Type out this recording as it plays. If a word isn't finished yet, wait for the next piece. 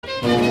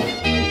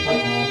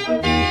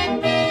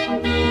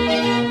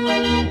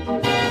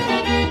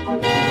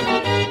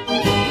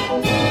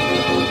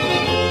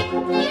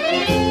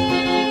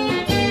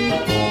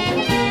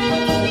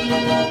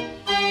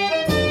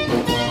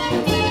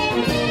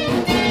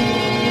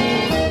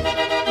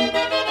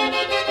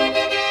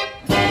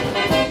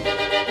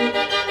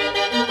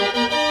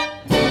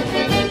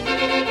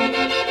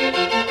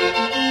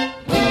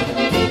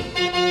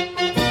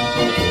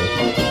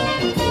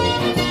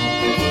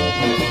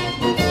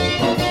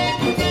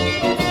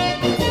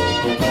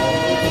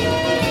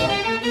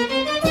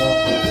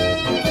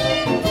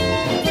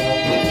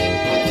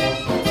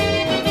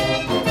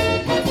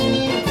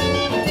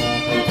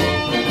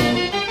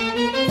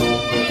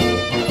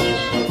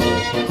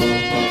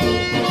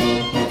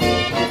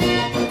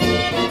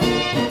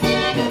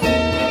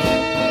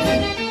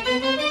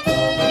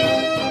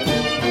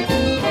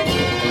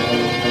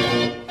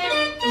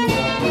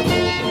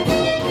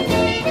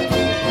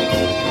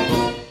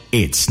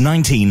It's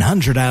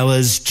 1900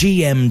 hours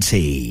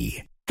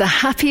GMT. The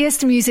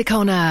happiest music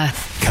on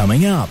earth.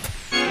 Coming up.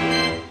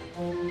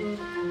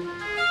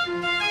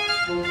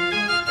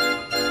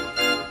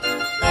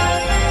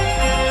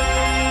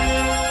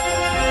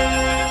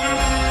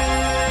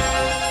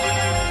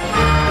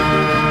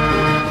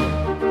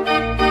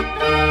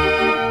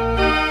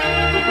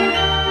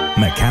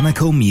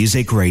 Mechanical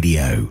Music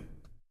Radio.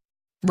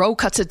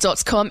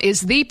 Rollcutter.com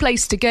is the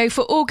place to go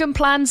for organ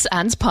plans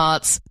and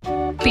parts.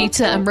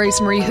 Peter and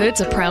Rosemary Hood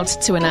are proud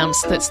to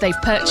announce that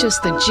they've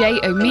purchased the J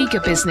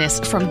Omega business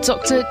from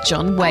Dr.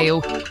 John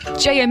Whale.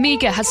 J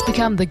Omega has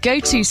become the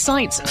go-to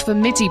site for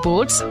MIDI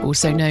boards,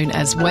 also known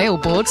as Whale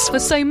boards, for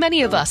so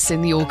many of us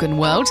in the organ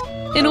world.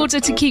 In order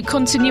to keep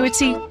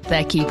continuity,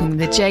 they're keeping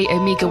the J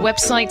Omega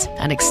website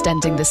and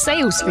extending the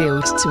sales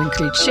field to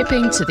include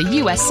shipping to the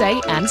USA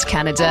and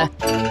Canada.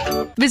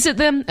 Visit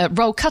them at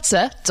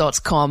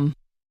rollcutter.com.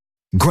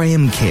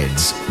 Graham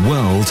Kidd's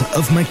World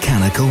of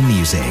Mechanical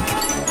Music.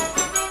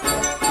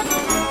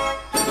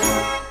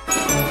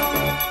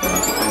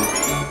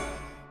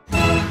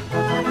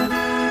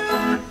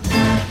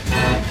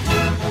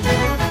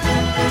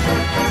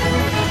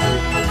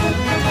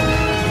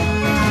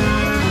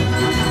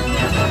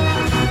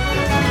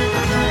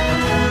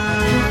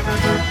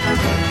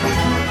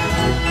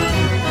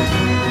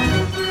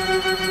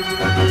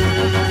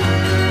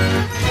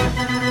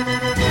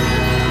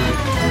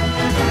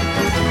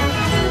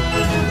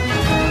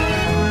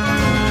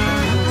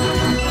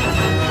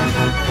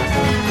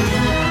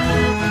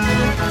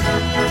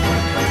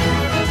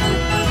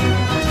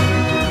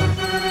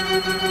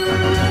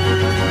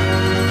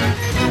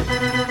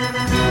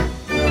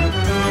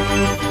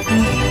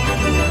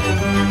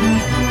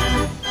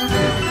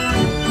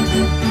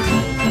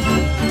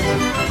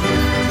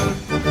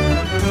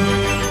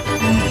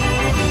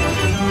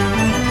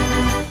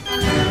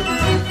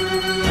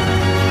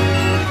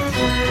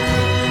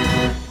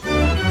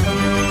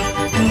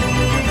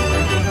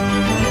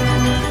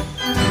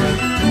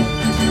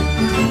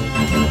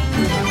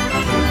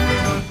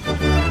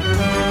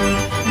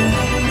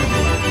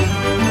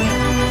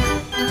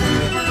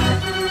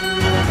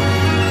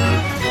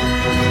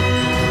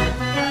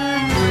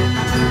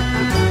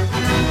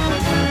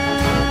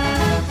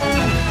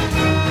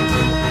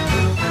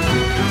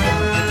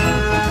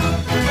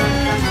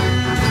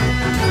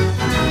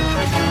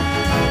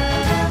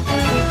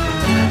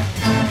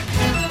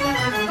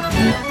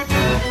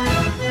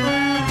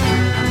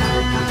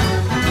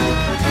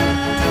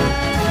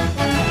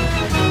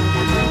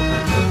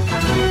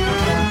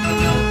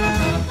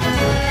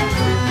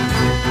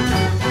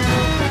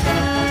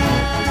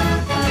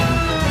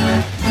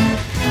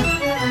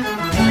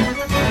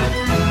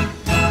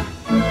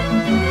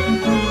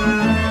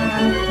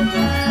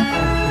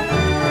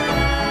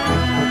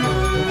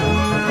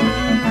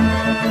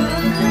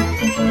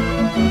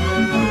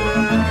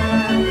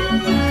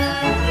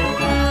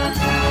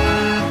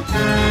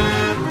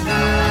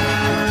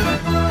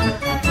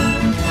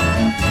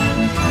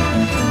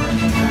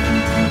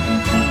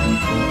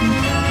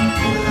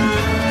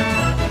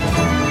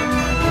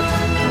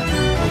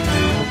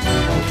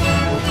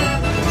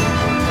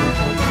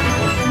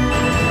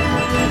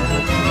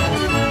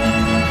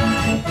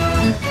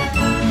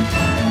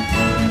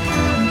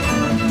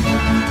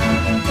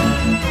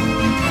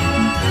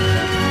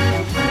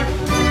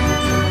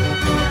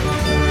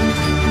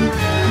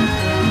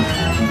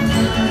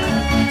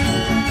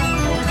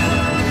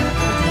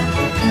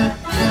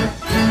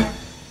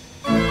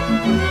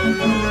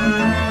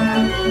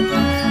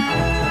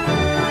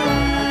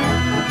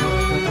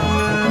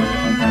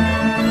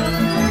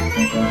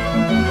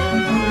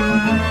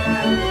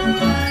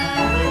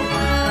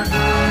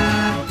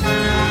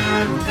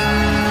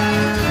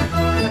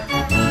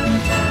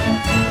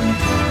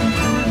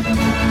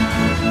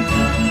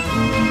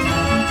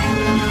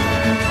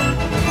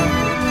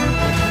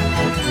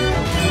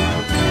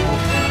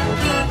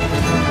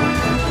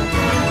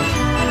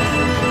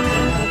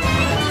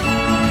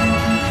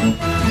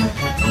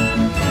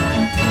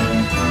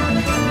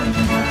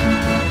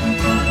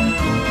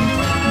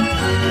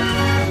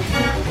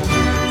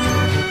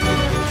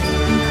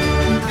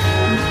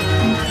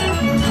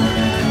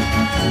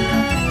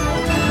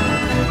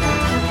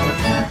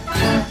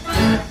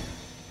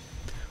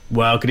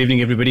 Well, good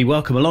evening, everybody.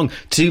 Welcome along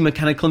to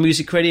Mechanical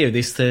Music Radio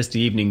this Thursday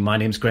evening. My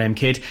name's Graham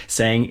Kidd,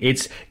 saying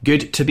it's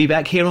good to be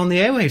back here on the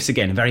airwaves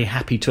again. A very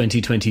happy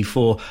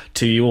 2024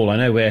 to you all. I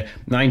know we're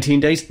 18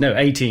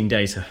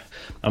 days.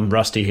 I'm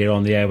rusty here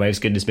on the airwaves,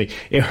 goodness me.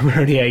 We're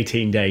only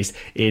 18 days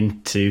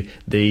into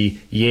the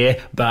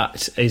year,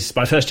 but it's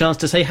my first chance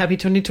to say happy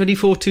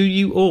 2024 to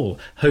you all.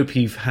 Hope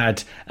you've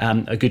had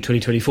a good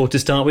 2024 to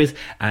start with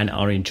and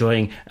are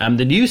enjoying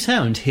the new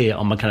sound here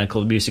on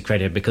Mechanical Music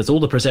Radio, because all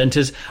the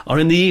presenters are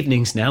in the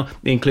evenings now,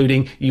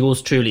 including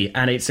yours truly.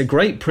 And it's a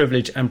great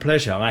privilege and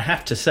pleasure, I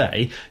have to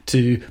say,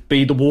 to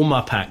be the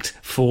warm-up act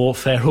for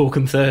Fair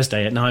Organ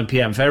Thursday at 9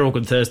 p.m. Fair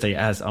Organ Thursday,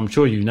 as I'm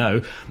sure you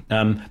know,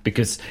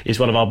 because it's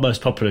one of our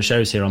most popular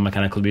shows here on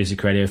Mechanical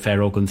Music Radio,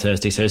 Fair Organ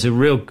Thursday. So it's a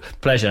real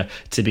pleasure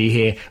to be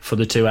here for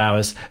the 2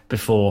 hours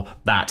before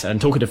that.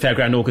 And talking to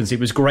Fairground Organs, it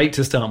was great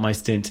to start my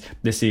stint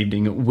this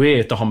evening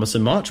with the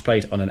Homerson March,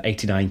 played on an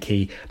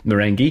 89-key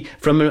merengue.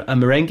 From a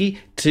merengue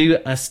to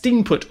a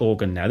Steenput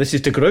organ now. This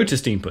is De Grote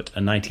Steenput, a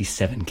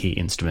 97-key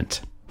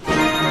instrument.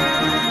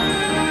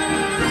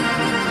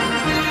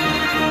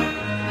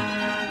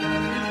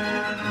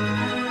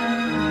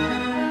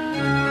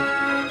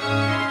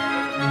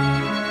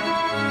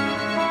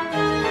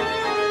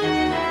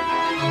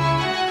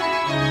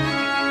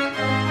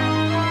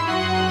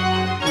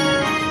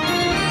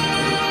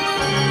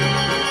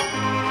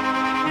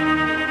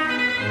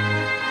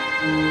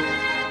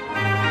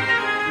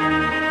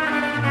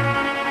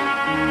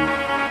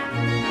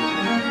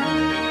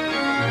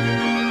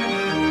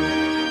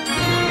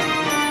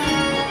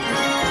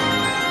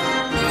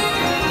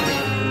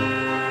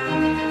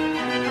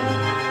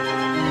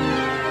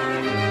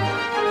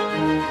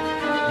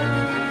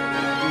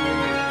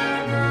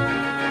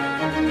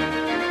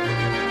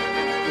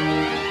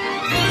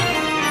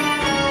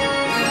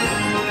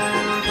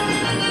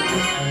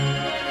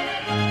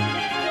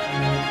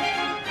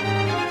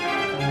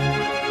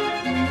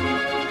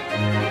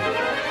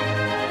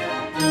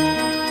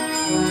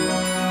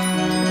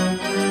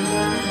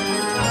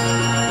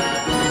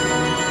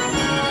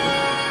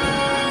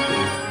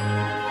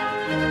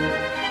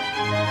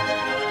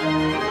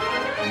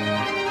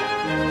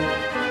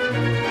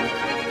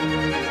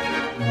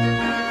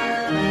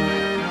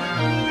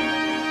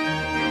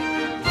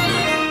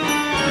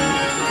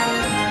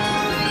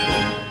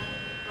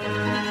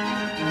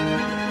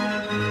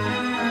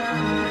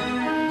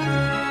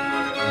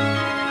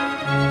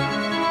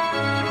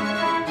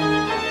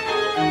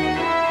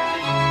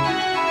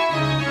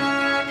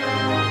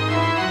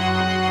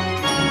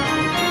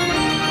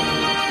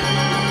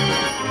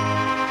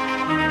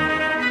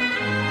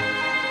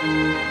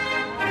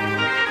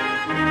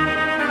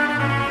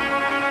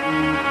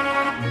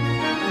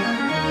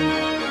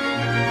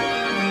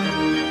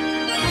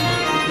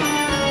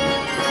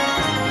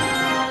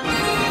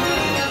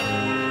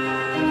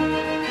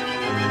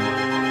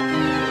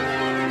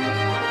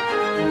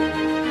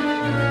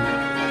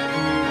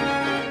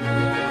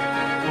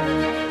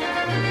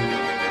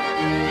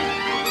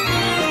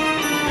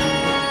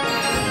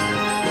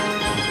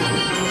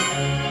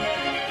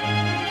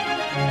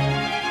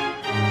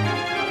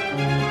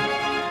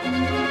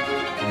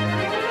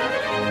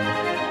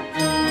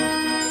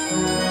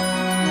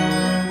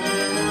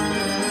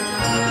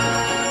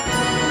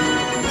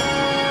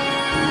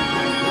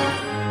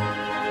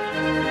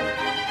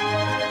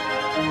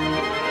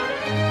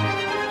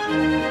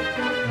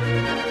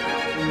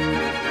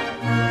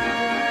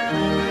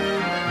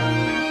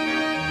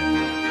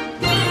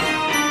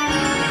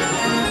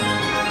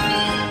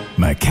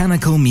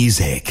 Mechanical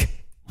Music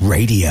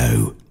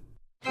Radio.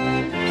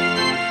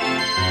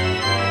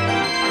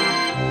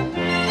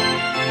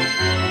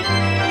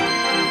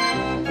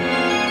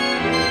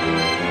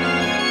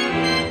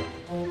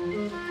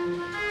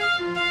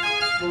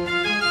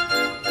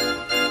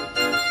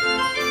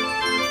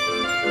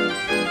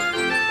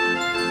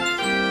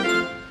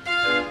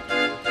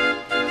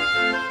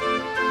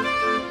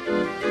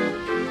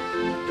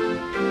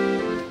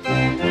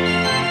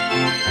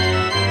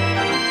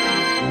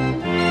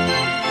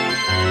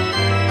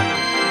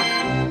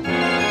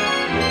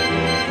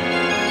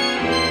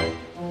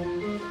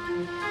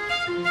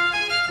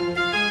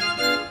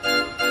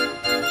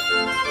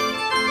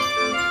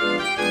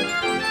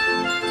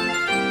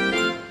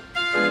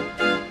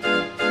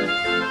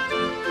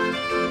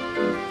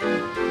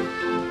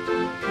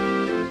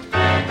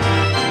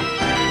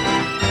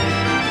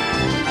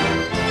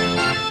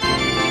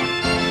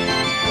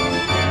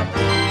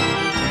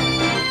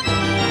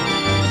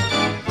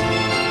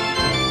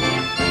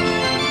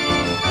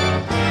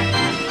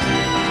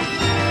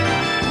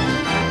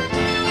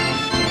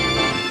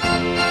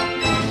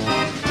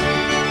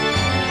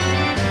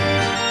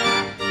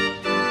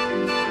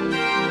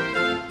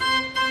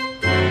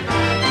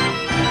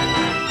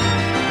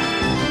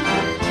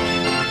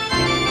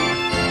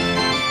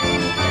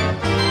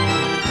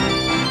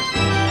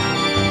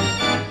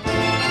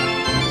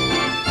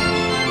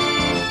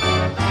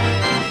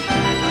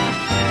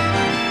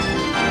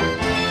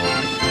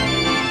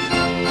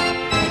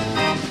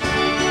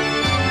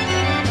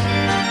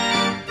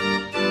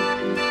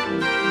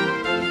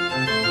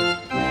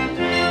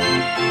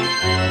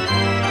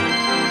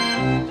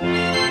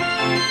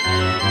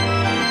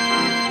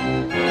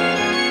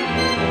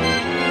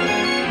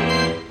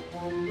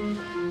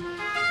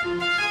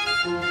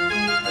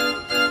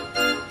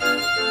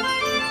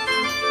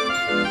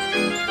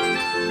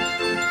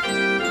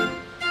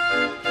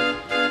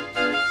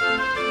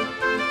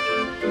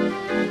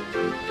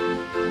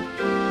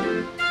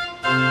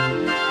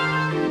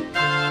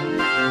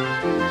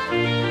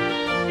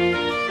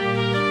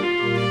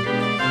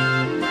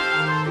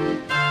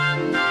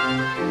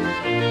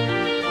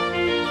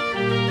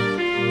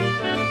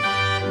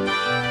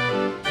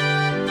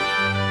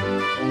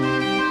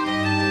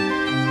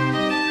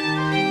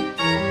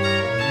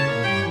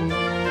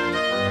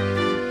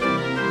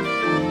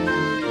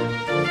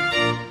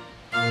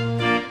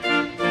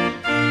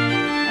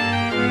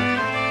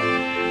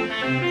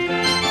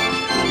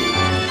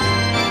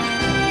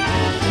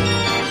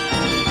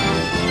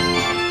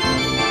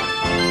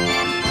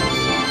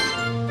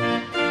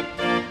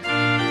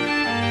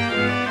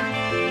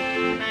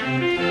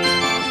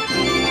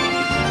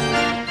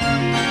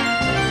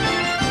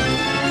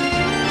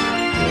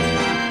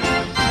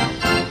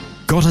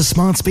 Got a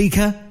smart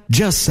speaker?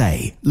 Just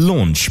say,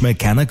 launch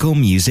Mechanical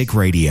Music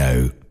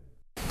Radio.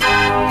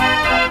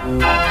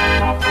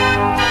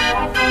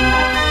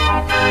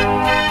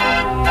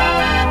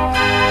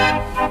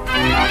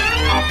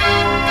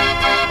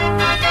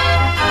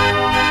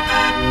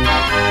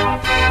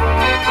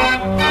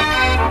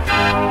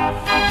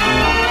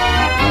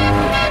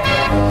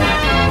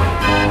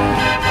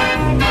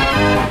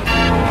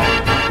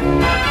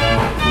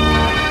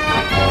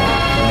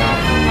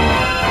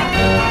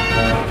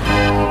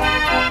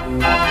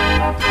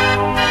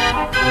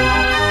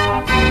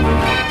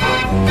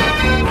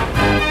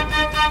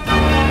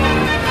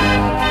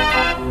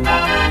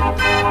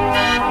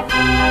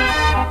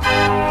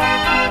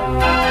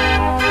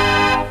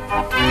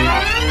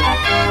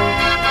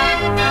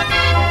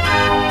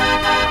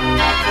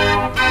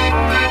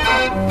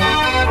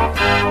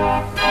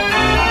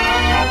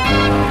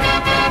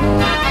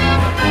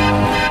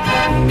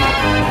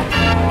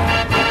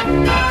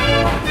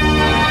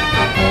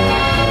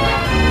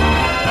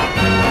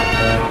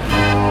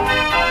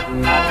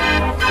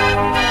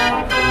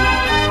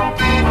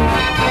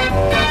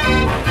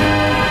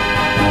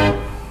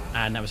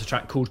 And that was a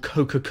track called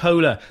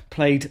Coca-Cola,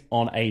 played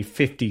on a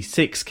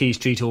 56 key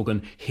street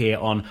organ here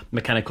on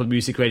Mechanical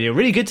Music Radio.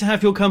 Really good to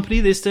have your company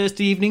this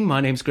Thursday evening.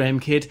 My name's Graham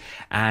Kidd,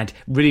 and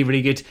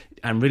really good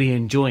and really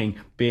enjoying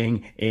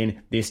being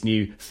in this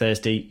new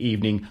Thursday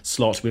evening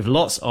slot with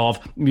lots of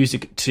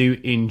music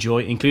to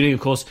enjoy, including, of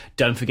course,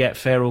 don't forget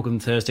Fair Organ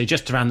Thursday,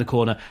 just around the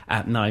corner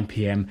at 9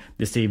 p.m.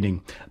 this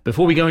evening.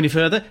 Before we go any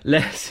further,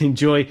 let's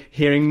enjoy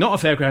hearing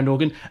not a fairground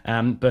organ,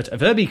 but a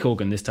Verbeek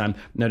organ this time,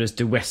 known as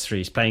De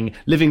Westries, playing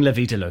Living La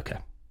Vida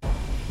Loca.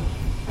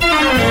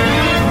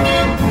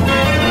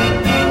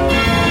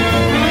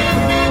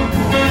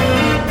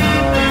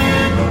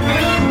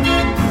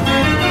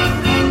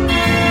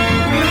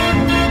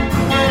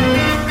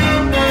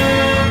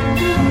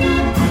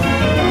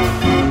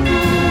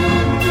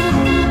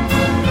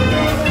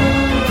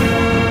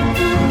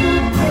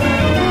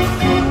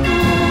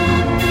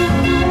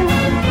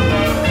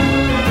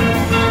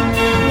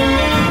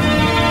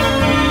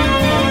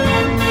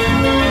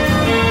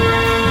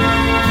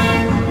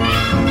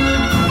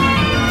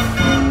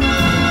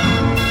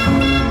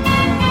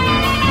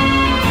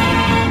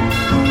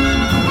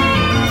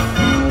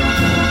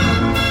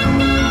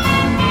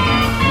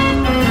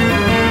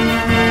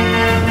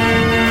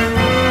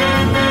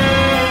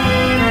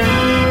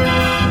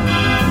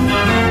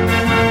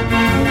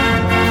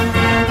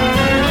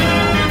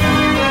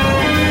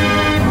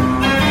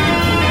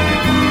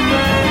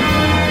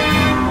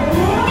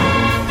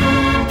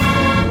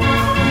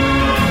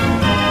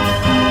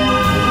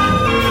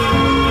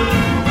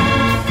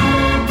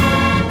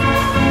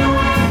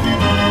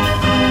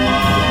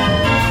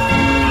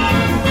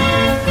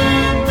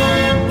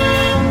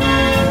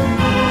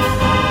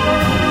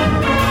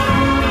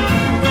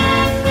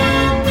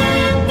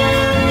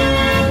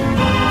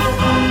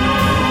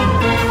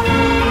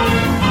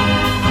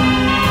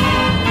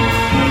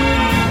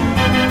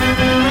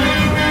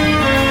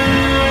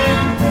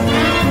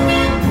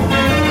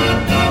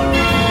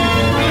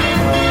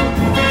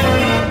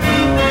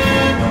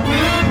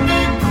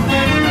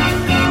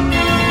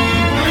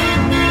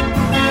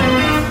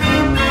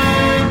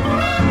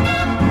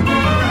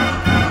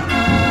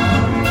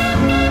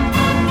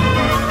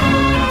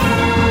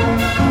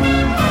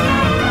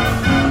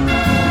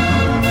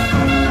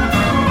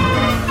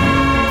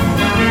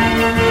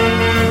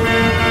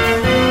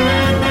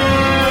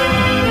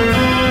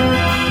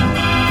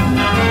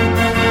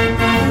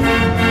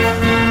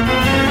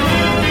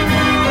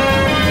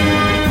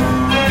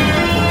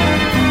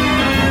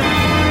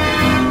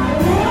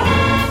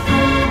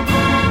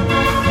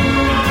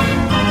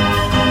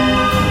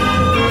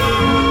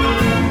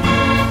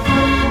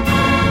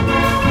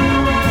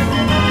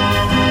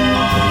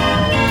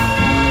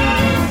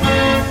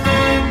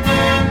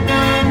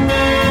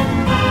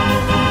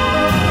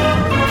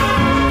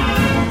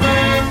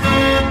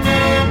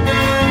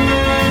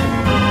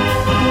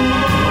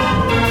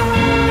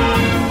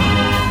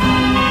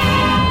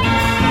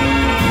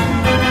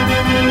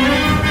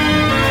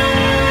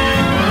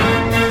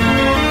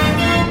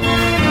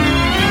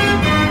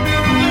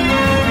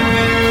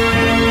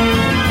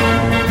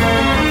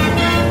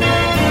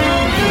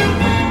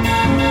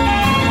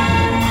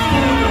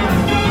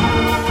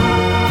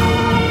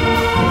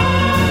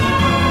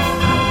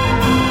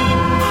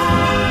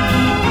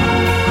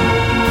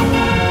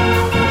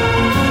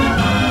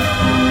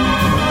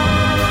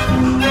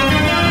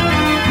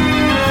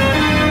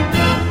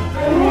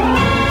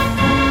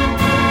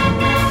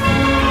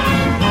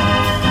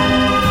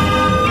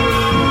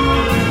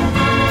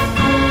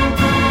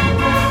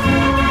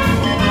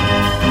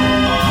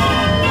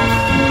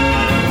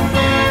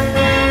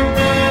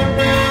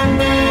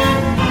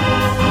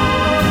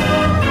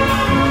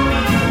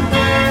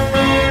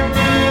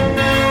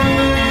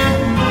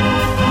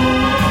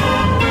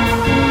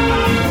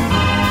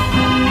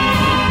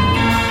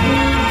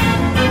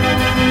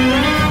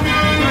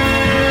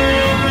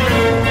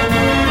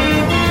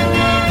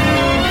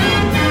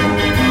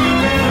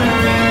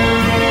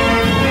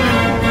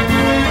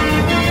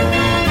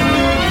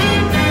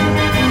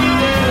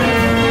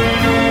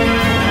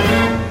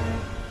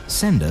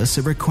 send us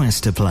a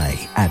request to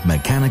play at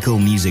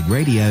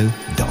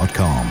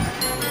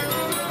mechanicalmusicradio.com.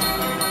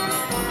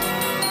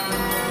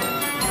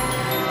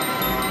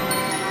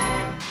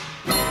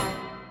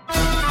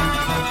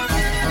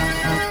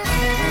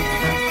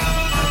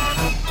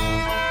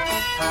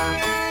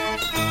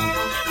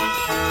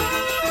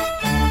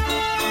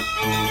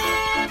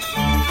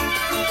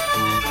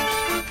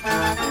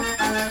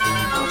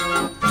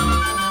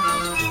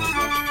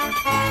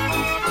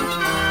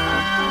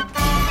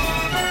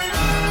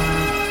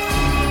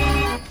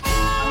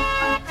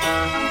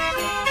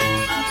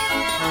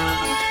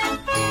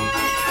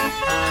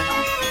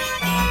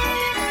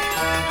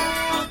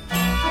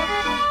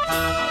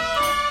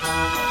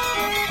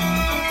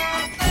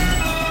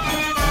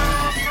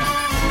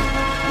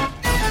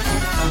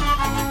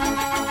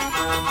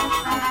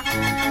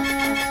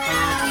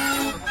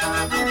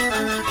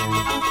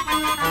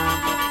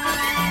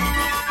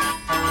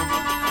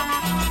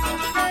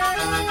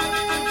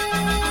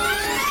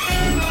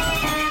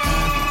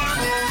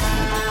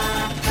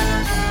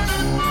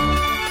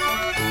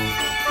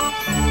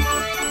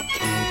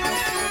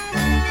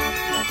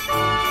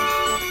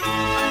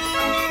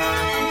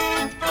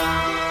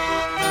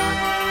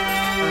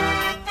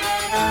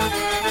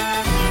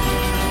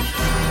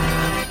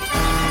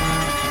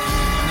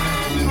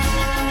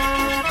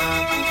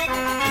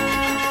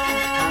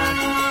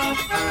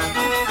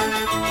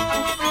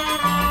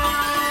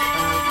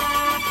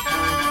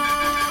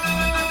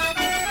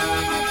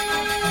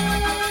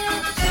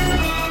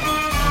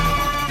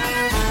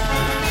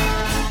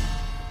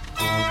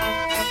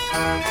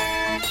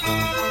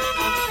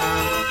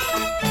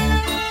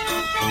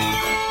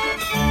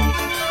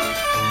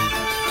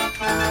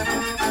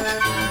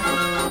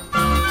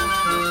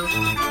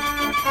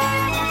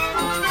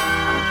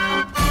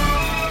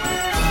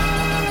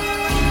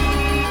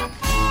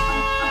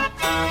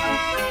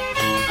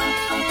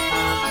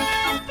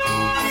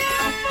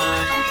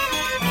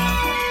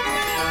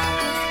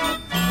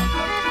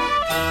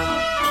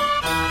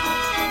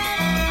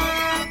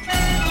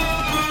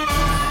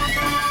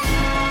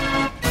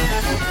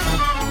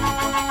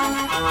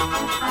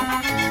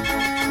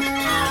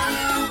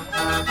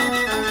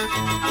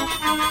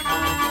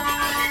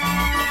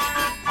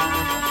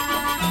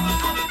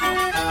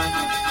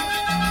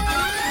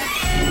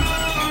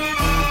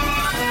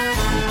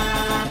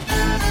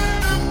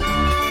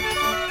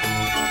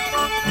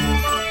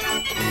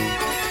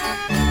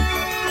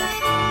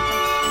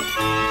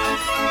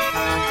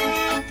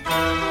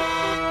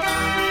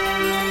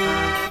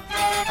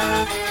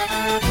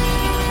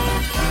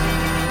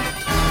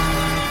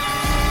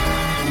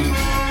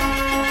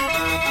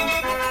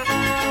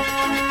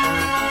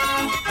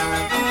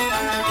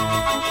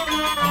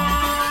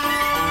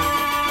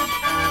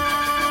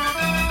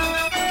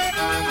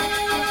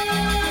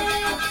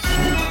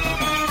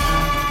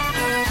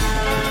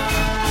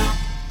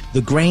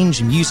 The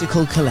Grange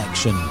Musical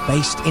Collection,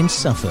 based in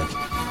Suffolk.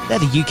 They're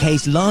the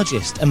UK's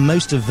largest and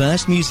most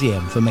diverse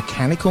museum for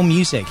mechanical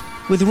music,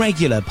 with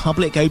regular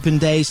public open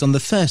days on the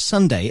first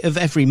Sunday of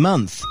every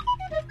month.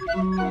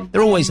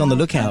 They're always on the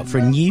lookout for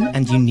a new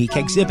and unique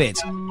exhibit.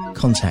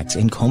 Contact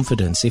in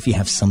confidence if you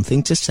have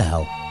something to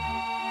sell.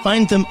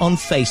 Find them on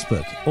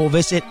Facebook or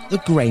visit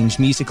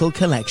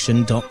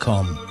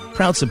thegrangemusicalcollection.com.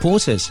 Proud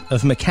supporters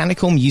of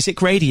Mechanical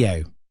Music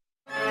Radio.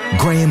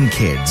 Graham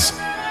Kidd's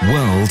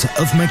World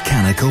of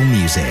Mechanical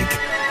Music.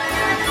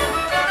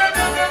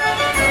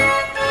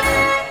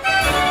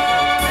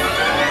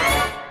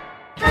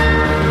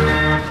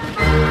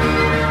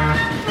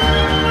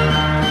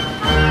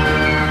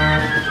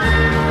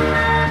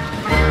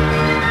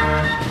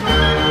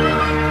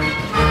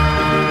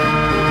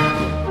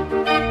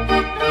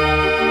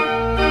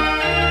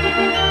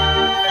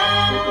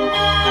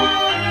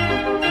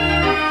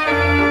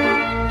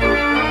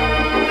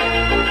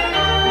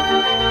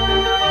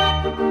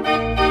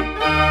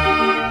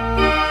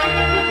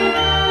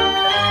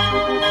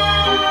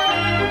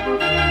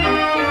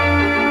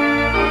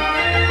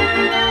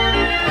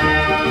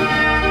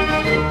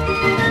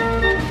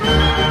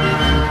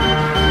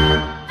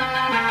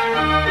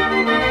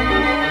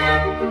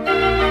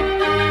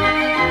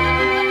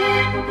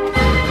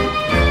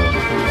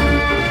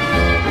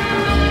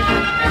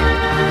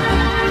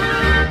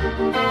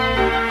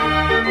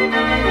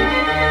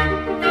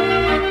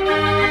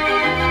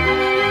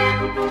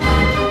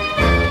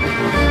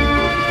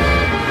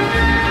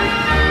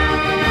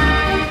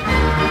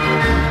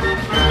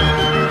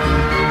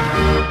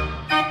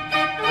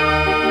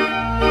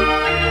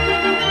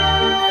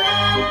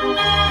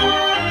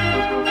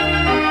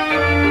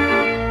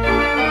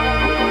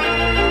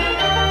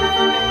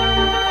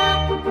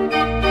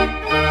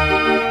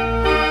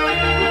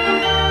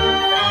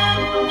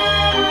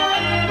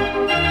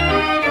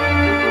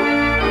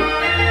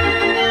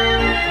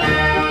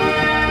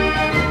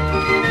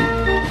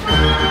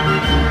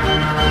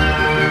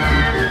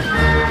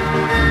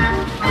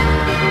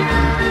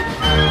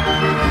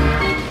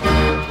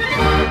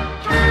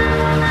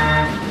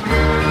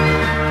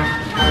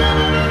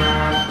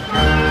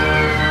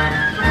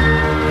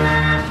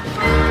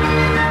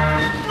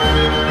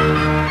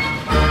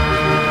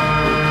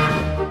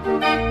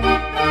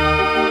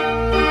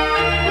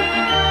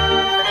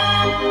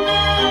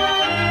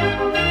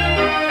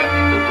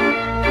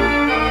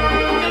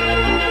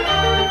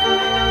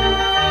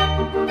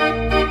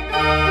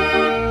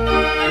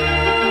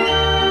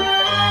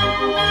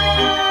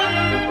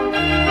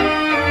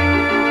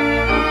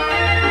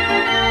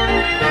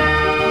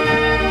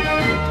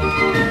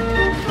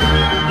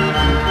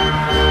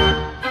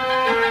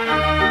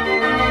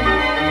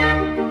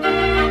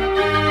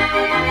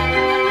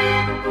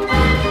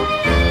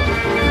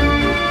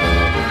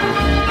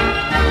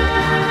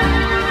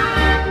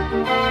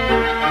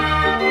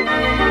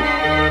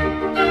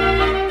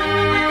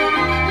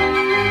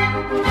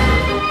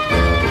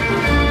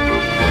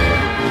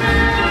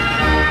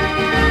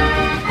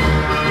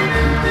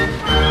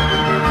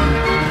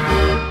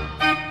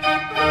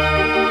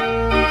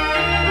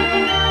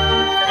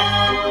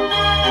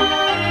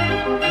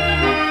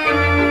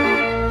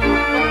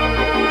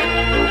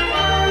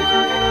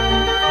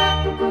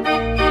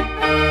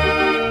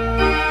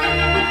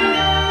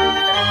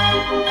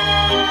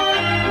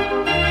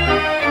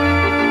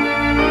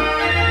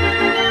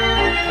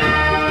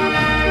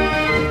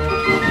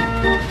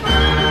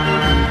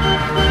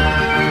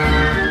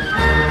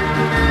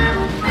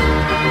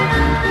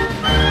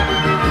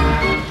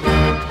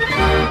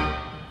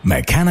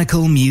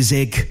 Mechanical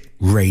Music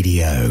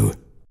Radio.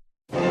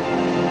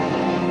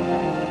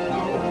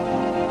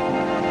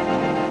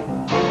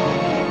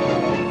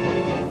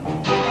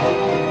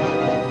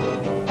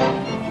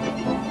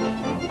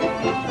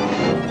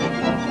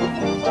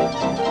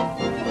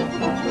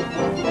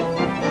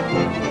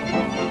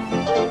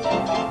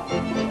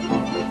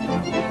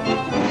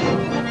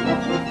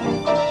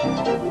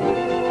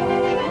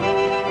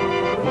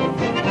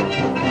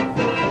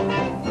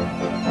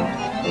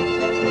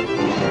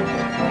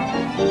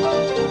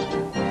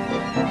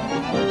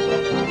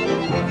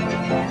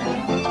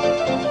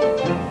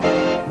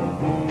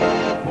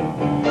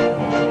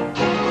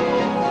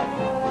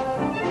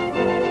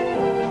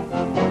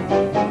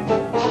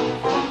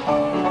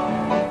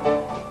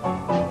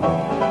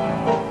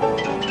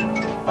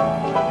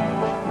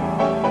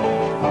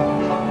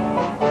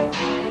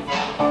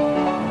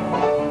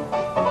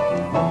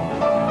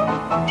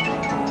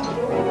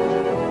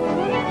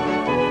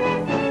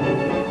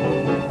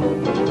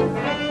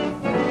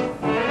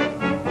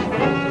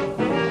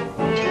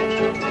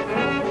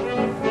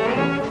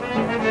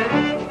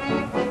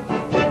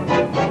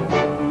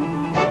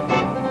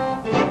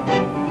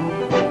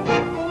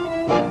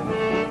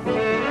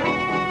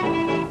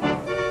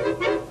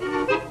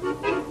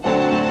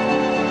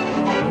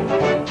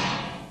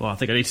 I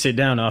think I need to sit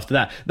down after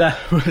that.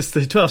 That was the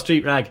 12th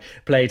Street Rag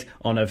played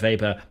on a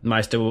Weber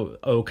Meister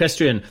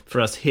Orchestrion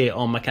for us here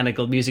on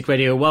Mechanical Music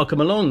Radio.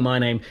 Welcome along. My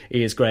name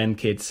is Graham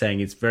Kidd, saying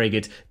it's very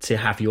good to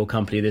have your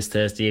company this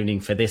Thursday evening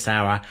for this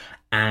hour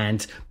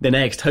and the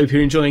next. Hope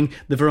you're enjoying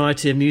the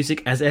variety of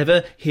music as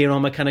ever here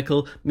on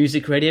Mechanical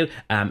Music Radio,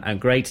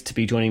 and great to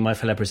be joining my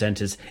fellow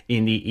presenters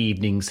in the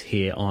evenings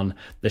here on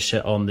the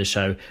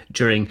show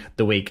during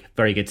the week.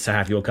 Very good to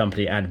have your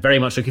company, and very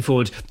much looking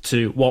forward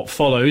to what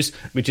follows,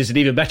 which is an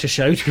even better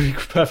show, to be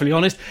perfectly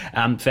honest.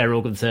 Fair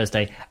Organ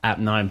Thursday at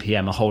 9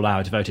 p.m, a whole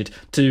hour devoted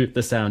to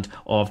the sound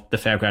of the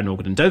Fairground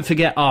organ. And don't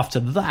forget,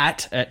 after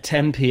that at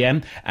 10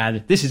 p.m,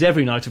 and this is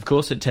every night of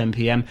course at 10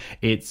 p.m,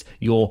 it's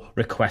your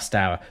request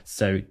hour.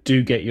 So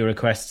do get your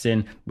requests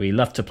in. We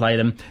love to play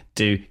them.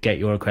 Do get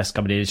your requests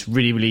coming in. It's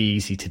really, really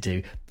easy to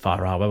do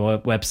via our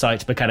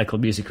website,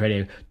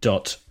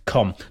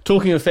 mechanicalmusicradio.com.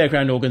 Talking of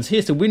Fairground organs,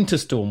 here's the Winter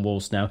Storm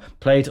Waltz now,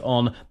 played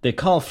on the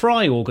Carl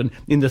Fry organ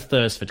in the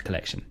Thursford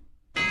collection.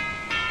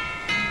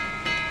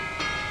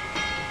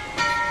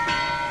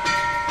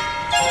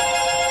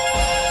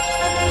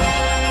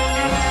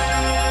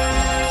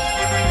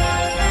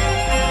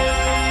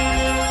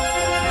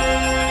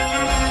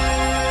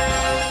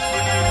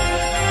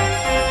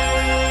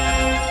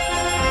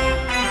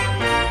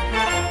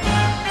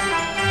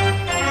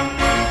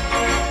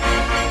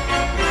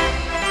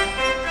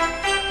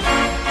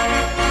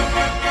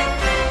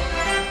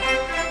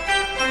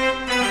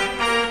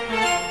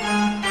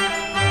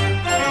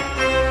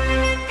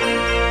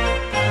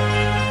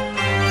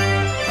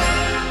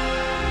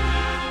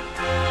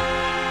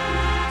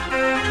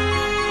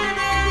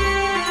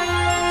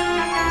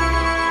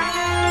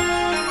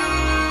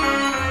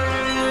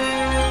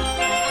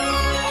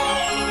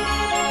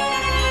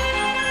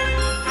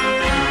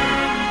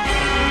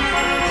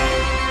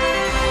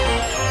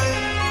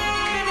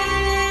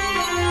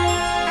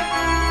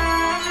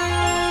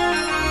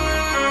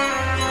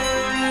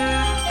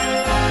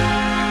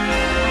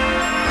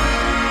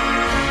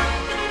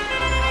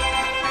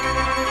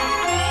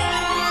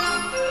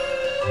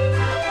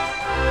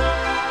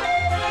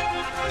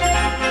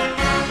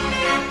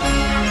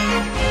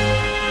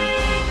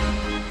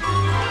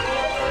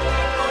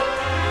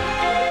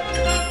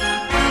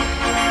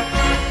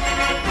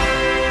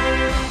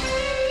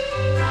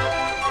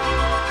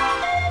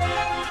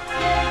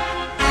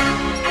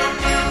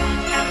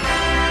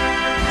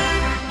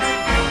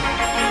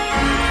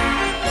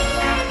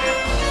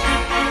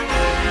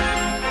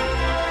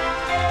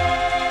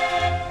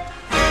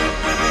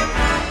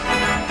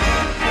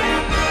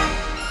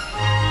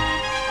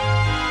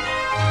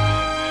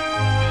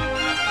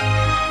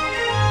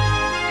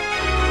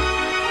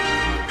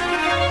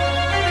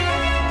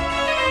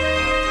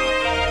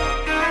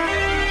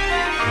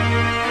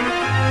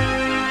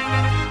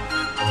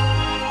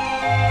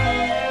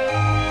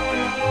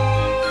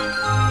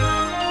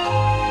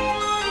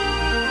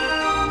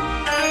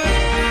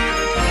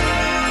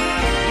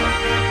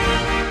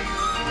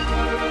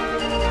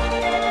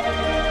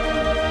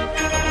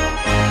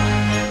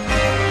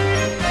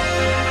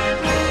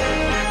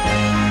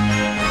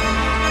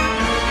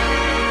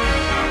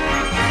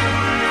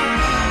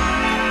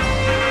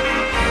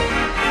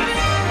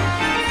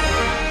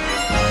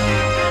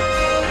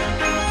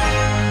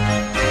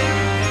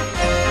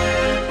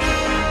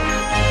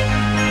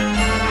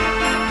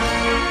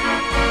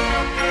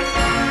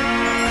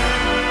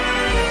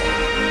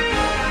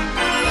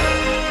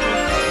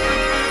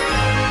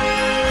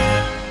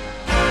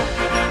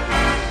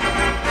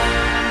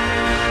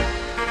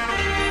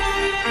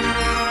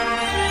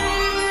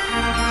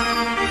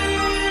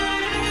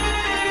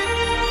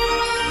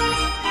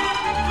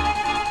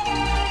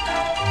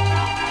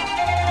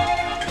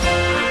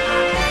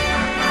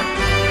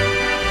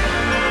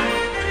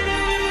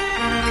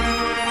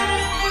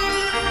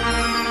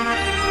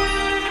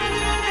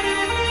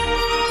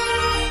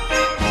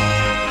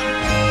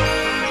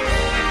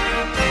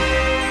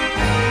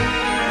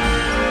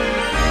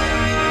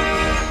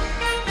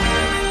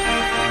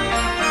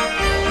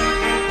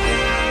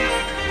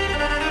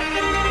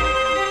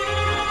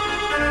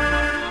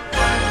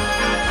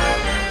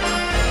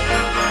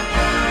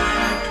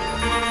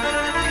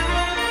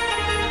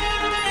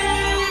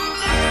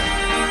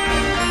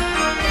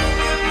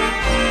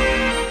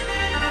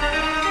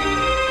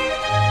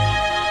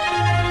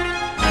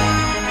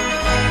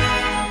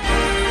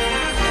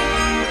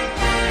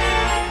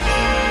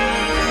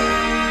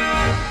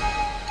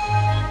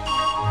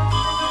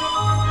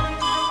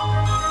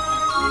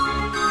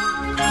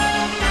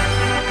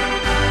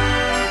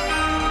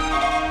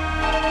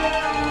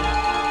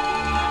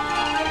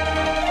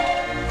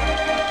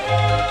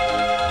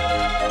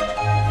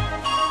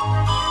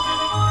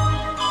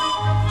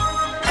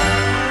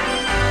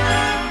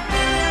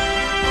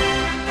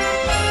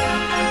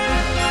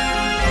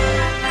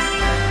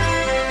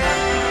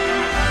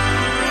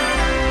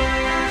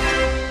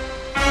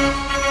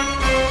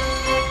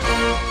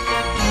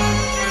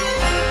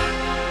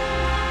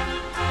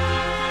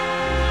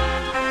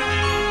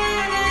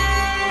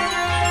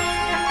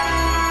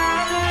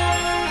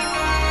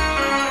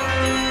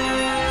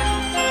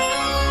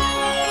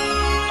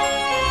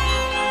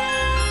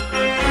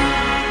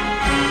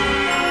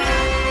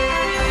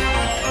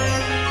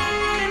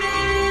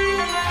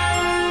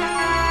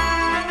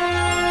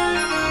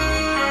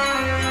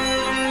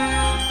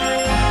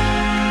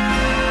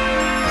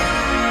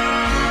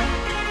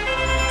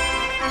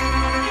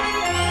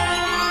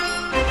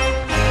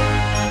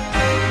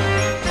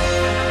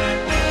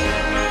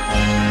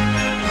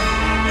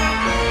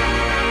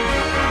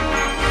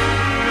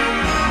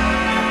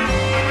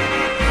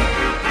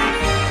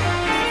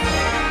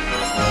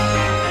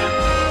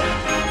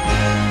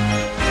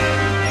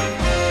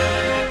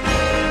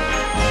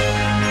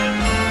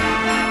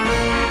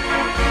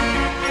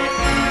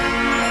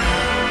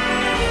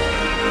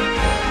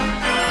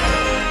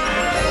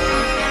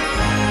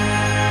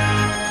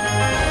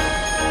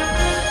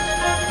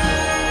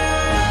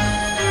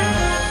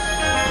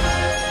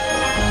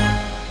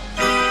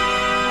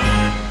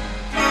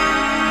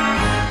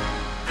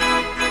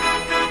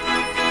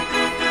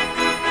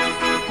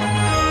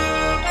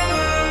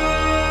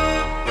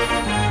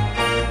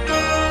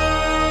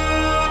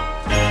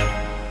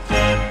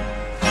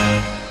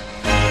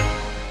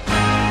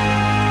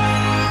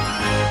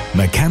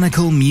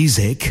 Mechanical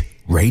Music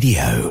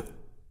Radio.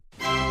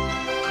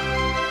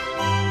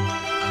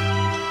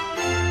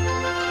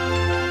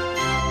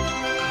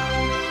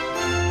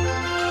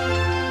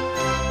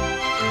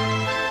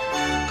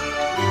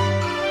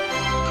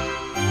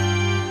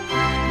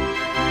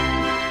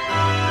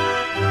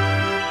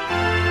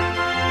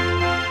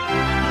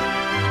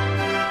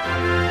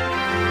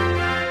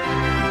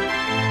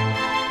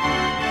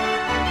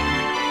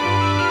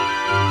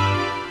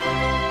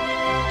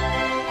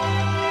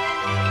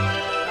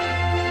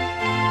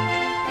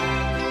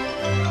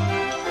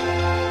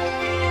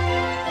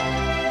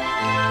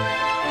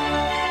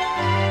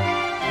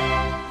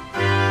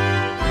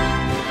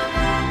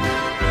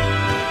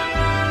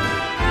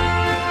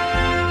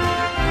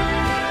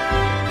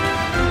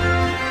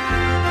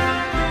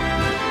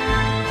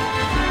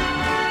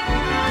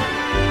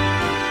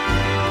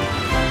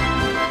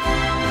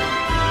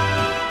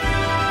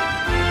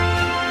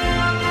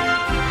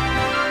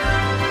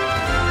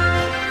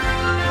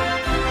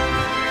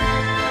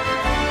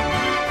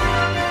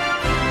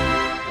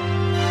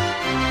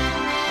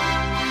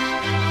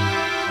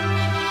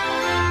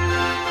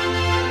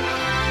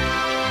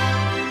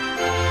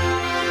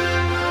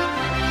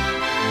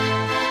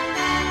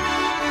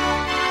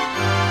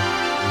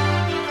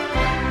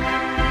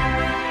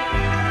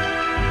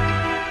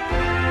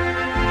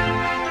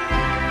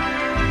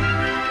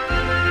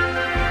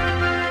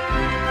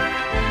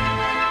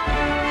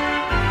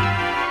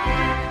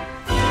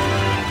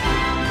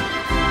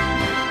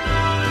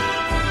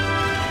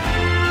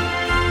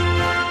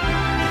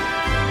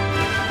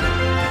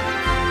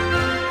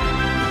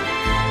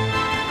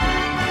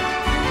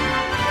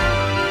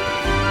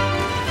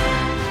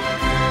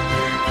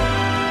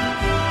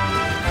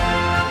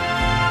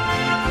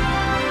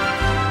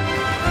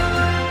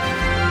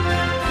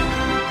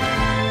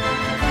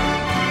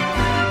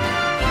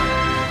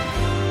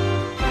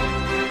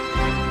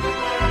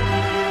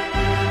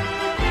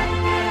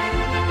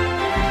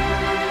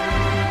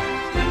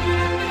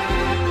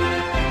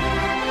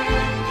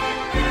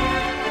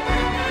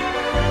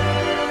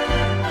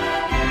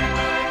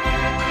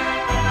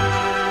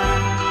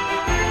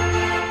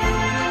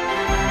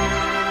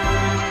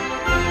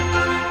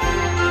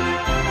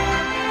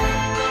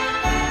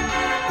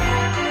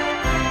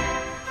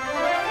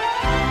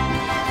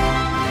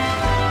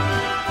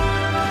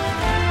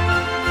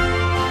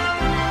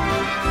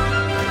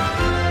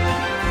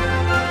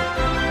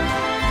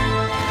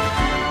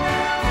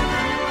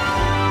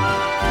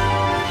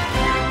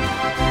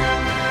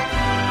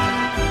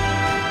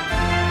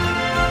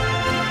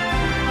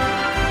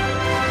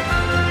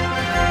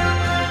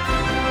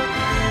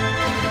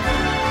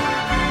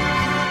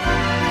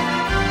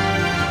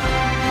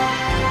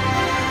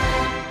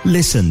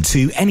 Listen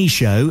to any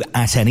show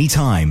at any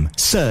time.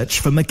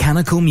 Search for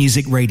Mechanical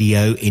Music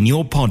Radio in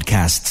your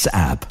podcasts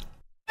app.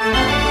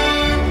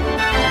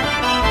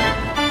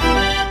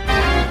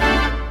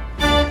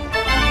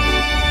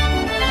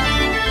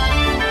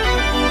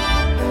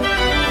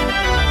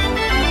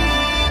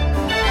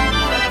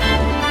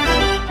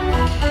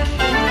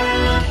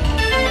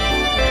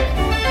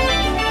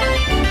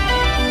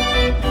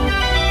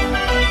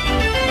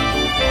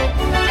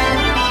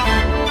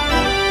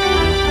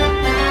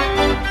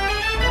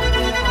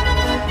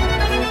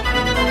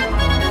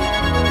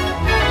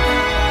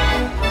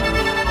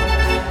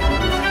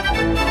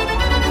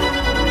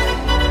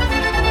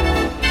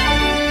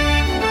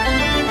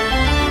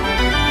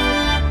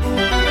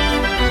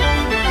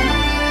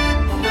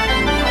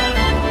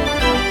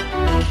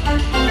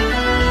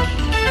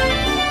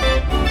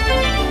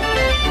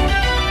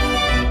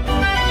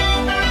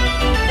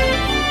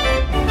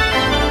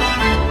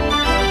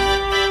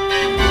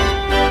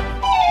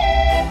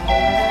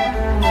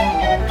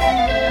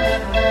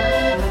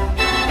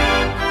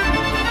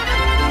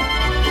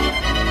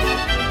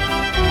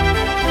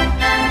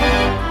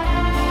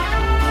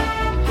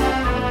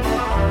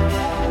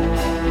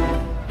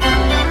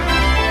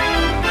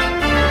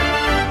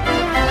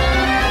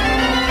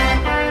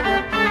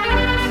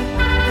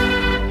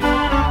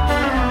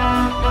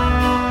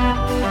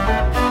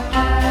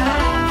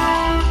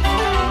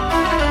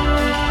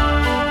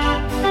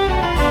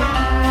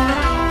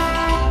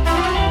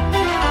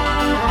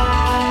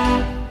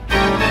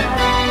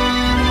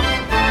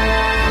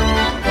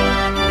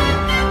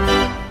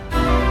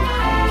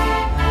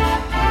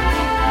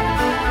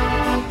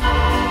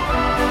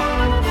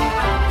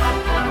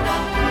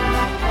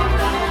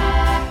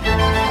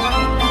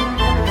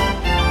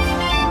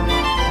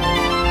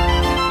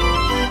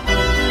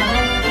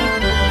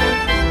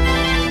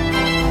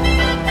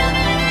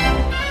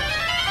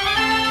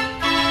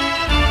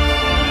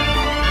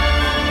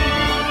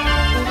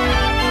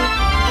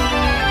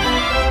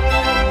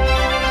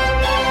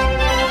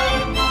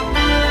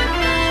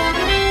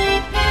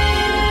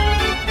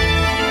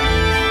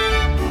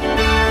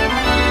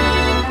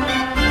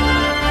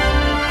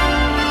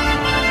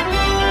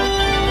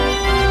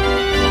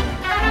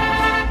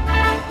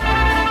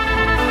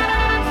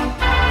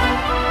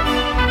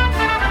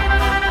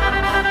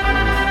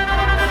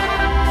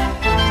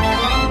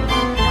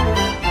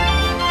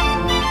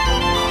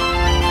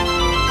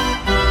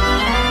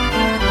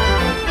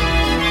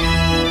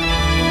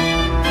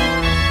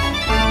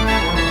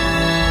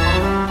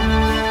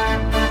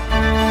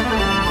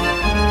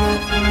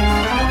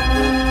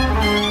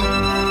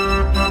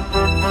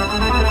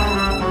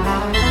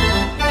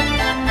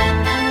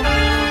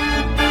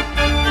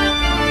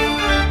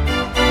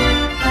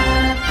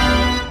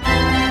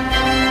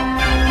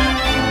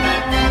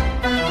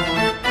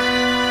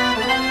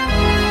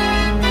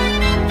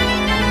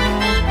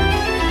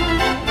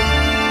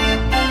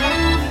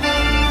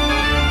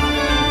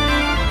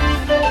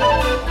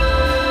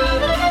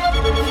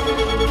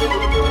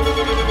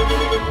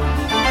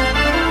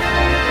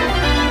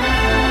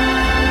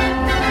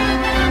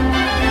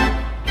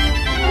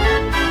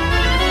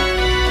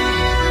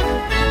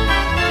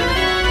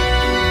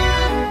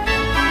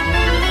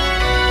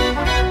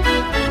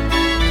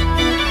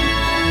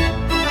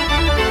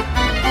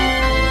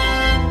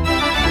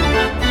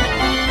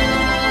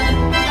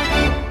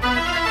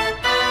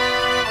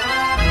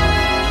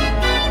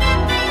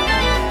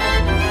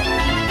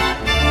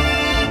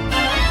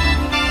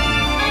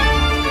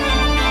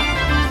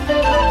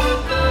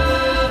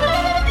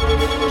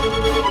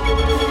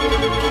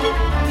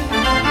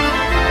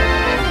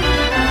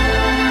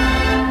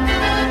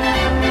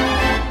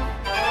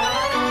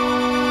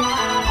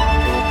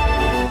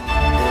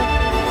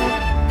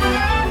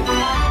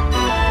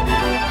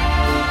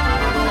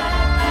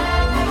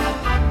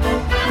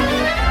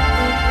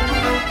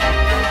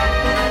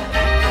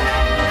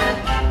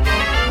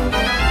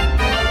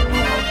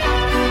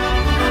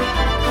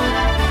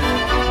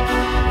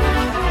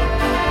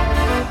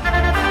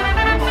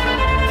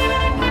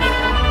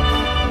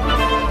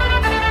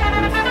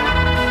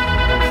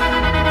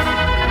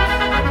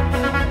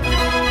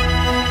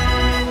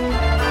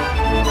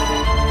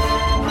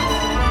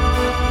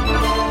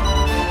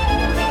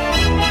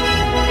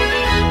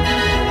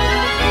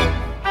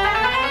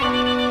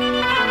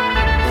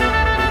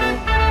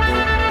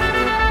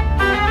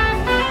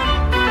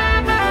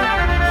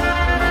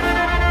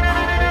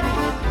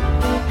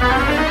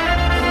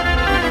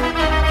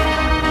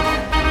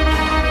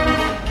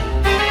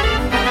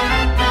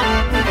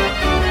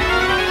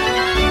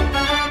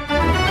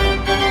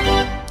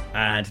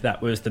 And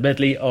that was the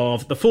medley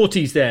of the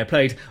 40s there,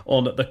 played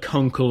on the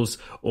Kunkel's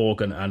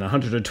organ, and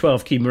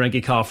 112 key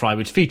merengue car fry,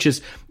 which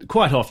features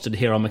quite often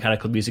here on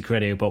Mechanical Music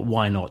Radio, but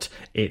why not?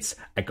 It's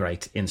a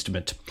great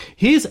instrument.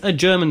 Here's a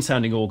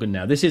German-sounding organ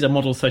now. This is a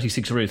Model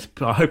 36 Ruth.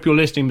 I hope you're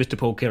listening, Mr.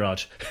 Paul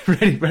Kirage.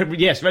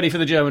 Ready for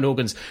the German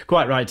organs.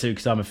 Quite right, too,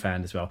 because I'm a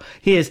fan as well.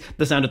 Here's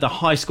the sound of the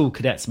High School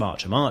Cadets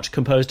March, a march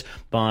composed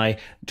by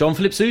John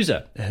Philip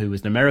Sousa, who was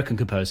an American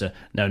composer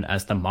known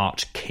as the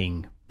March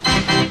King.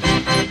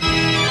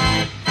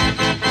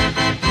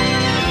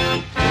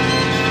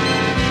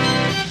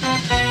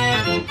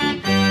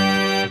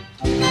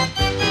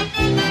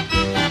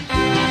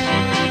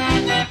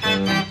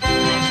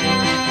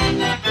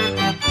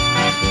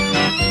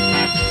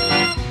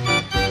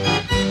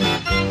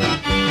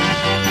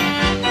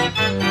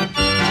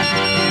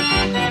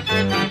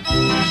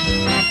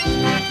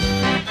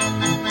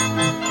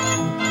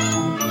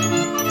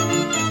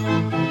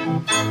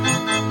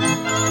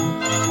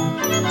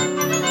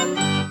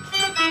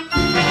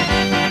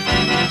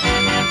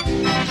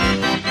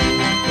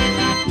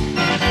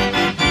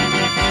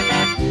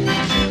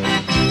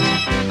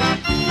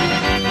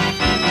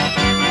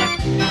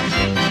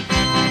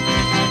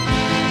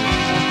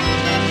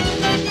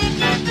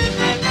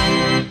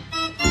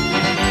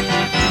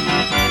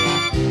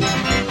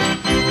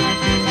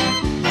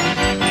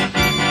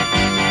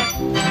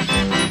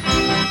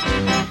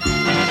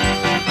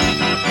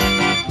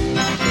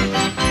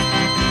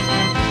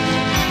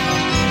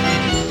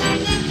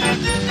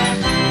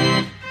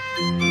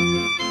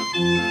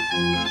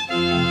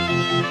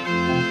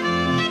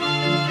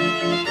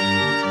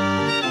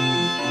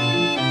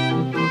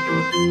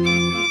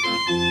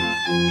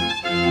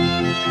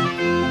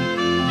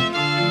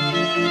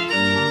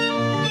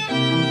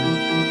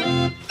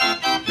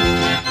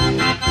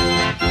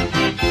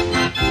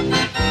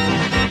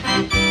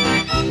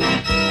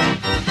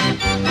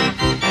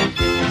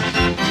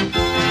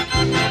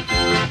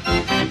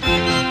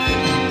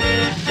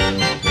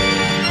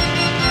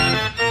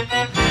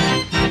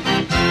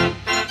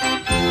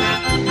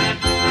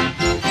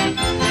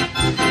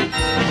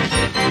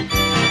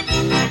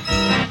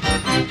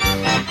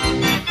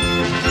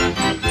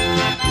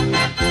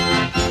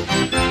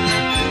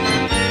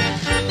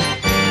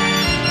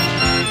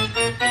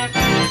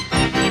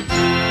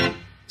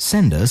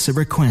 Send us a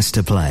request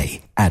to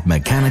play at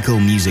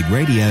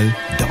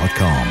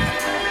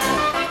mechanicalmusicradio.com.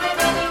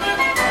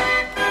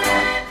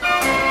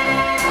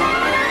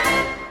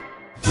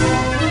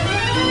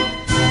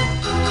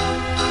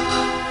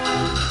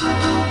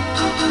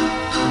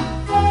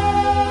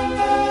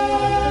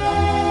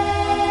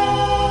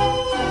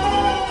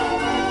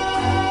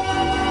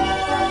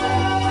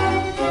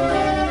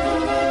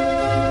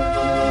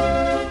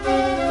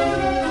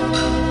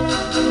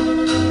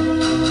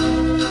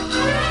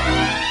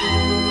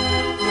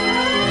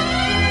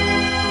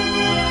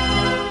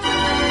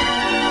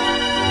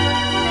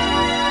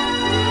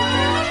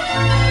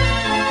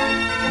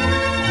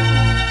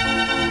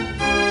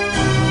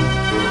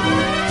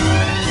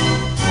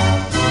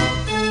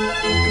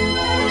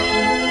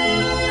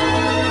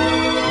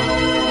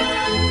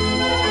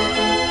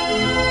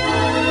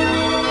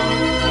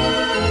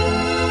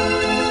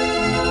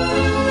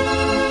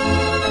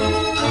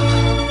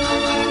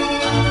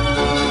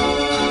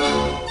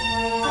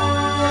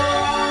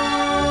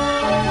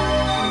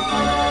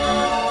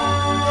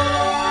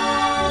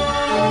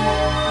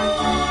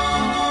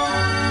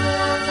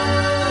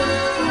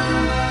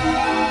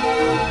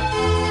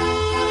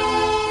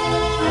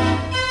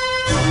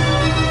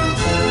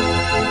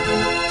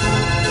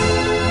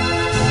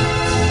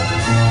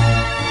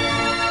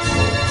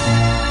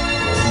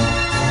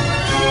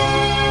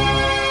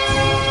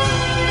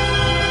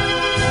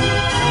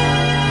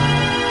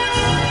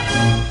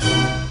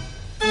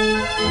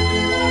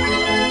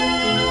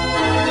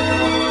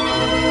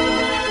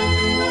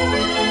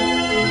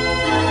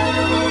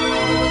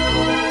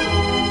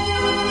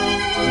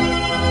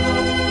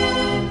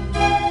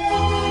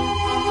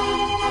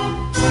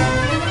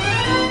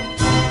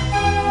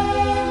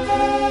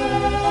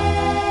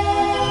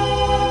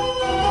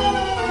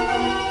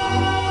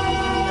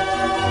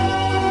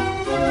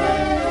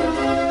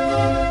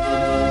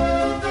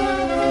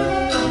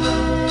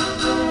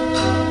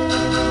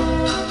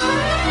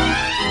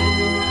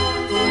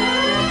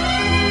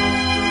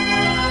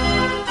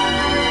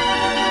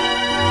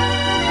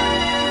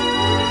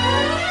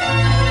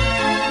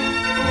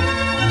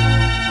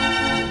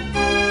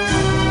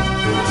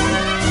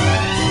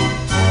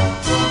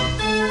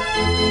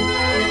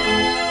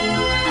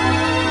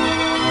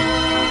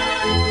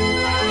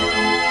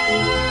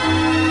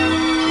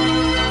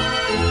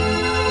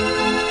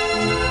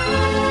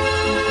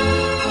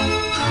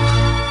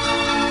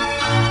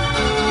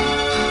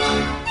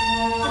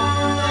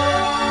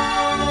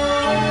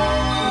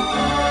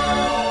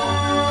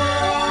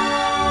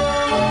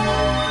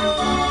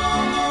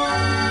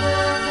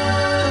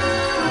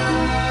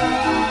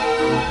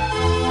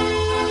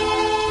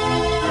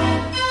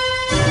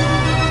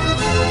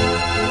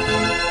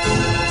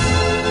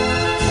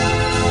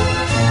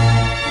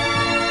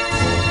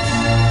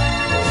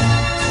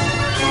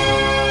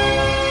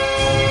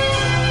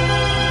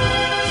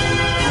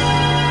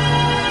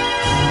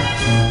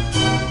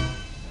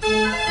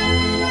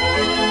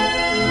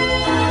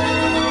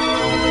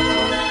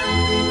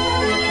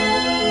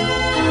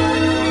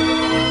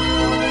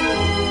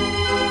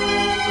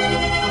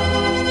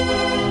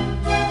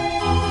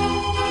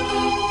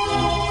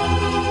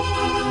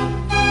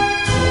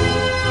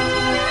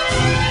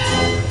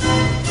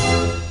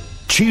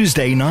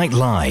 Tuesday Night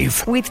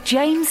Live with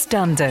James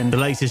Dundon. The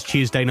latest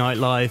Tuesday Night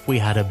Live, we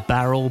had a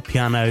barrel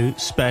piano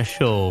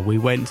special. We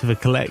went to the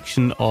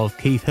collection of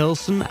Keith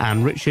Hilson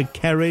and Richard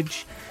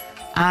Kerridge,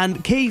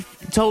 and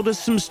Keith told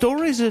us some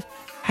stories of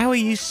how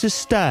he used to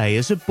stay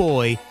as a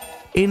boy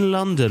in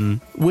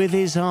London with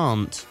his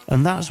aunt,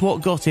 and that's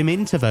what got him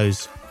into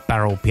those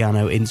barrel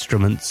piano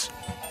instruments.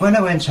 When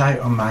I went out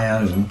on my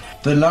own,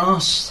 the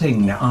last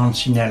thing that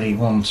Auntie Nellie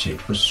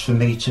wanted was for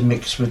me to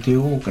mix with the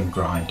organ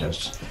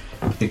grinders,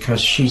 because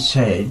she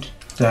said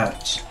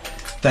that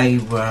they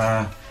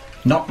were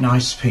not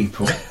nice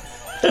people.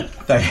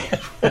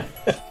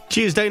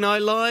 Tuesday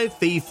Night Live,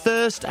 the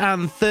first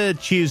and third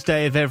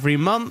Tuesday of every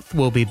month,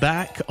 will be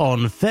back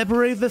on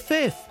February the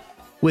 5th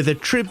with a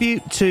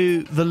tribute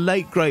to the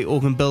late great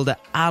organ builder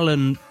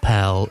Alan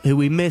Pell, who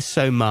we miss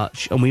so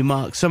much, and we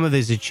mark some of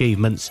his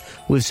achievements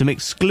with some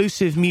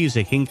exclusive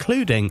music,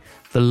 including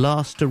the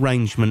last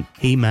arrangement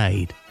he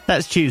made.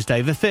 That's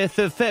Tuesday the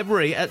 5th of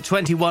February at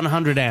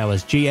 2100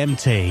 hours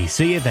GMT.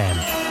 See you then.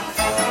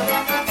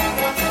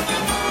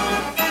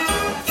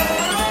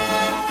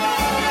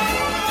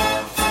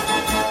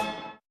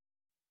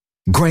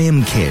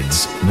 Graham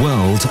Kidd's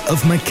World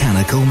of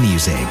Mechanical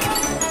Music.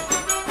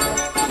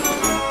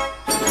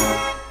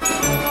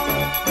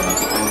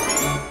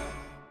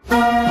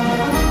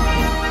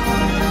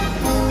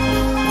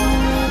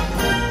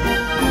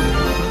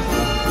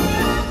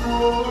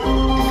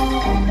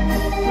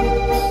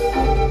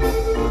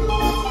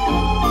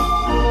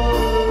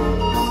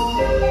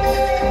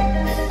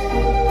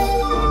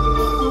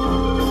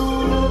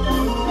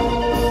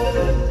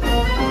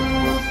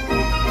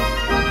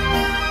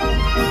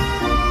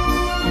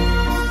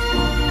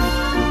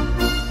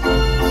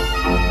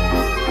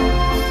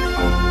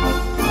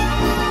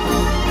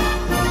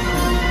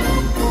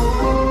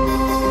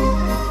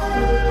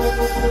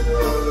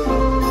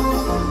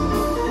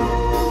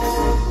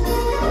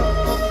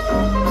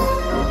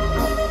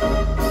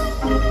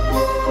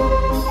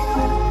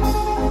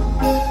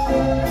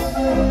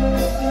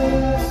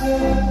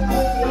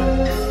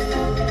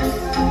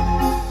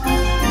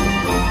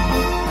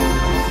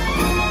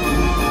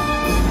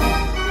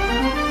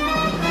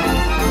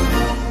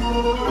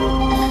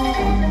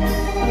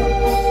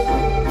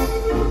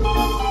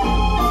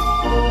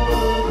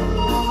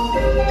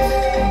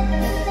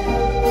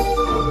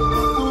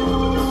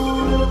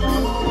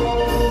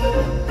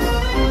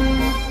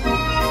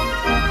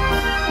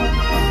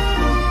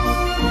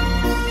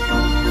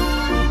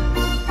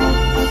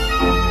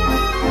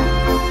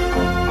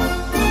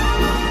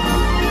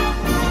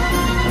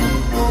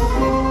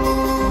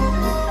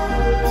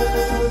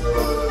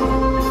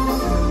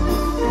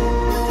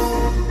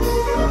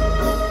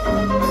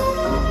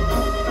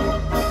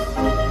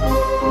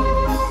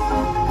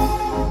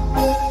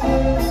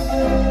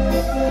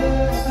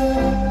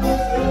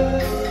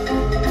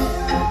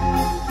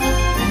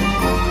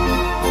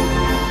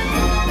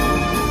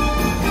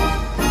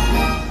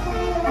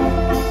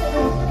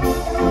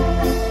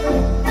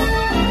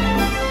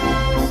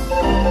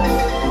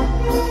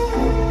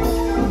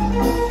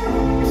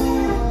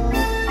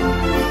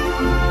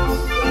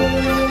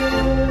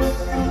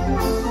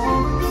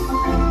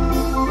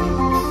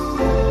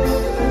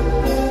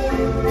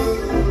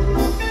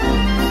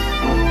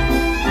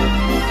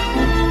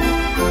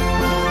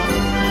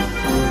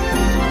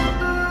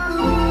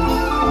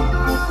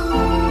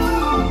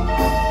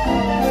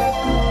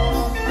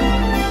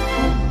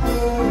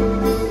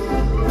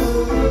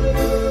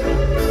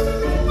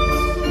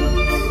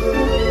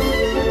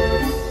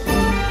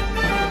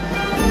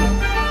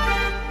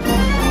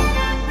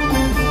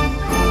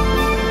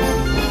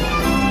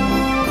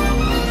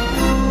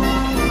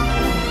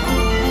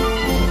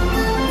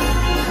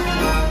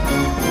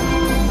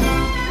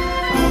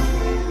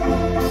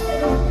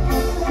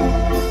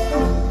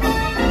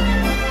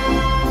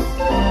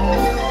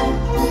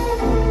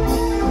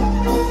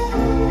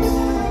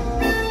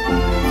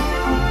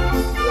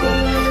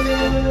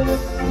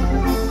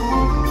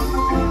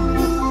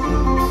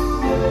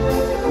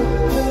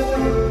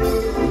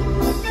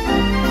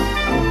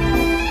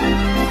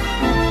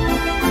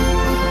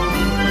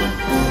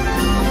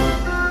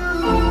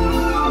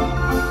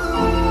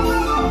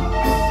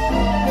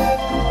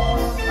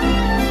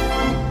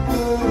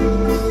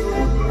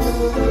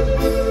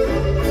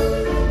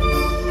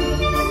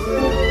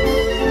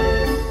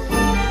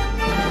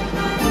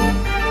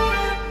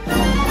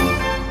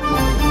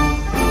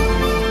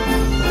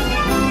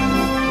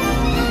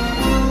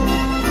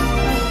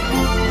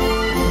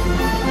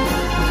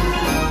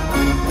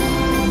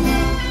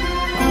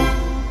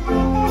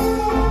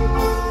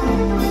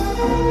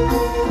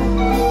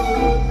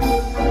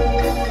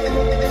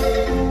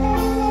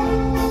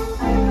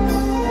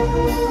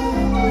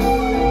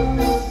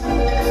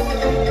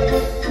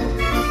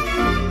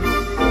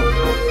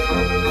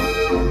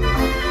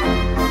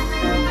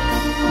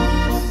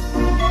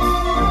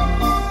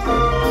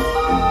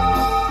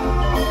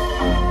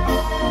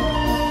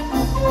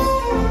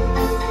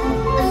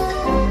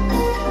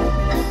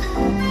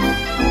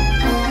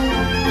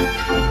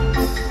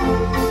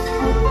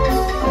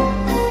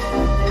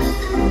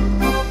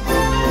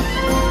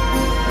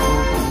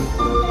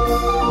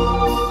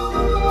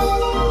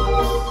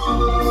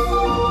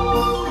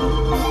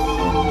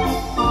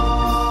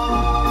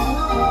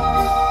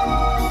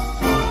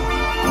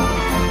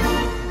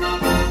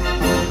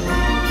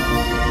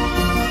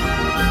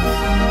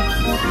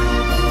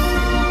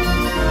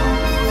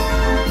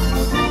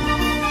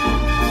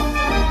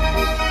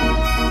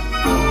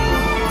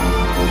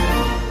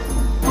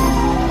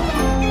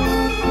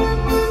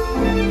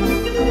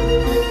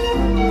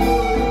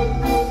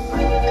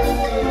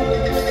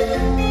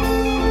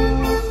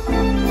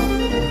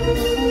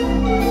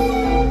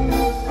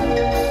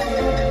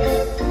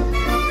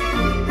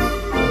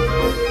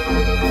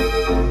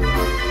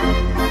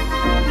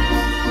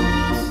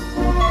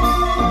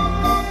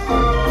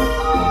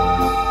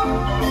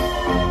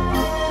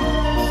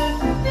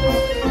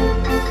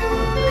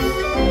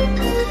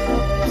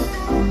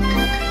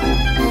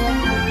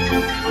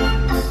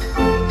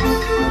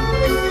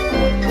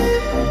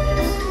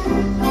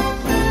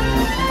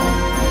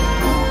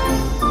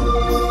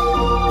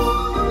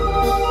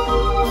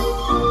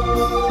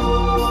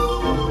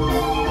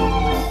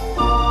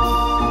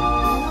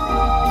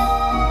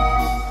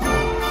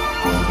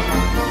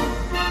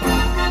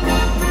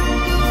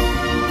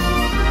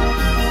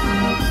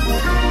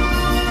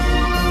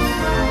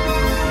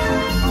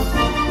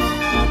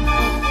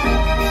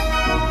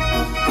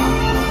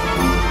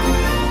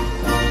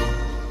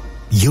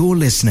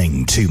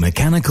 listening to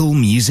Mechanical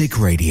Music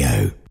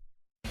Radio.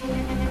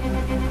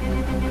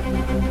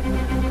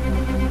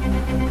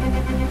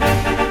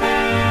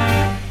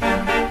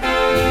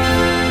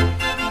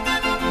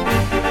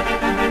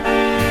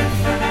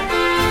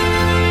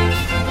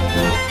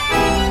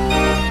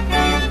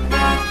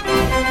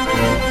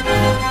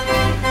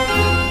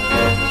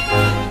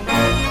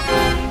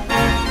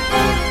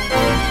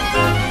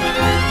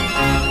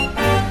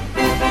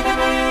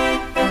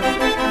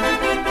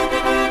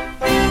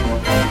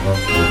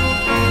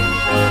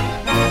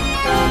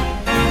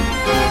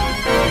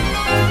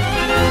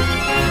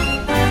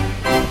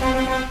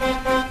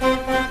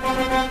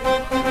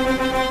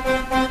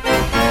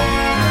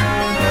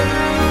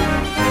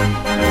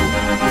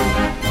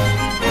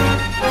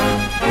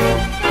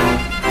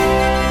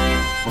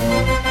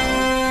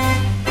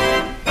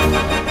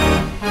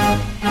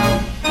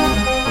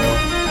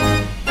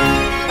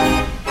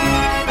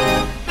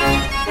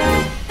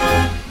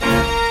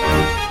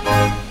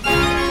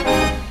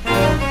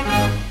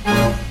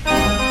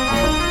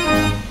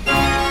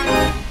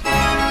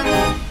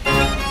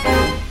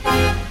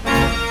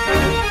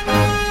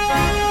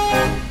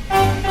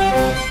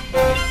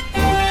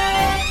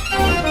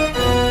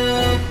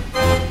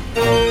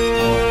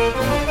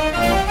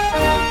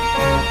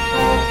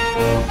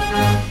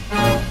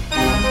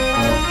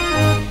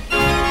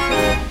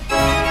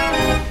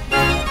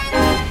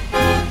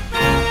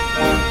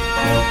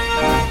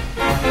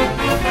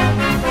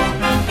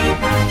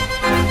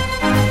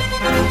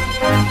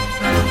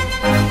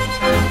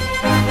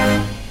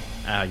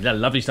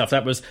 Lovely stuff.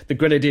 That was the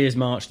Grenadiers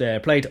March there,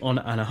 played on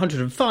an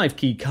 105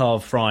 key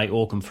Carve Fry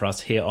organ for us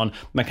here on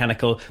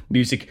Mechanical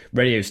Music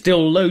Radio.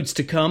 Still loads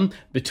to come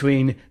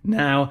between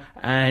now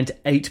and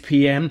 8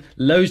 p.m.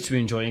 Loads to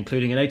enjoy,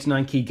 including an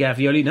 89 key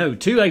Gavioli,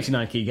 two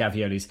 89 key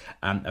Gaviolis,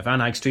 a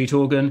Van Eyck Street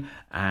organ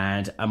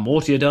and a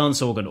Mortier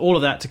dance organ. All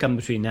of that to come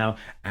between now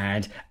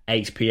and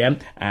 8 p.m.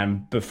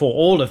 And before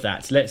all of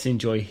that, let's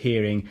enjoy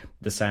hearing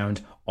the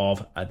sound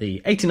of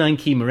the 89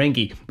 key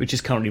Merengue, which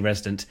is currently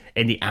resident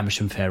in the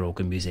Amersham Fair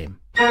Organ Museum.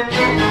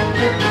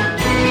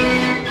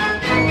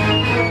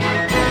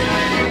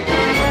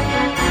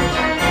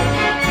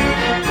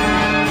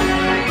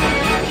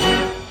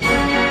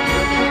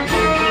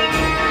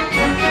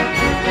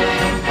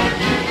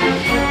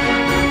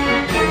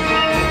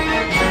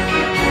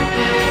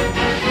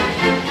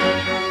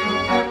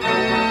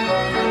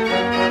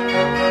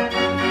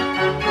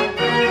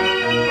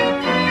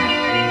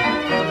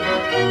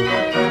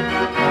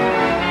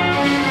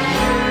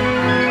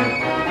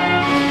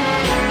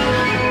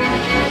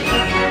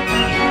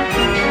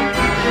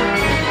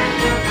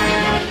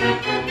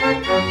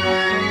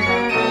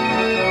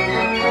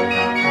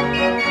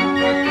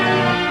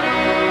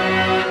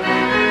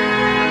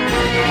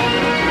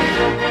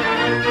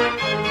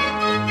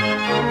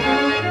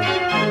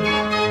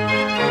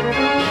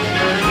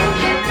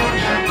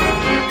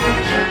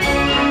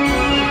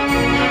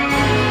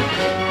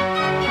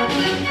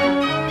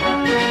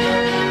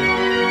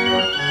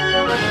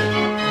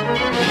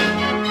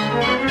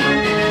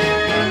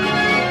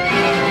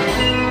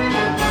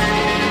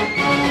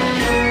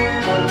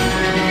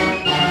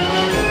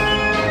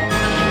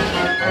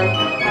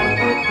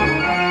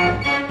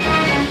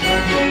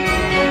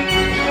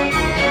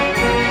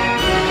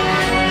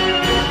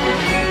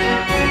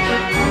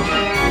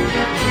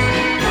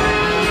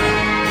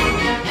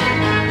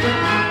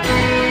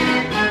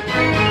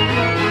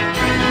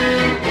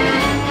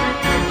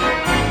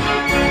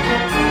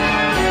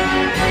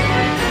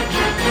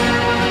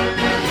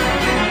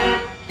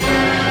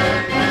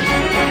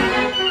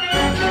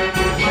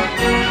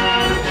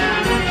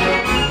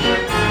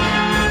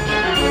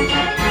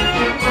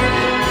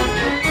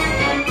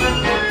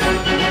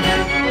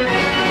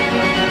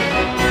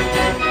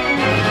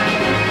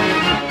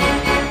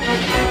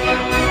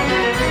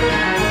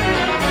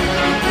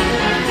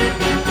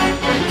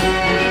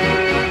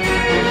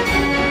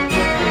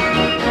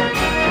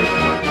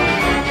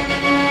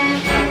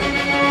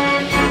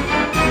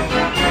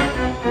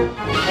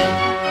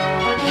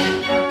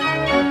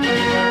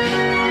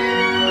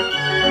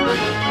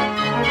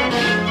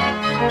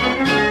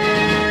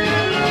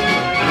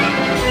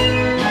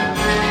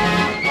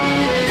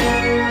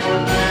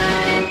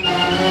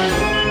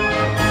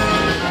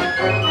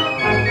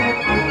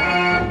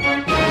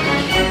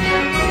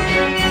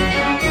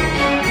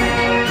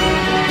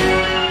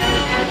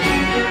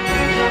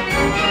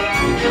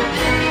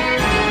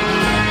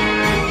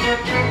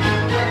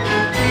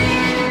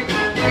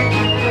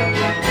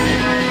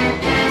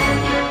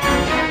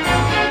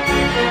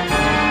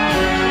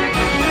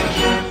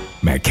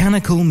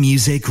 Mechanical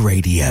Music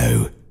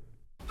Radio.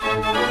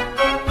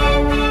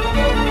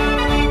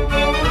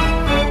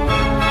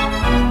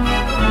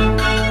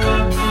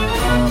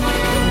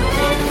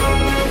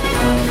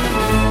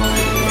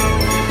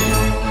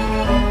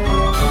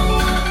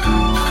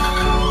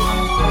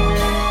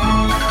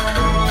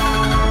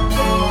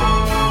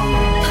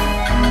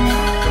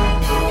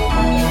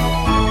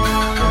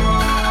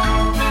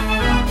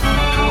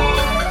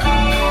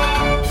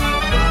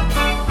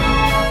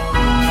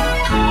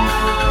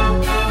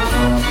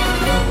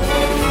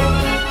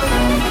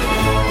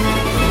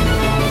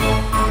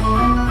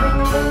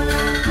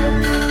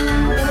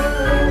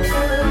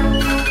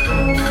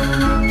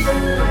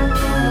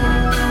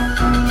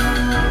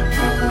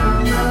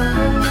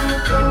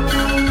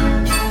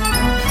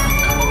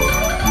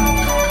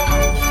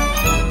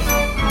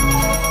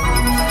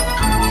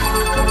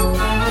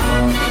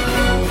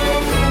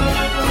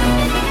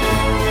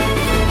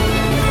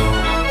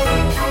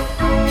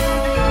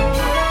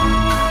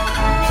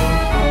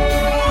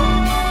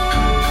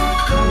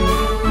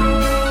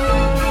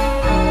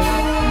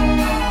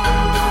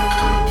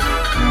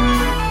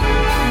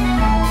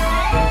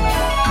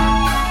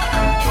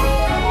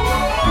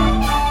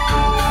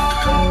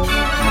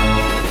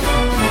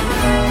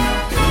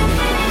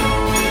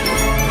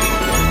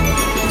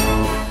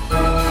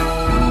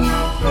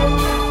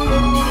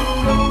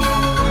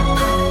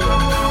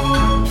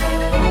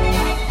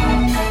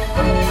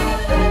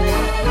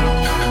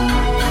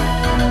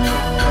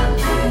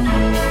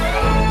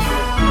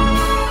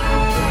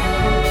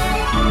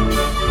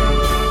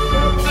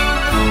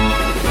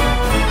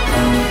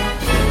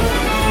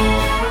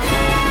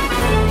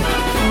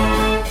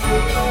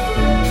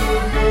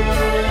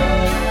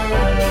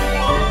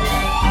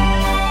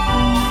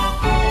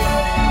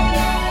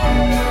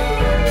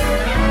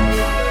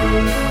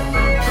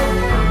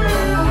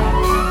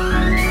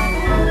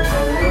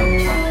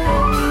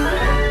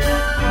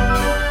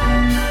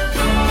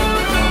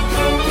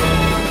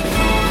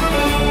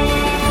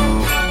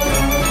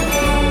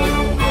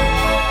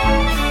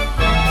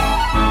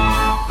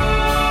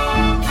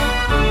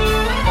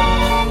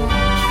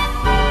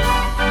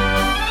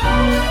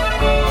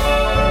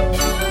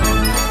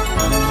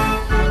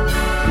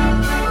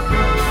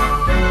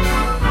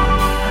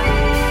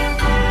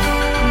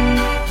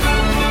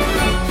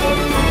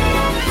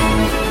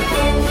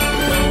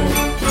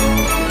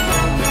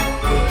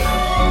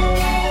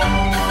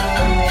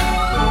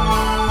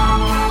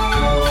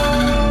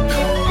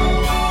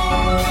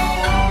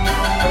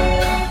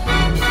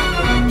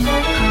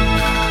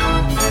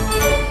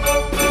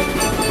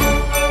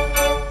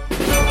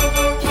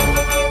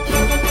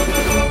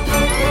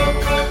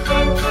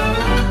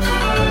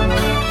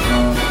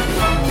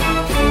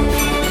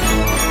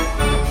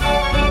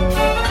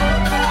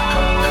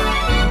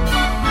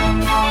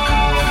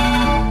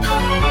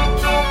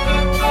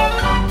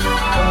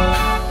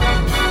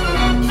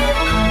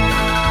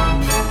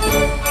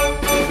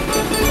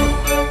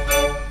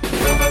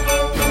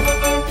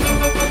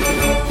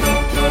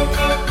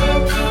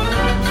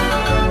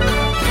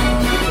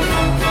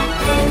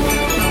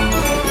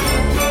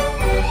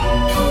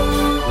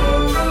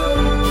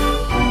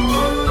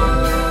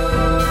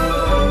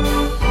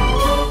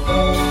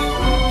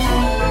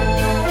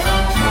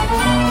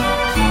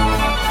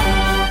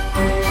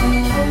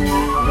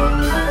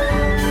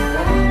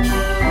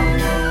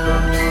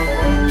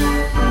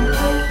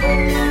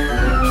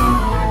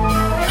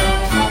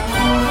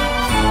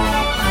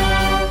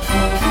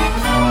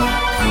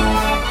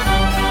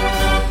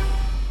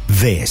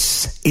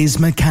 This is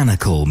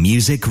Mechanical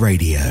Music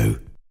Radio.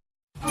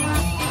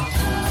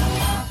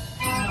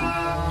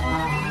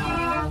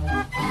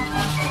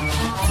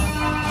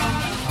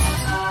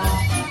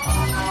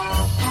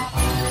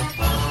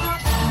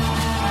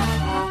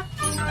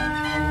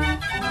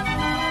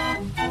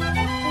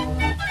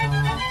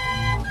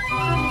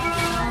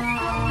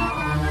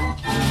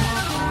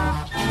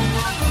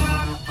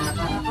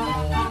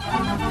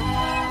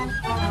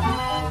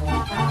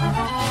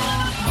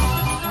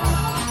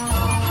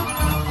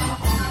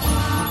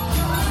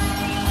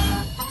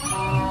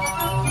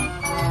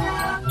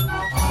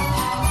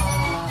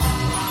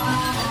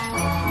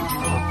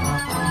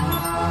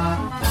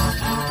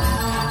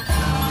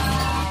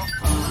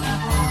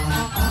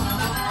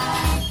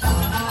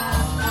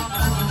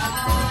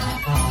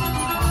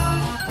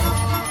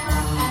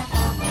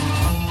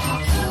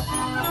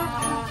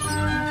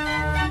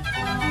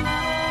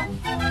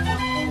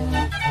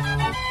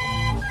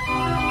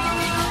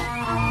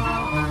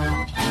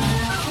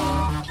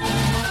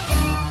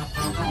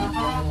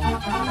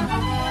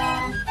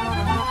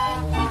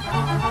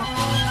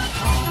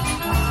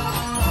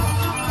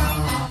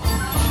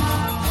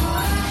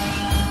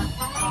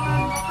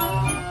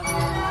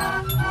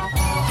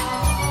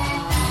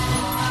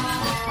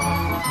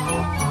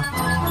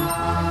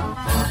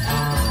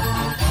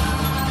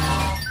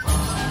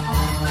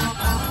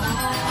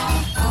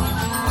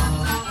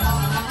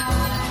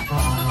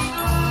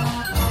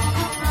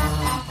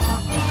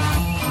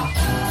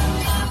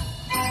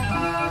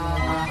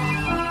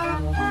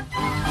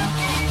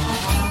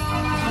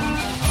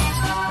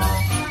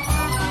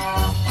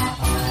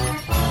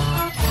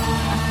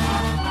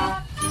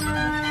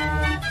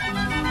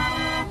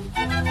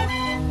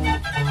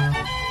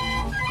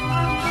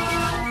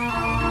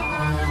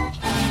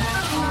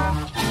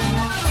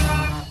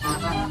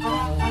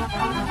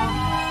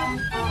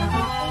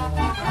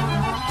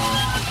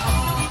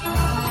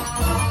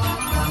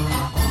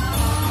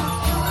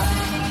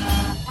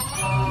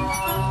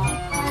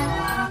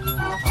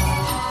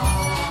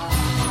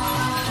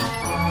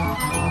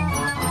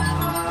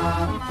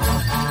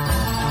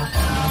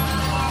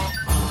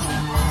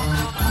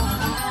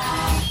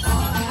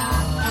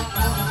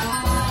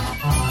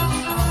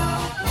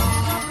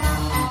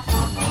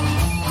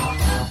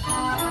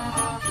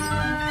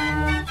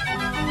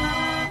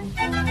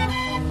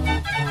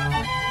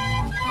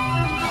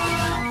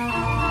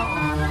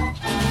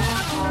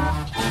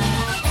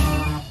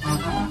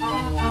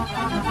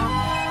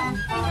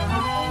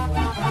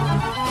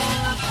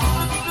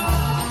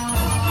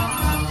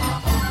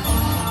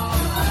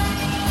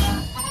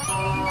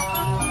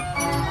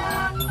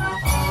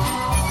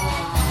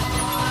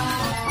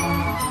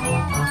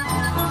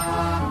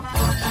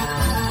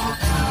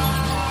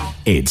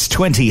 It's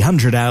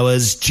 2000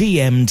 hours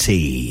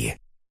GMT.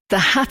 The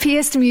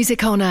happiest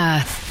music on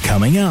earth.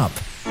 Coming up.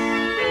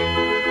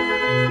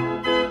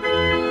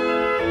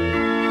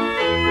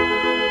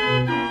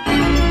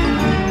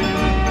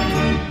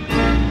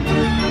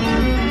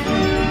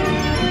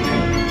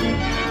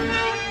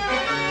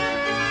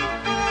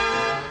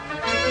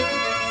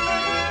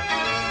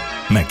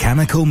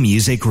 Mechanical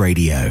Music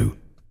Radio.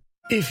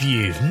 If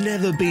you've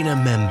never been a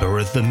member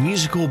of the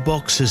Musical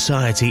Box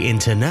Society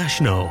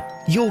International,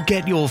 you'll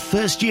get your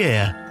first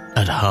year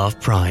at half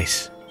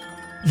price.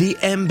 The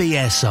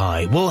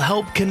MBSI will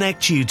help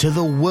connect you to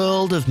the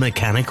world of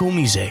mechanical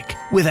music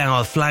with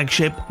our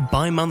flagship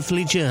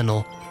bi-monthly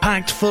journal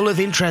packed full of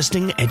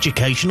interesting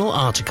educational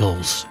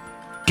articles.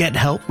 Get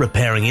help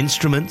repairing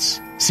instruments,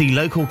 see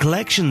local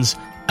collections,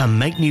 and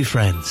make new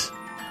friends.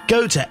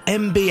 Go to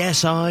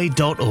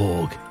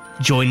mbsi.org.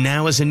 Join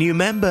now as a new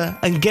member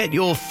and get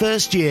your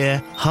first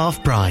year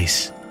half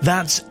price.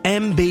 That's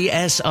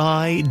mbsi.org.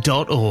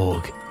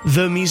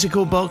 The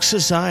Musical Box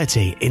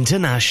Society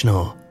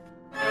International.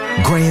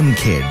 Graham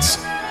Kidd's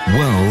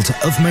World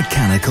of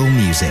Mechanical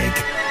Music.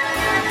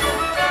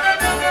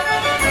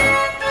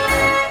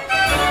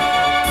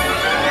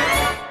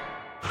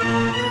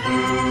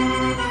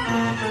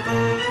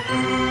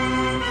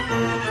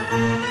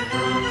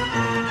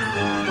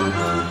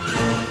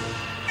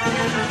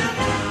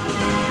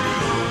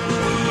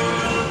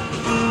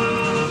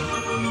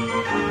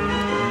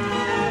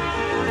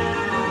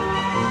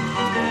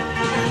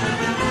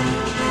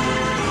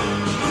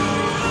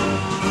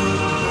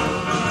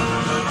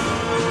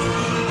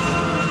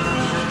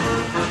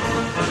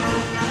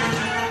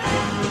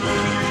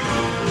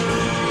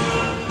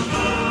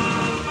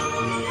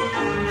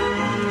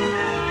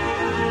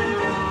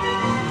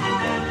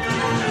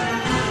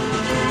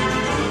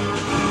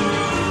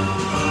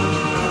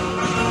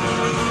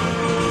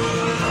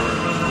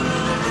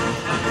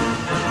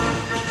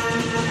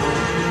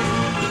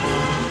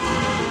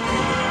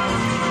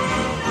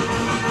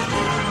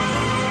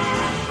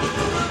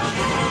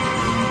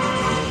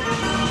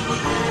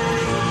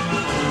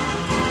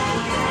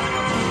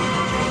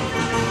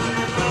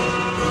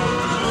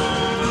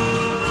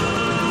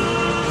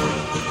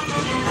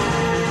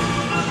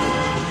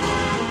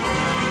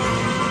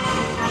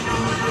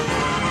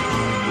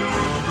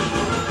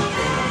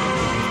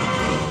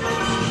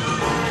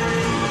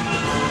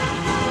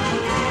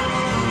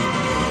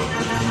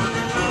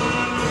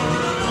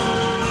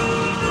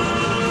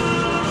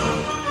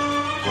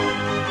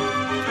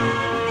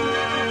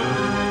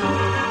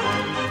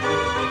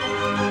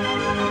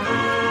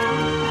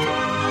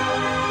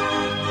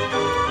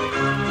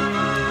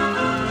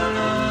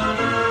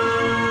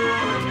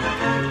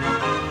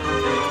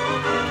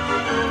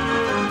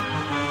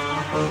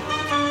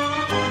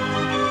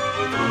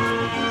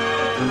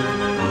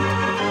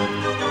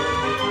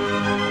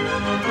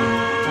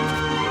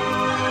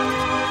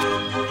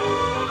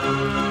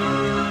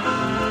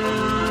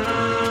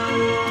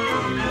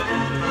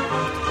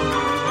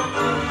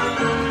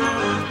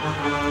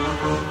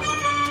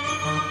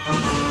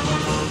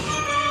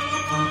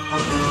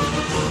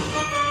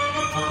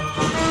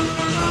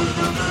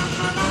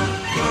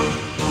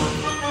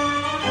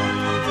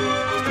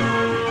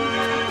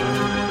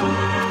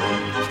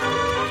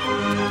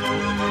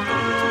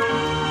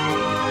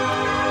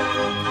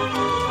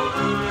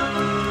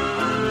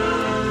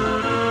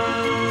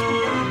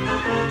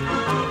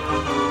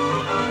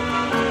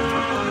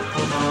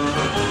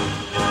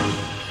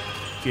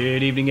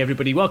 Good evening,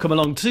 everybody. Welcome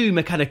along to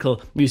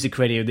Mechanical Music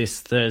Radio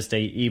this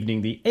Thursday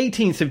evening, the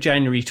 18th of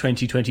January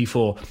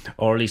 2024,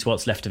 or at least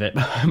what's left of it.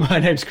 My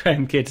name's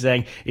Graham Kidd,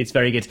 saying it's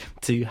very good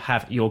to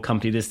have your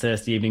company this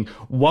Thursday evening.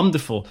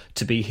 Wonderful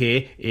to be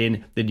here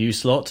in the new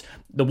slot.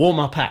 The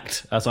warm-up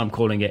act, as I'm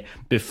calling it,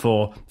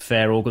 before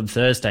Fair Organ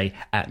Thursday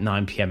at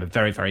 9pm. A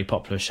very, very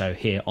popular show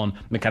here on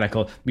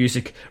Mechanical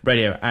Music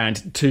Radio.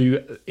 And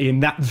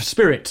in that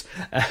spirit,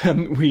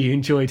 we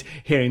enjoyed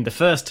hearing the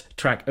first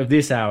track of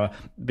this hour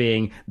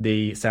being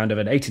the sound of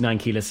an 89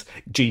 keyless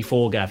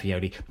G4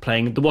 Gavioli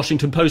playing the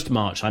Washington Post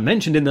March. I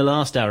mentioned in the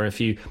last hour,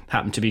 if you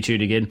happen to be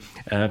tuning in,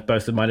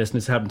 both of my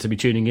listeners happen to be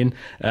tuning in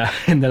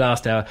the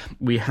last hour,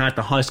 we had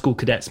the High School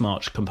Cadets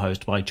March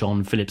composed by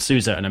John Philip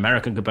Sousa, an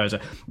American composer.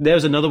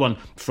 There's another one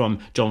from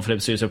John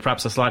Philip Sousa,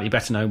 perhaps a slightly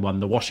better known one,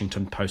 the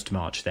Washington Post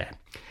March there.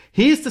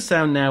 Here's the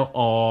sound now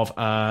of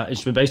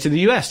instrument based in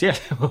the US.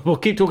 Yes, we'll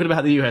keep talking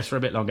about the US for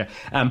a bit longer.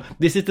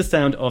 This is the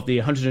sound of the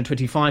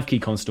 125 key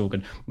concert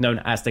organ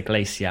known as the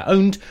Glacier,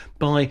 owned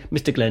by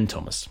Mr. Glenn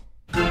Thomas.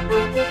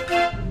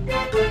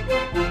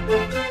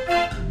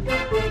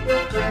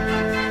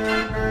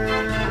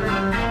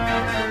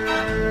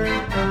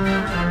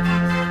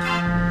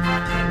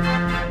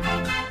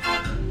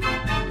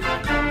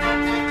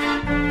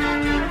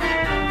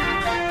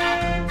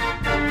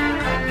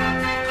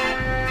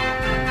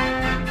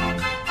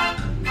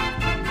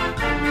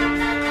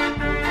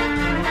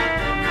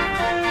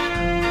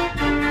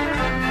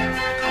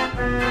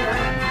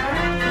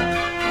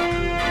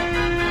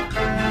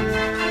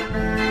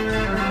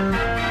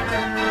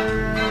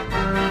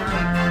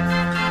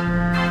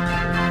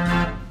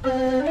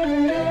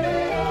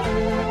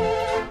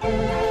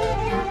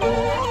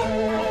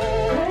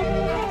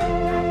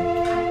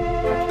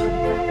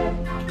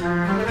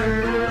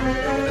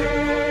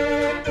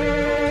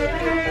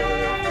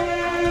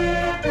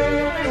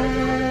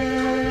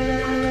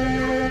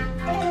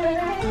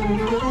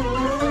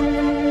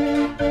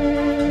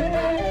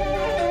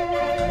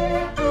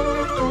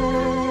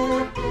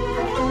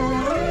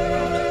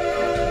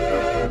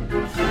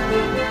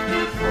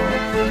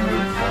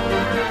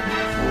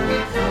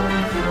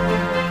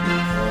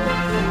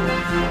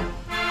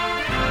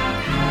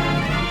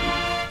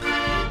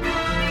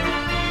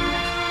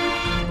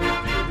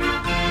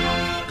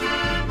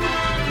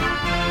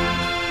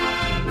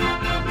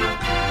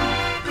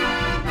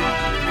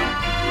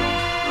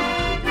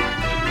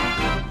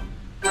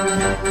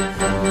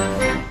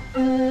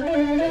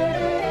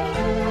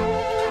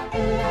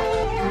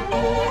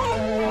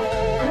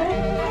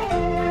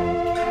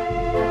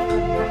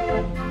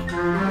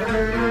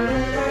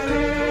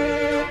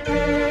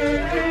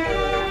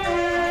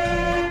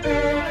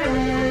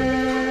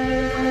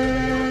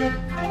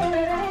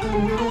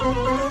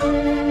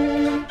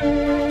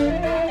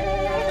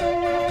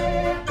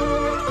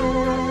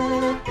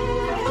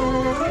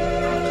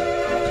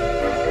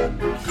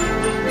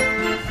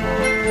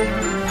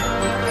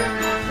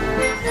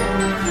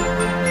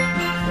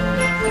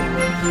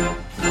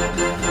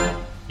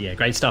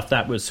 Great stuff.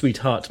 That was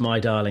Sweetheart,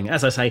 My Darling,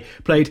 as I say,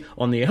 played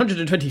on the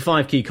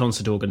 125 key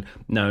concert organ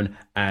known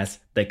as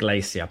the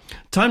Glacier.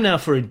 Time now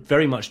for a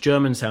very much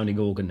German sounding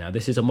organ now.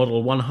 This is a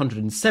Model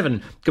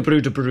 107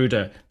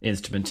 Gebrüder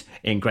instrument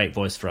in great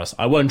voice for us.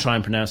 I won't try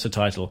and pronounce the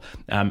title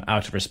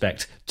out of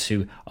respect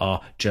to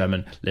our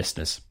German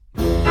listeners.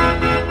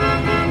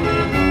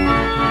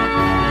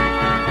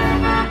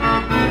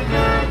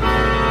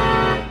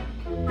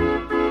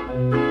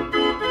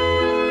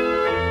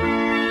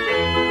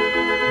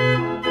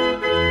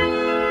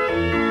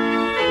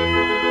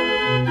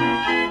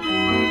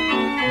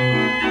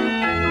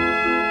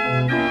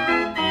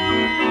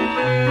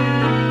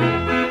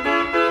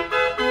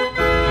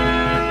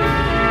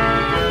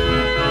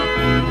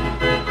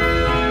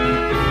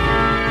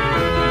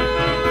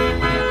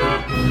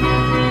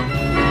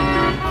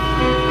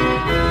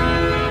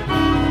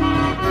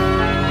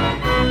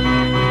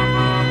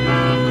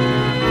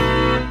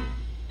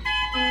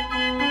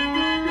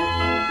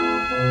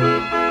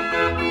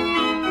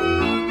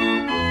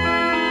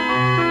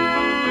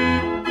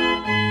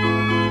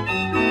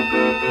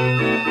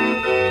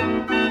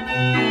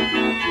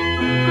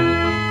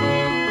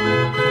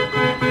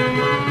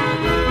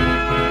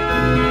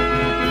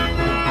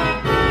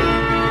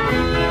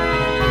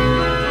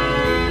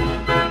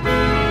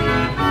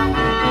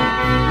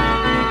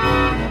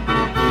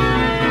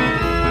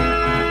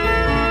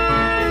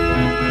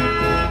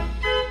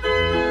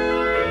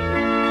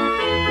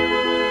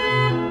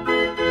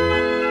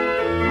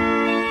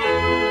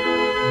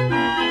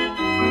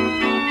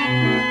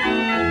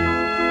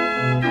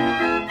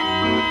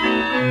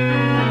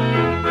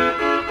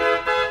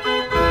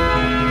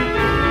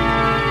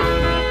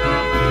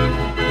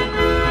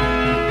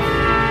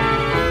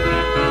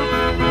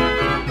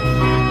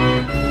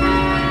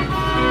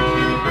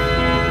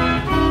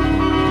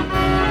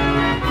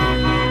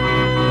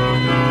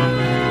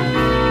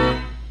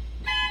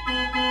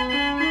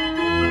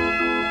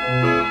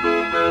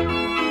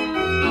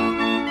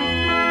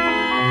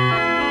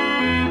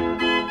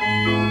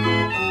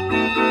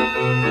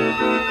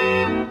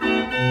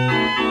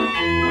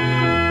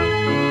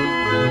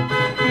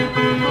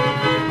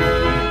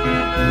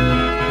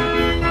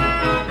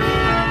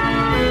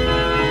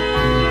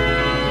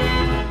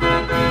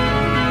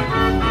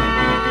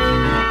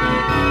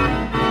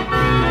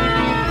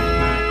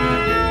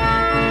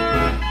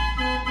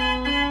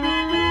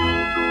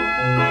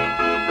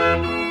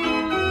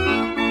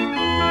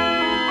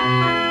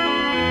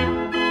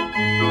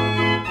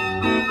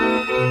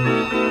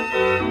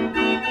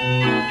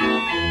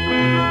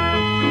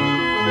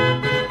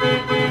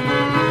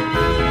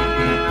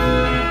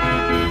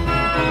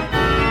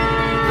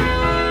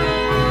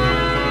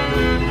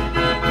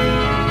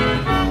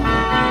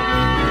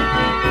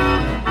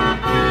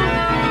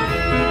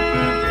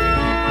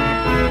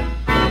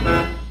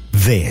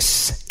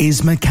 This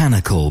is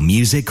Mechanical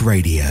Music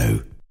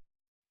Radio.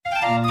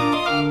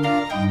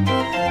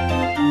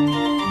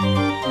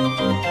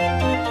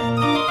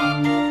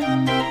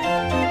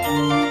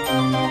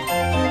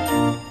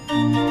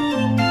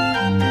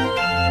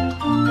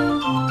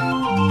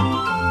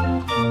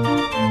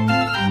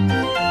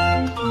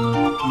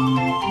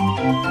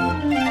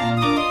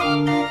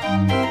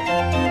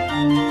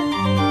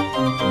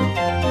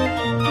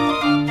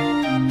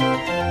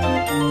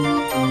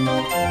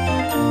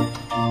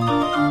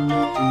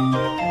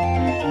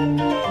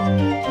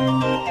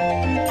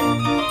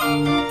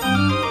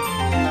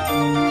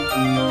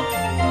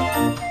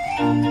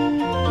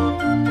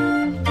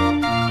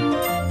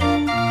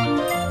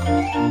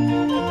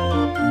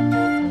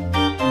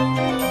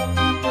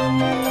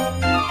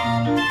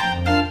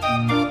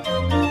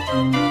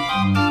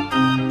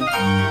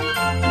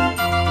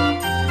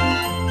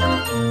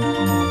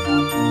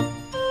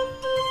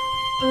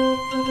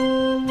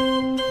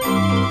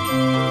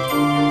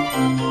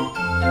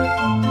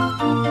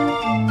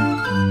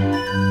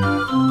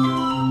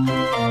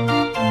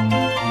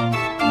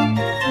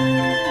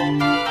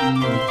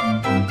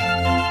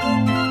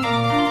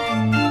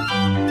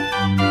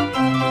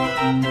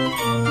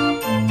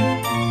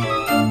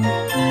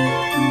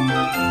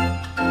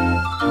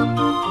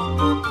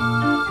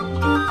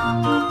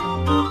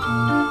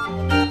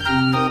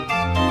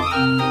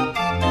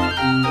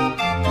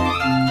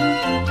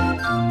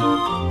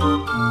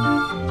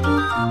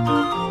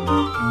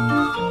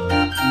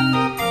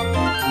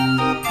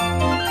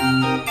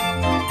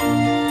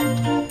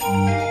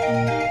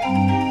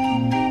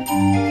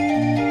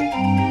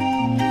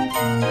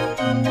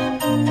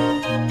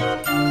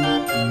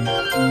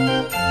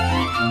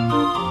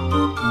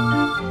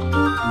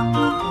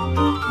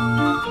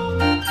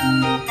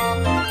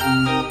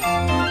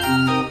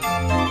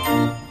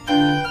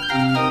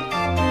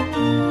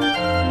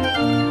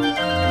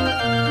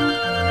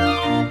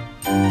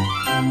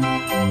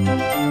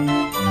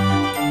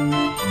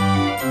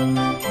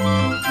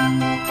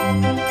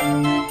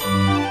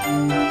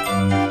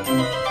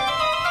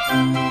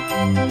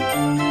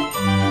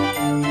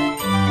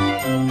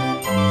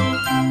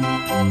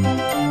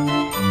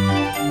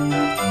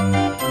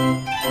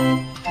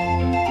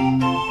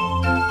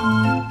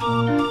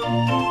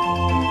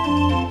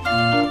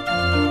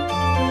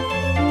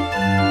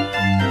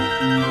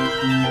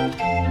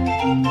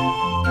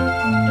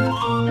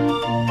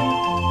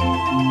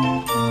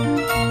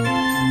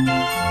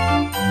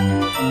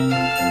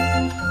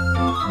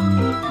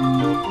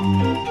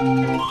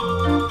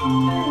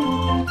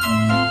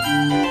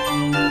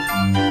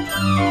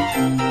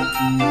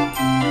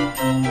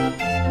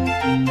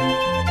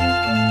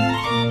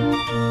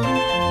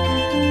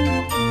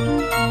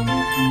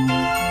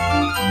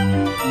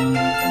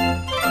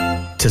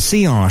 To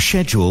see our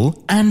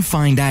schedule and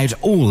find out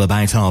all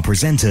about our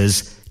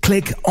presenters,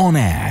 click On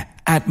Air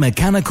at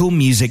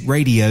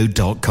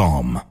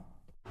mechanicalmusicradio.com.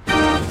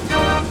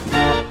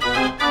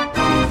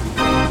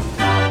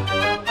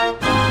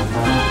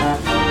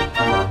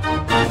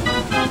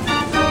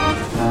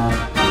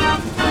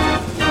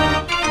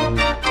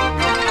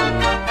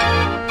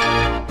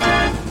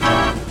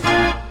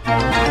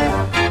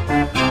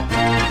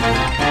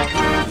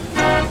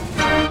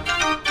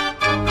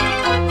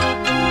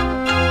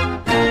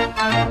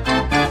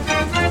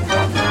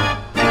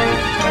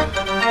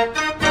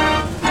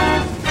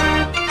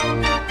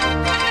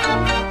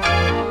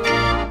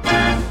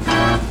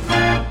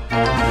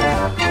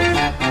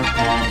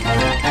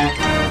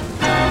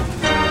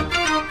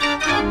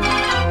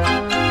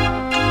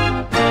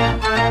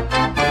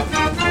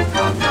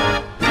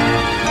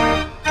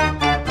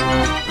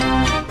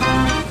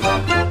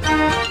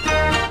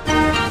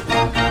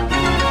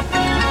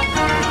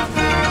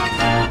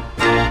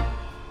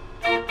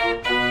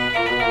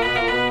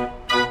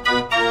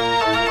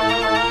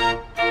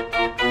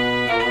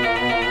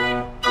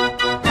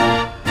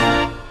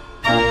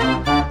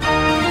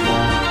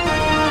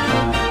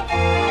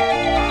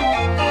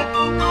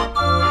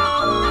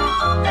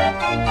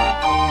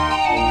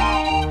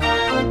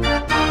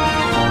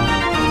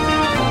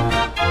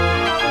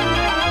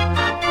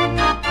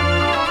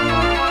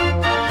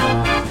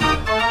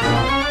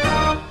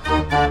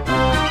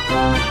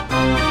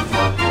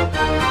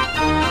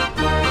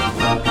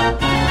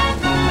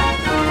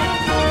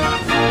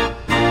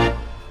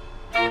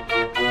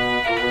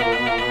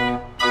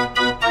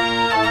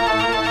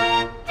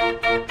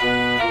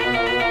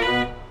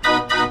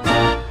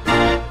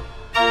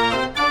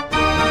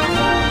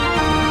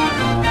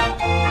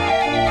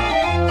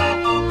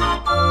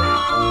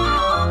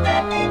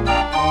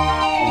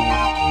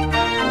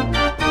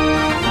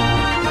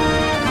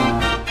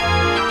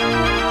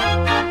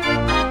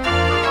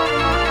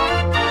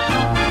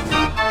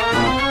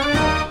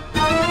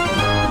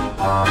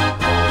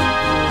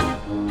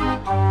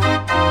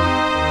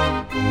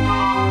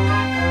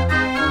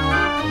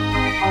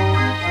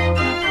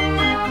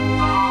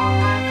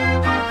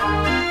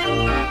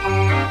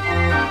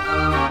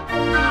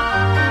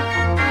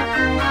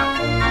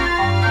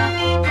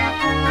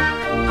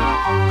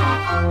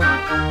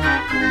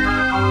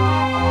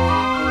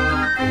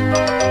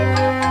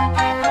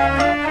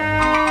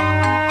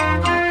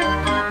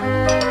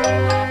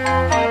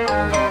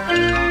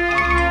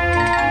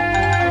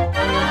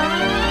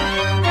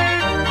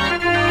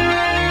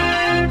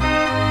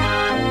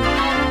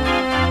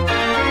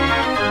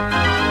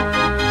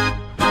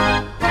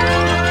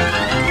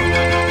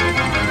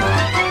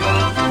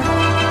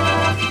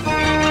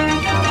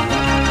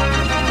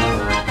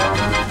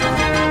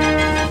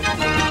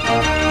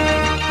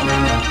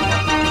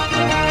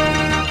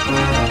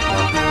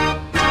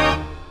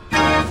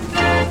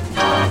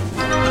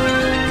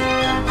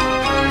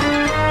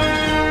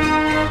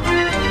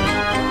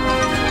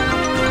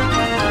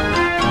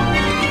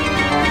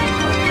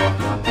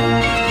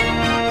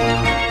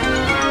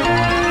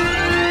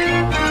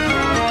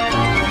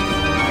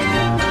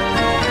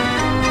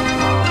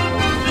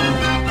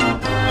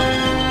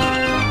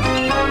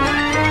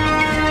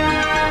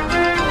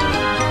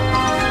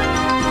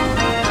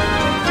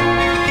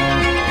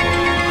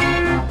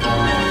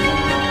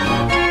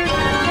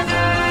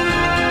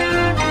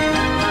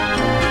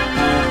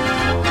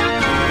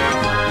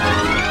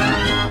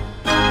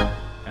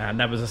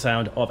 was the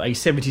sound of a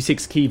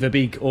 76 key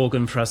Verbeek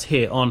organ for us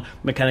here on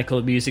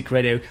Mechanical Music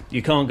Radio.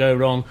 You can't go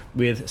wrong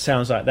with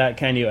sounds like that,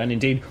 can you? And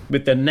indeed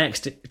with the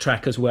next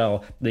track as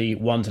well, the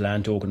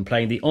Wonderland organ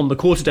playing the On the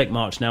Quarterdeck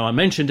March. Now, I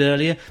mentioned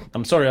earlier,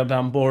 I'm sorry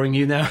I'm boring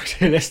you now,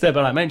 listener,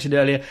 but I mentioned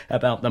earlier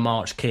about the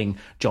March King,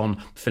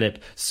 John Philip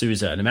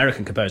Sousa, an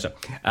American composer.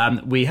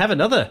 We have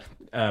another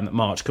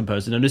March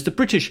composer known as the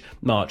British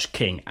March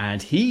King,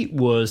 and he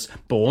was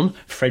born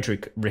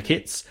Frederick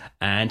Ricketts,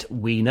 and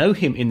we know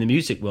him in the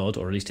music world,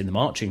 or at least in the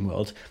marching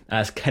world,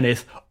 as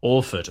Kenneth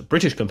Alford, a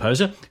British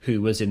composer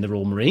who was in the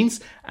Royal Marines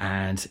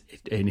and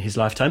in his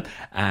lifetime,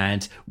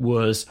 and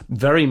was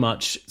very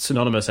much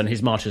synonymous, and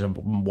his marches are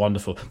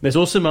wonderful. There's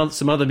also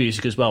some other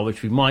music as well,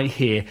 which we might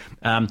hear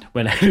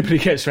when everybody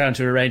gets around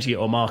to arranging it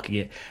or marking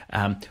it,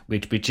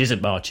 which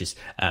isn't marches,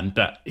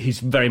 but he's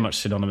very much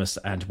synonymous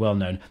and well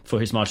known for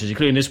his marches,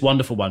 including this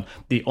wonderful one,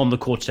 the On the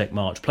Quarterdeck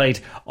March, played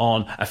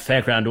on a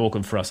fairground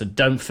organ for us. And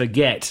don't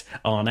forget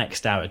our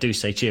next hour. Do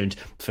stay tuned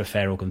for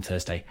Fair Organ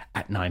Thursday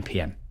at 9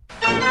 p.m.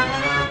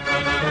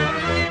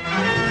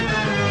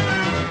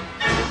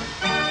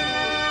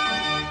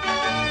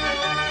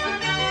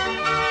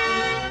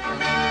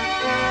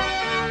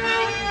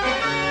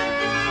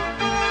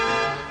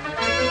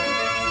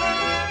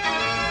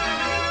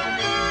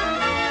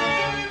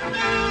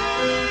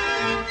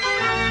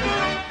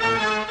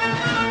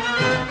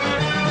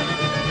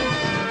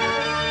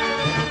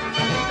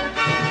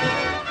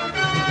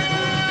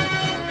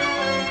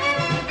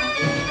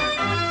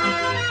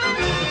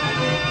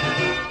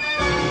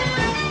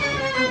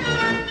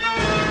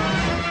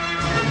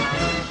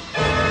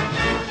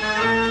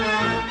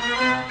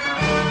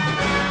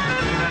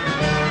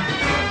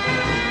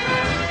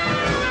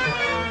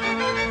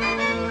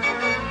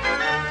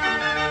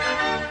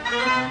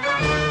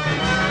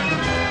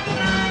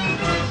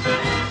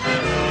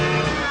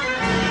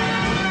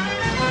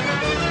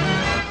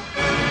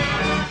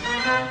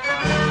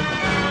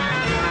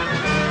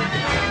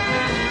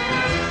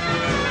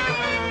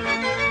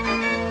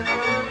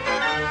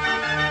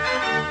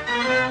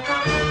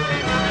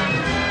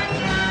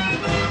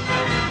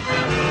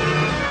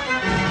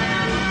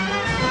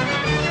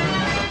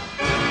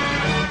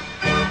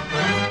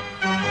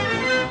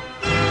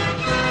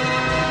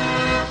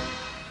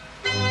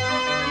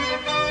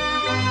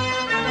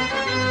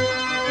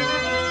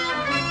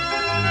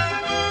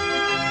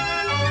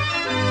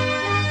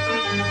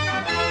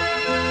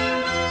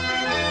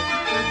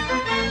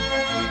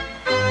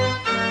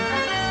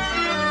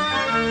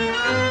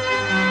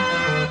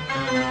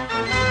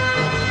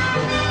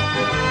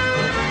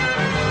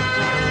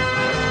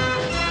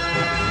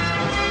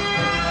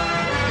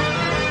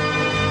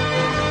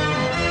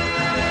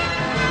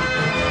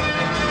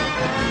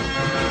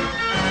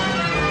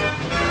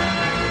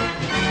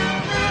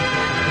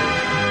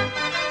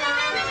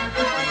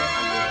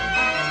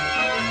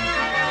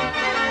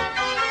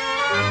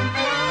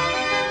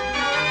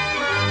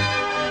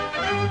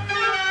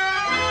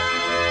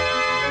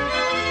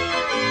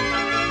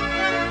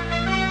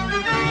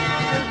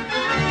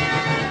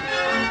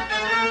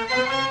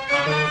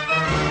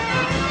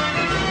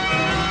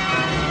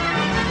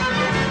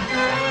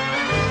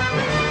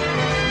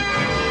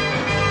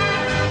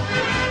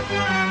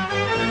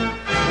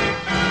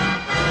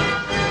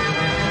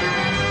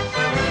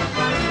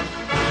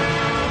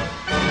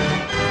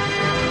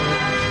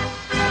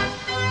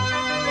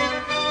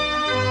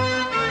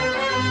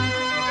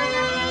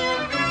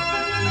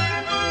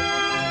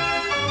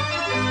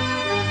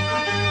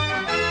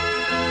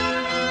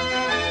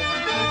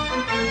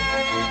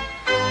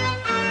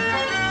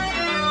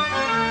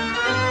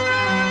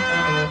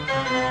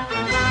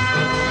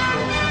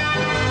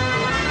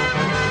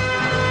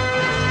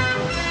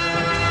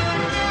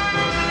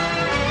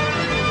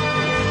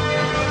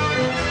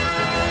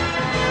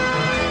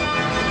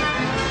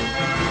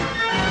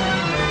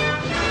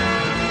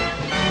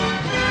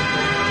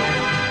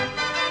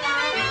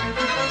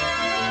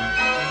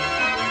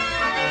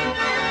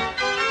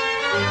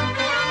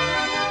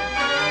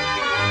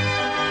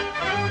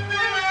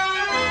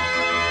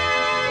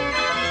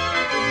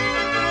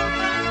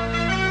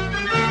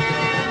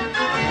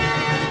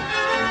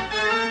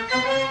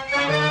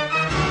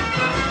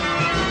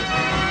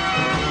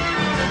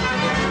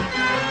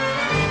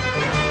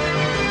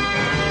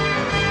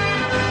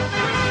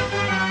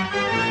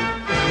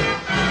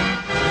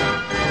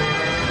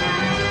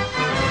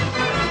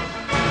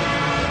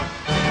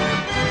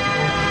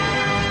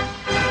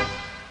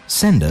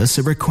 Send us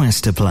a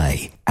request to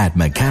play at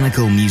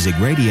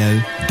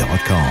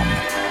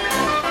mechanicalmusicradio.com.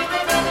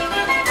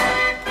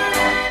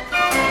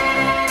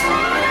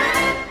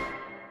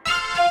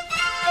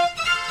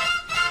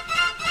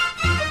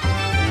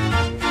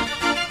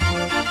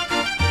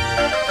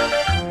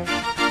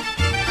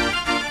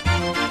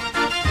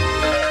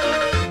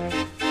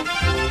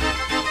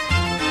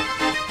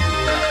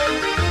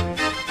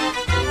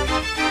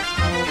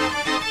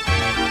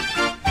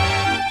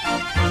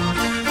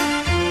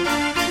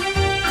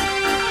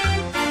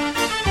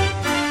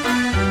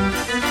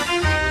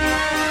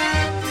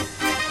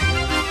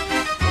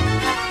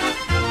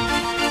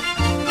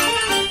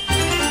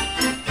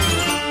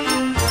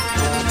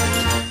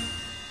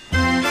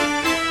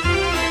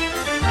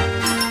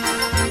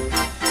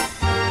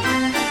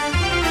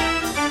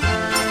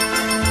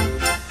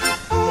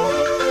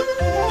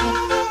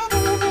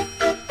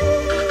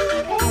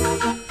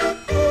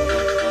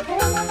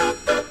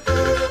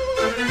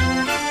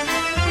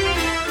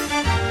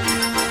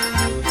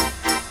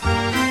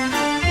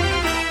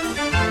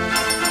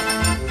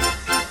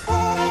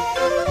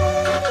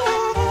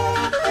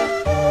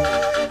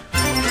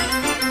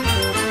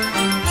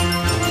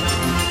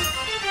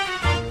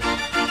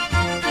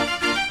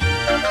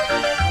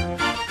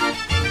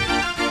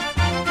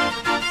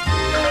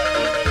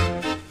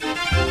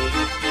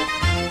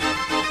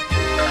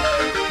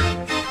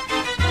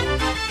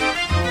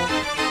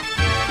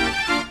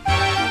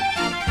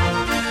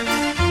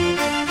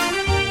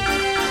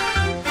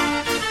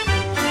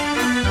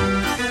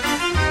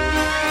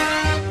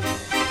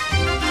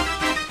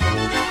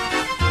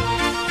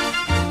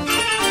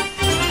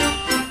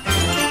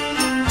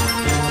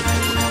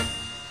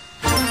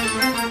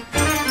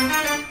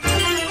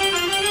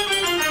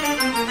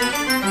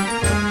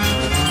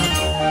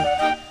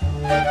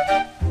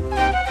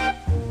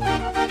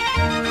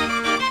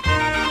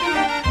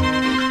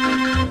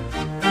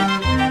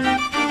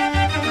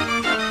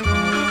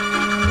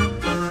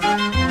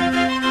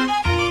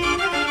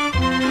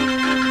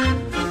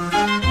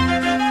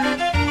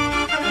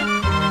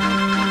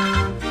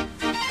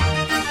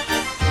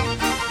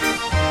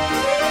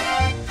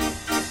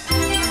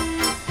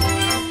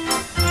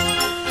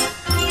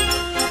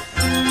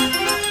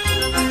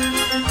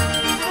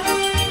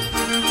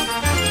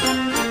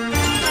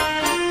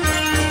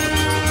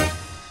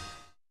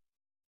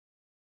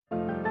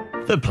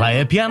 the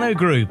Player Piano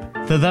Group,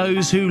 for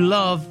those who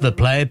love the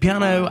player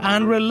piano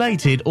and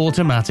related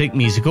automatic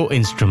musical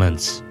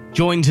instruments.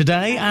 Join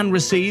today and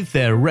receive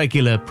their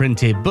regular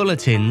printed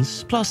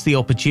bulletins, plus the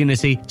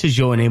opportunity to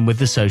join in with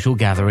the social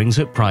gatherings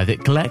at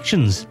private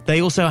collections.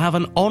 They also have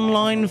an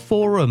online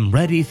forum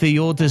ready for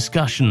your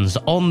discussions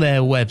on their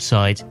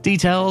website.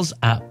 Details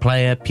at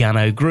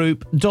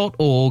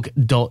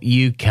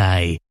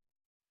playerpianogroup.org.uk.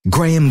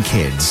 Graham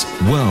Kidd's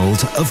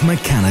World of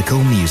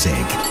Mechanical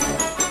Music.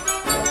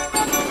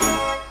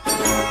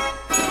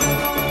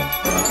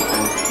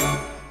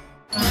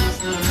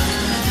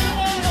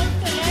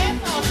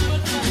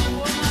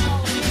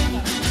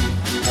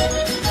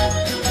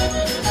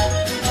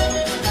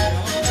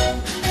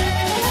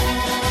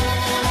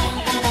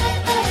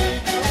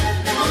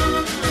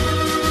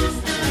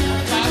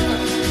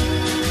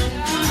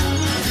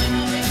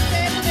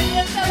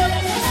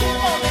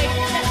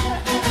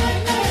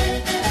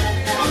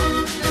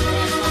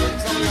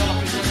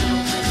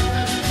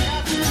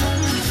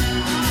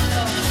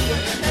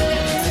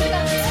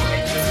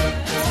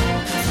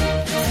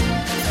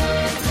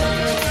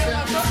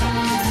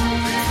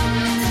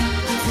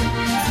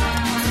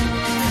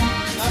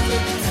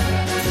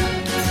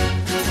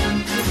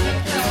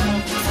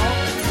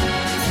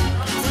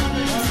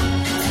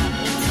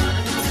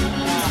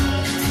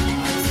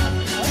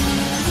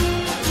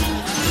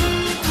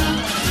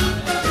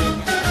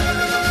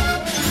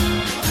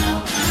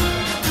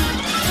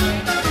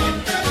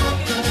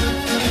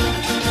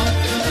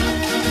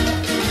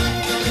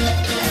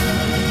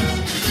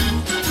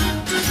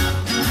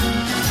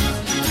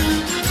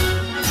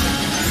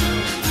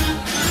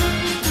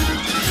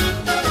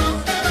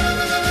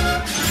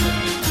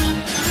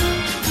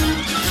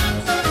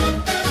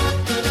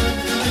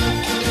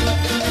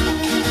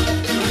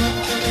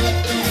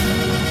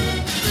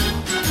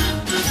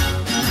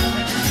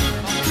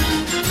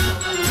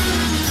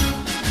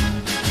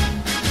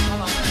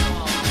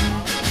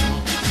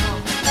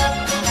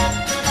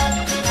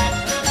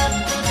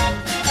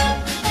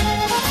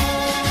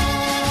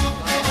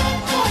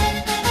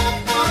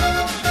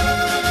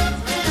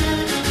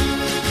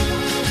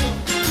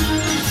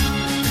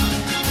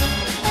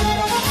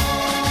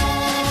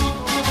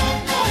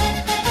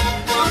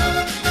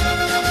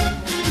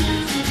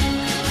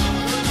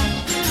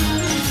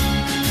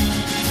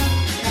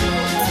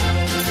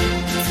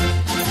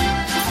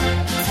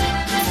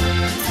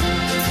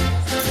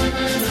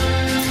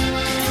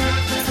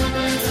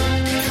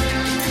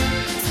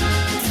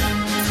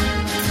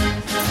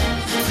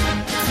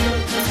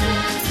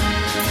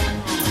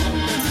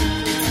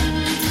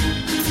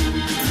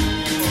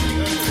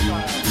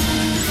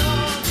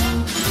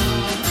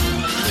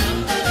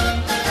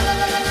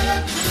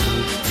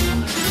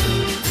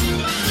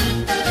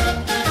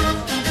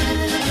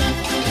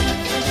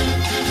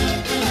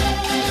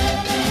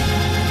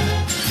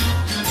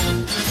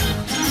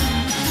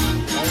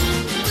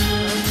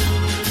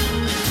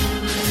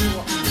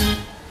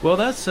 Well,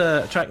 that's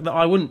a track that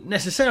I wouldn't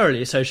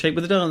necessarily associate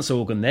with a dance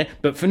organ there,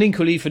 but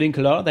Funinkuli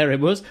Funinkula, there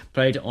it was,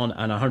 played on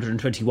an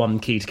 121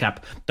 keyed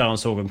cap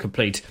dance organ,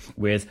 complete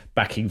with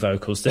backing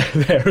vocals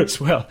there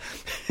as well.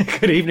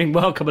 Good evening,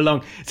 welcome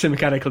along to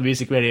Mechanical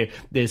Music Radio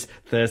this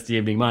Thursday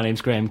evening. My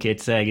name's Graham Kidd,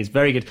 saying it's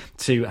very good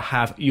to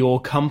have your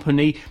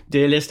company,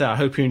 dear listener. I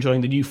hope you're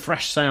enjoying the new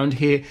fresh sound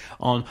here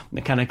on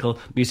Mechanical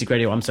Music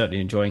Radio. I'm certainly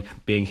enjoying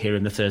being here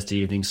in the Thursday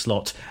evening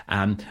slot.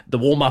 The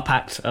warm-up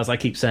act, as I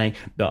keep saying,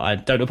 but I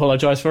don't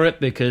apologise for it,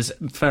 because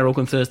Fair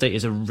Organ Thursday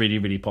is a really,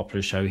 really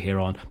popular show here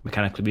on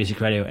Mechanical Music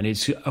Radio, and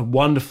it's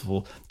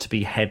wonderful to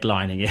be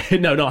headlining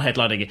it. No, not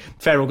headlining it.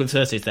 Fair Organ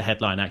Thursday is the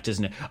headline act,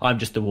 isn't it? I'm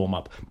just the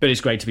warm-up, but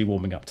it's great to be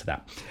warming up to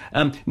that.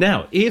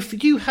 Now,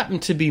 if you happen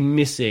to be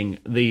missing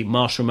the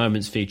Marshall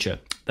Moments feature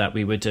that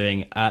we were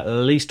doing at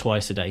least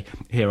twice a day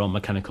here on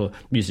Mechanical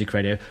Music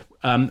Radio,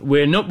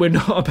 we're not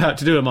about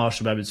to do a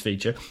Marshall Moments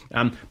feature,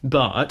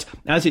 but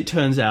as it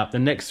turns out, the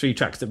next three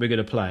tracks that we're going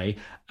to play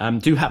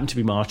do happen to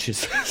be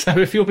marches. So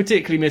if you're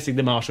particularly missing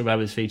the Marshall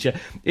Moments feature,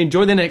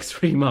 enjoy the next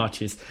three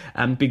marches,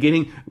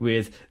 beginning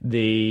with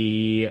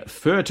the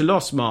Fur to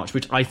Loss March,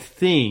 which I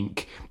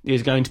think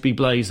is going to be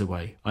Blaze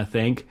Away, I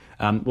think.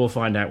 We'll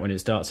find out when it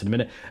starts in a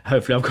minute.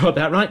 Hopefully I've got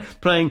that right.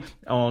 Playing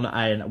on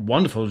a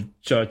wonderful,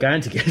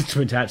 gigantic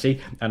instrument,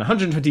 actually, an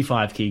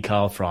 125 key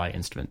Carl Fry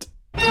instrument.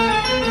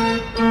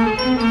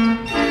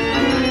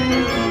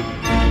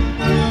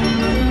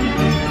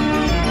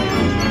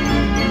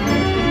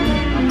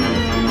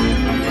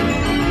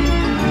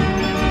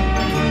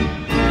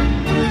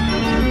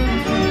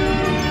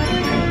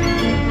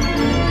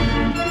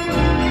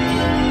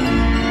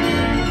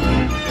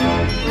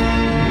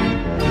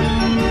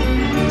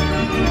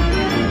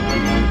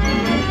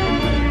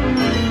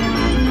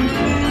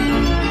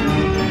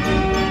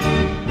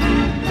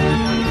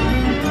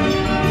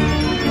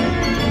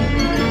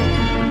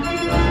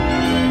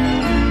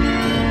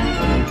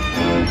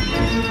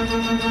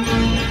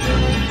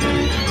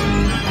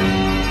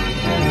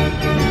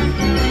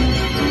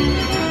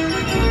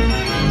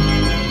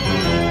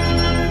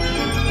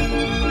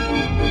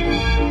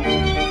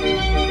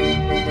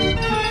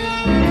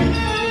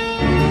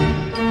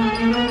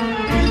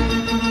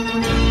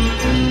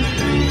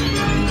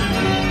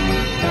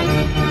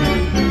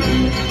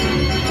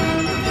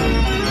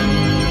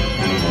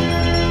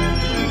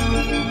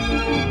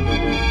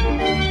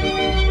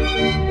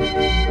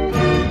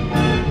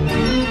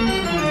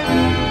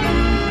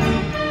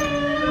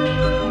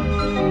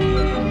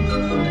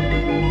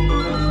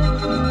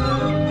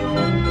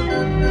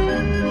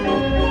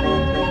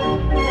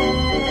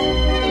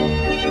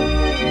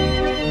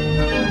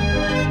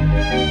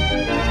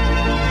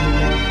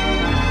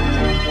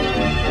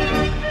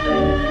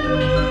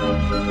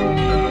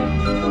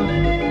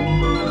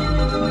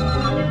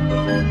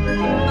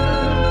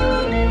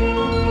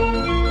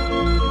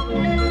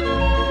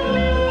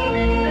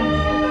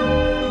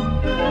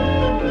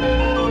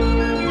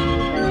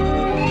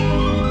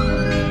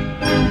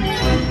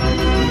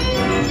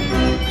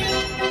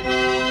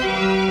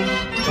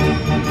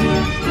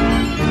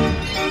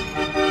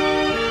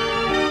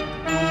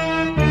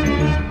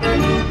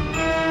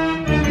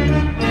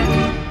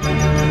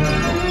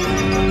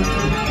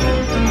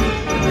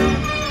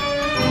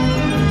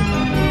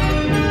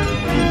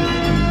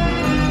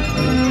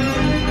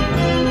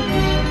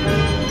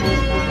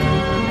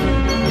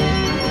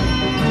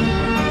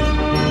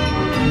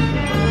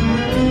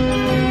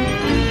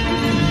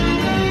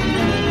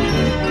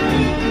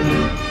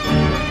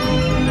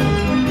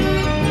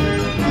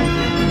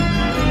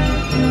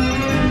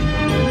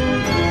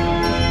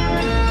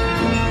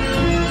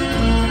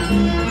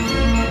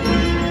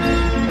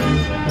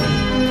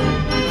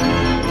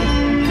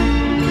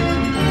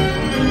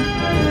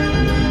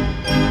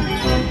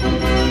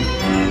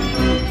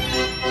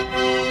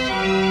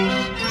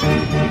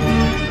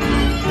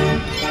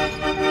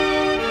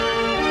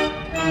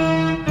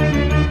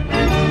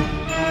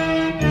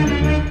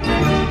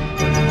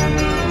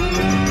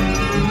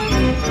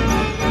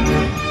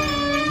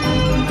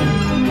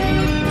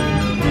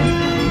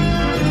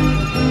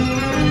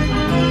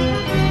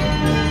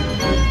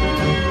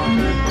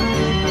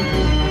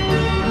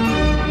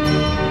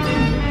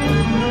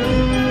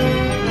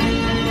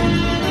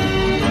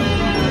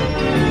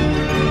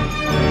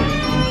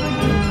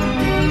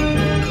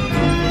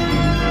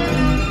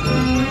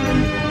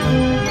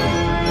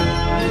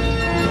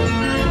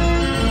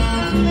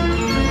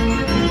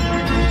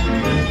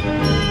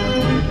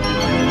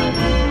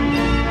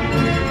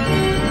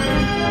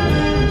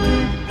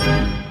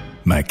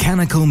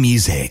 Mechanical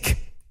Music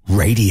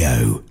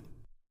Radio.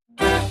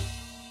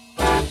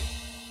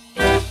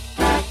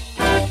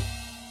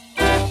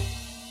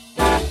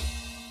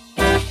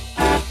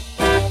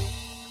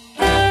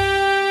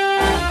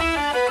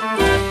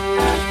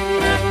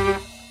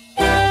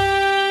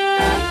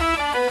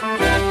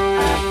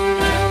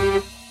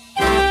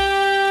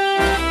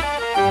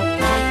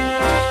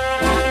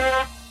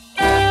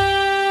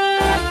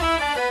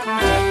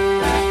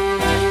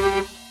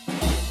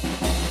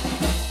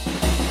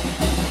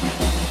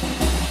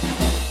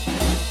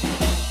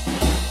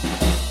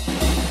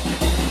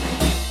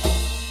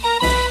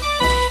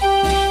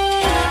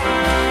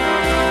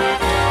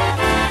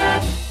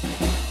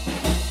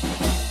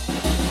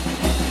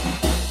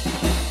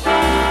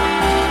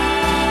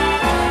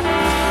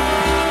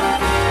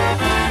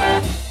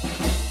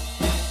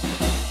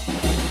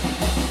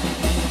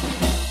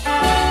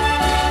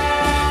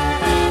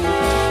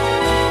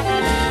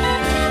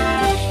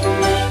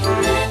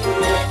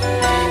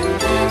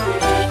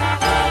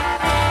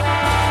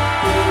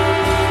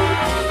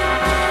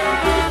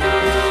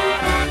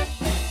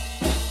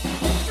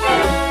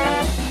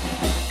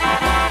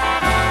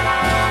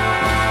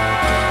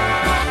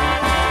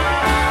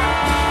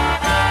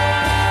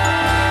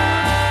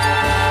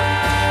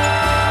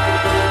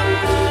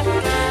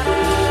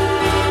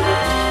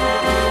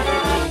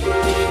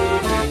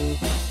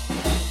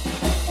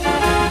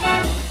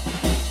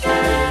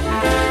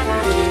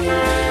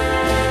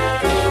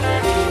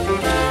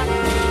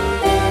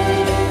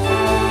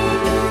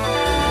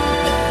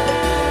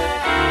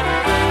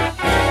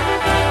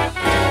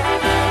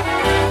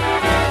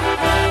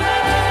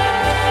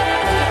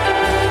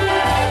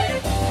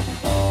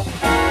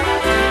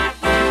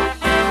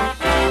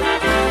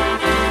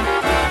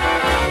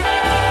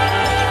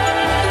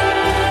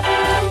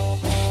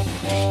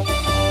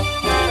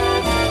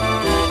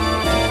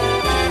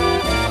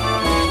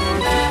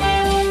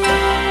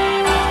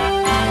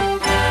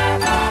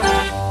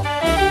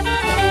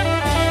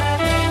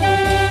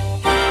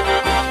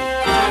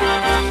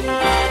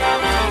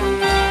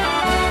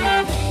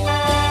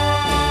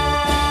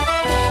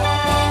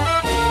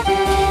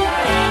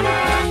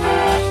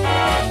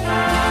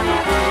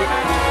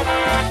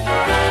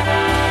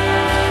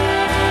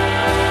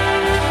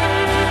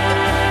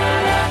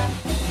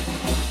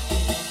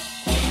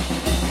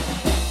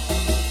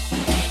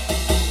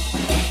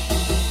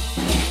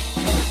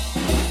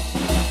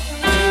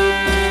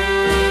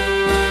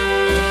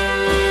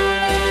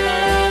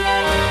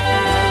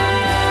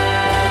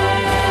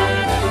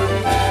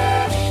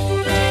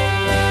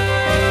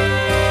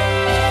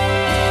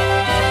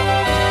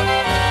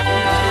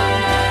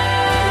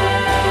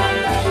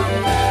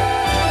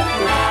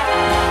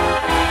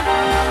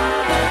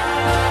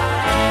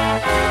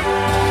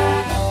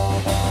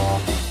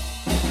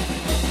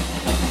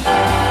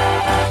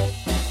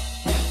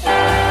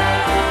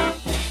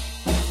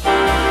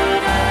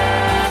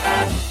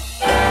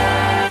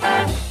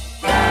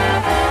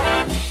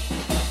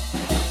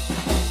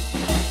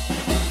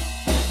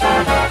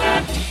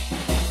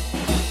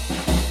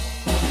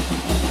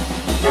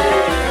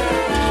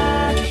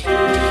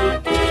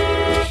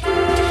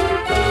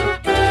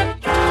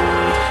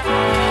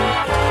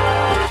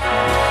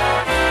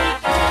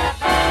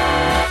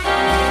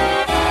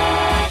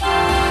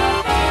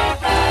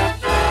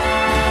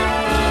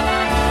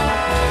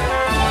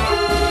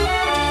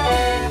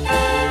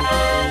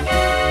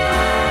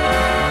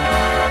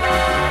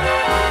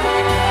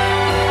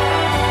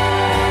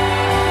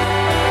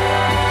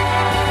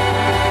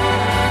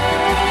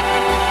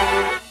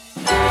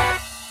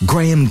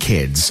 Graham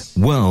Kidd's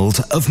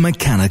World of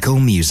Mechanical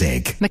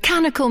Music.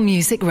 Mechanical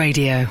Music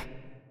Radio.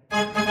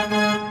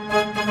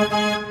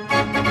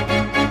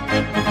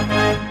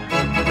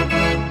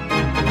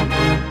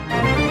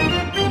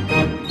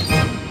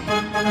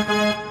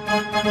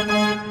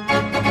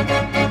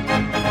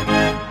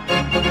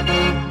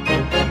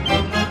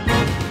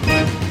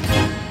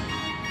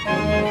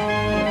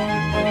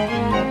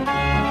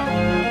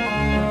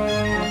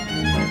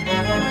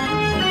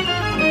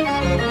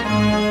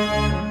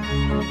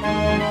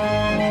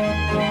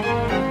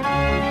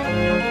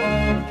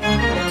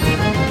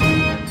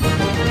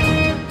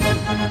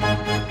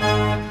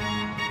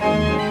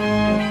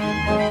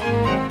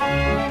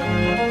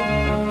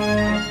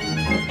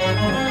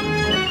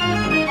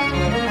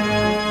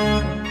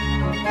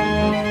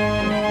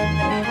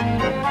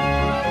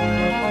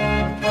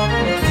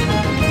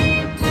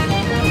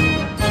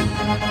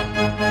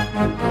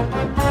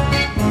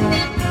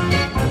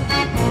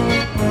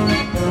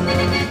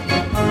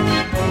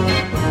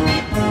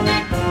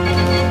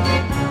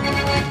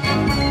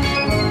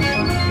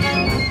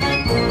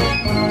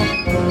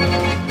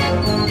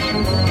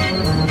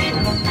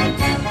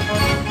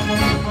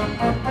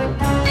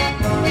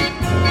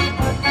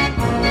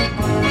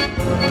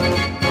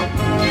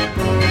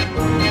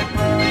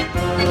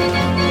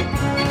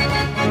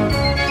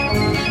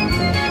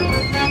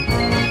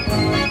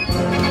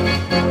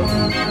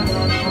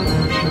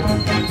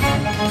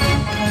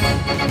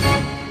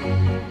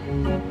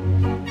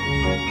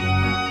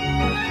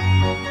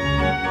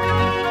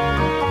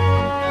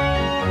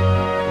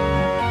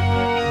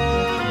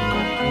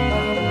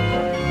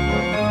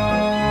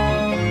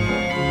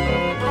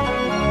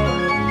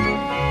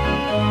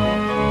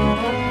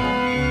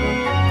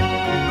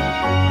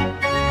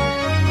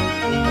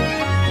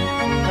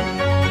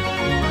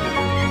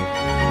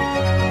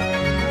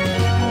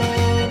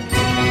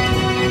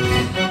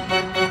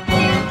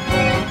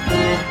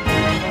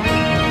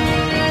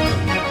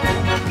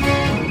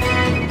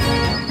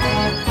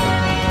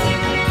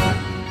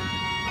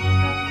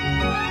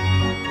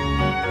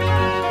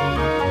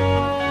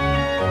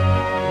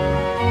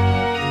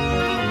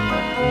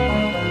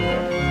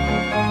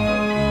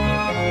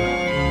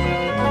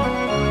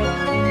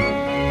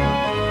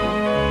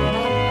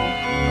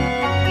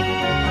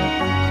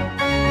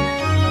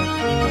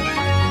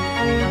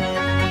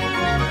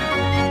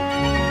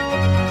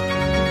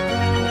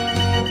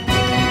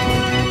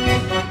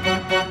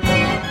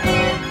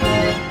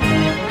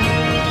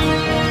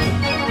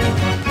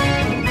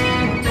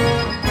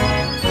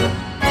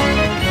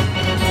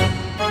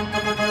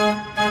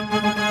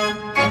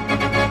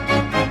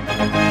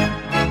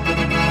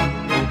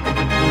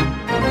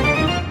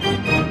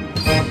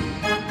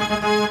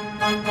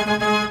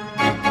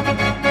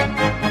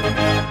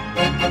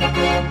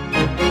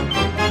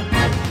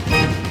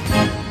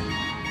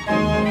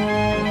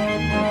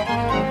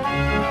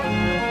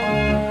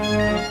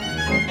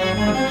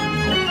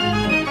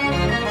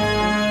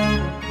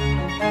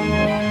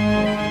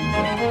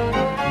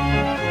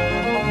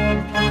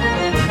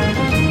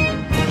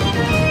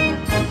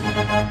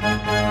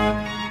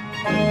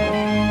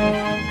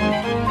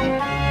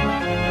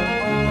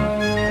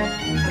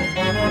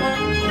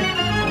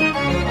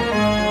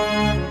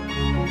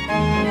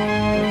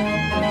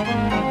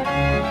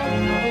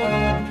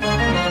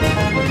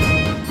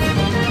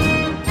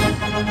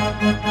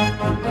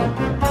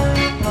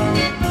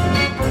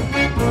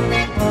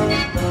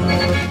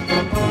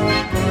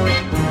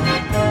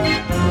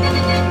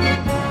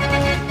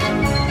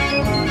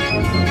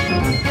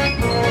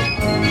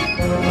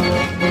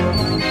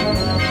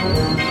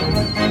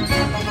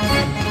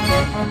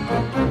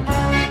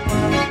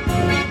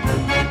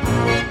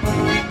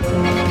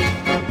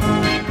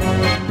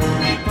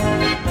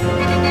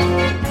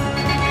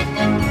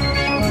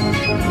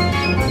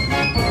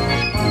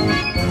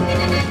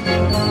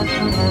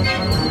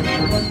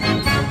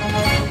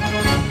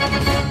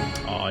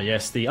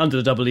 That's the Under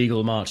the Double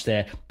Eagle March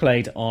there,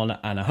 played on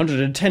an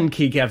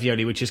 110-key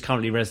Gavioli, which is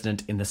currently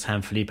resident in the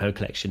San Filippo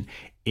collection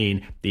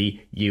in the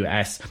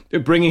US.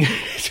 Bringing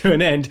to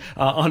an end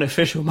our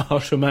unofficial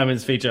Marshall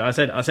Moments feature. I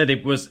said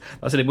it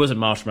wasn't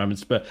Marshall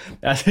Moments, but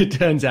as it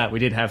turns out, we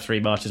did have 3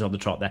 marches on the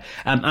trot there.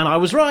 And I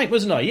was right,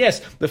 wasn't I?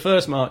 Yes, the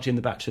first march in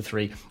the batch of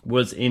 3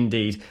 was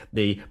indeed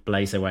the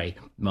Blaze Away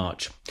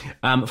March.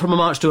 From a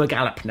march to a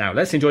gallop now.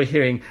 Let's enjoy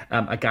hearing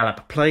a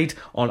gallop played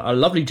on a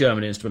lovely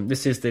German instrument.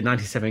 This is the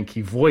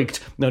 97-key Voigt,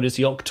 known as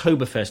the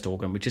Oktoberfest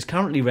organ, which is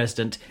currently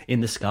resident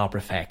in the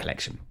Scarborough Fair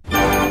collection.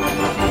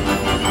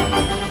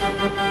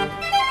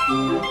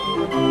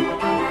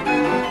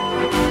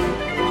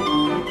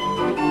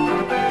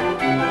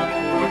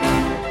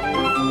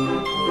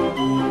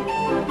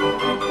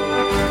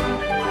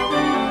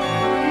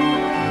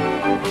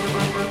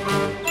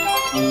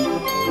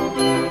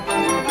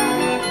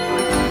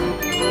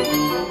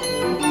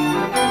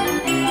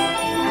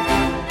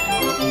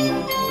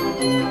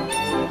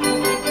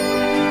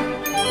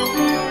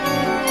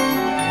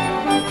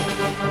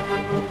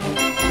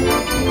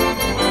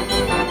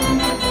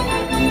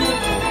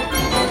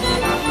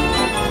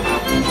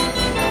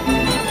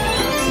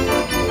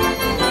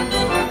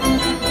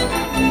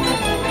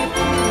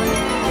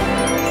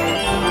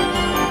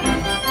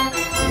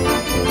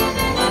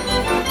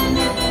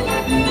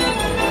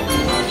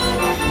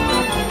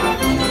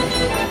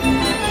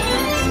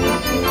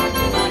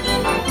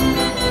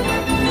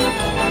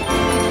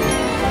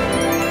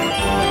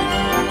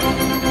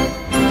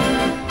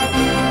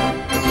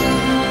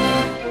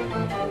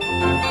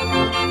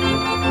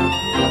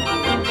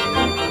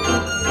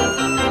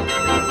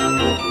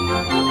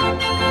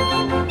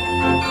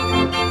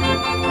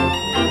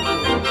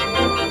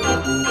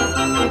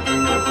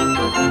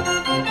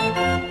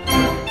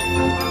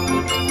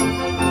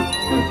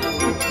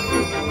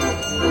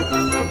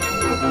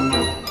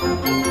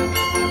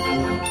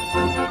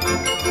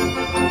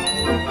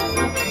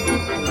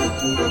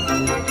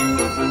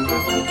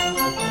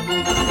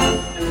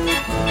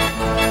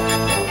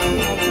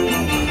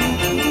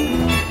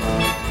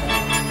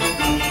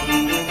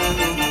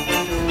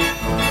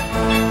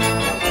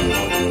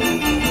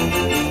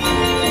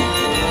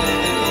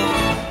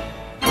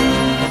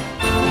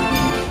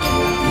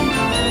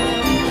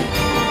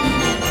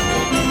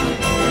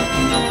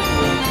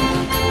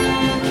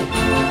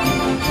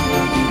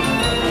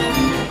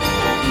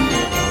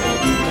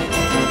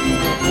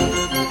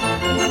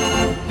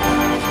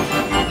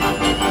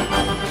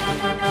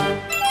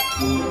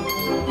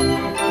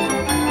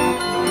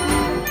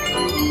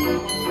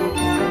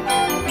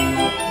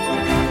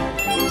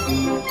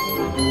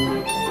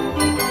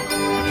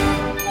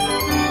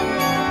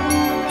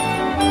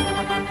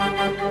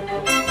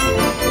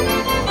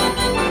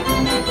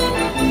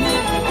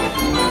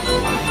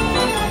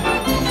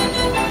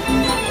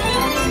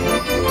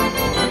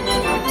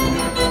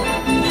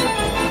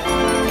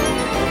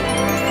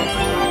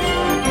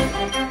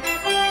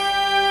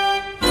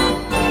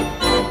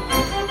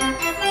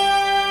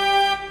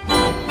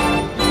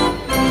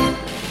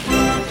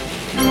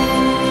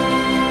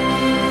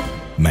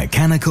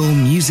 Mechanical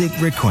music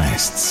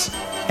requests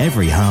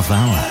every half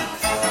hour.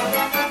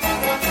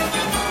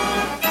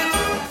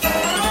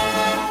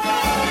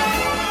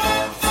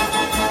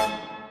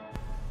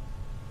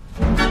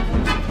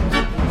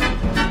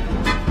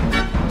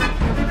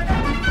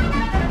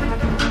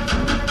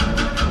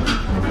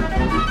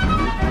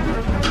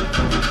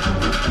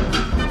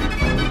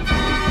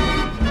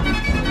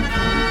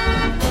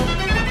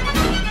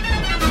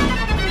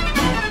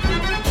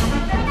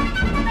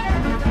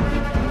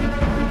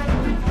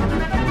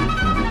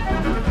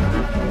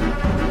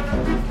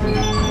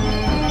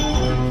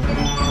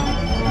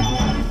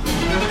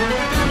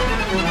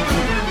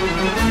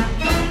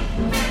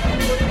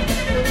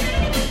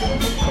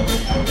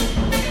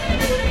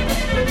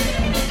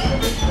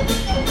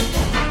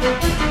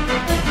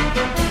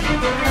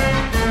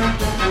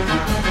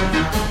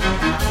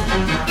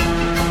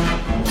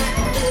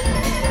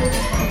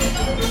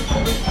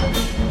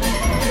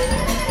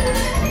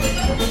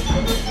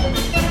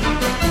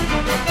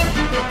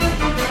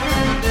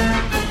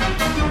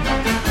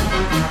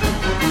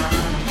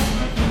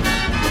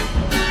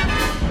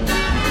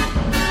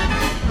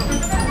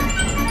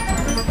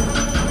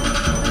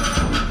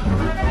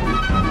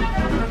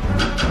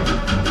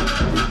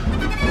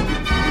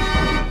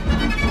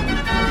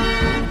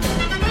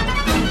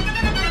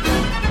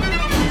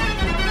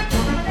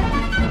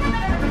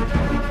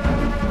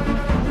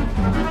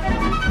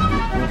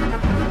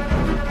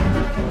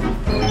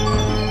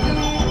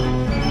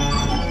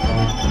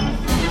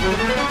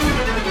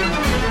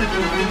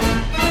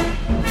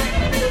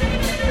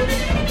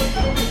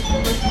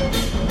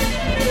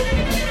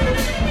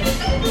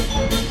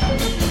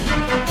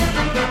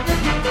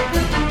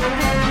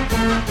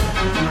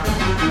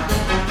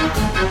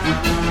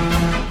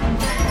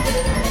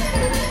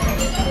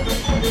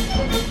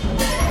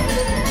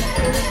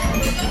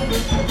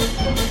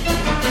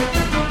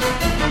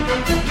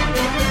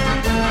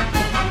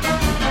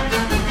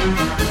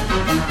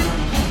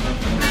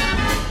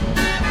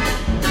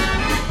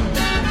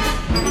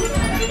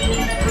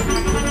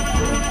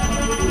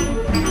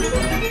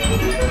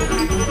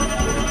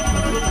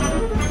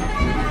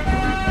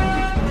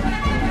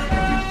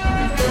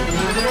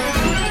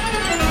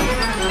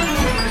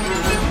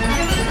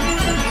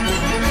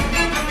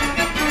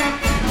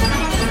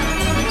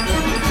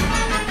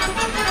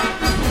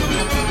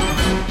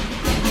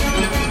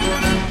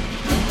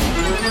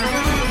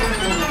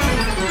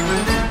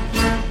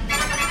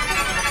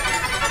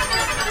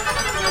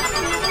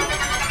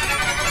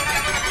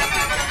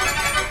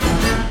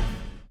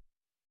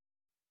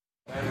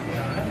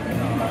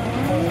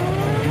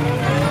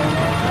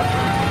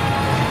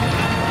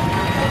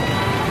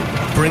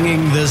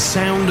 bringing the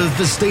sound of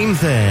the Steam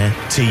Fair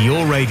to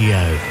your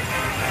radio.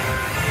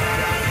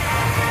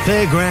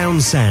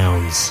 Fairground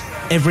Sounds,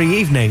 every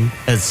evening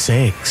at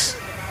 6.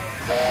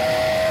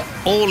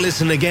 Or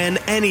listen again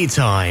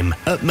anytime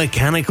at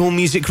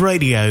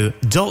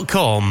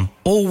mechanicalmusicradio.com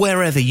or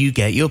wherever you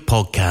get your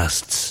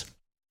podcasts.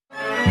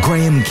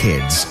 Graham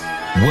Kidd's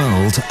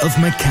World of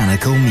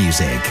Mechanical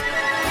Music.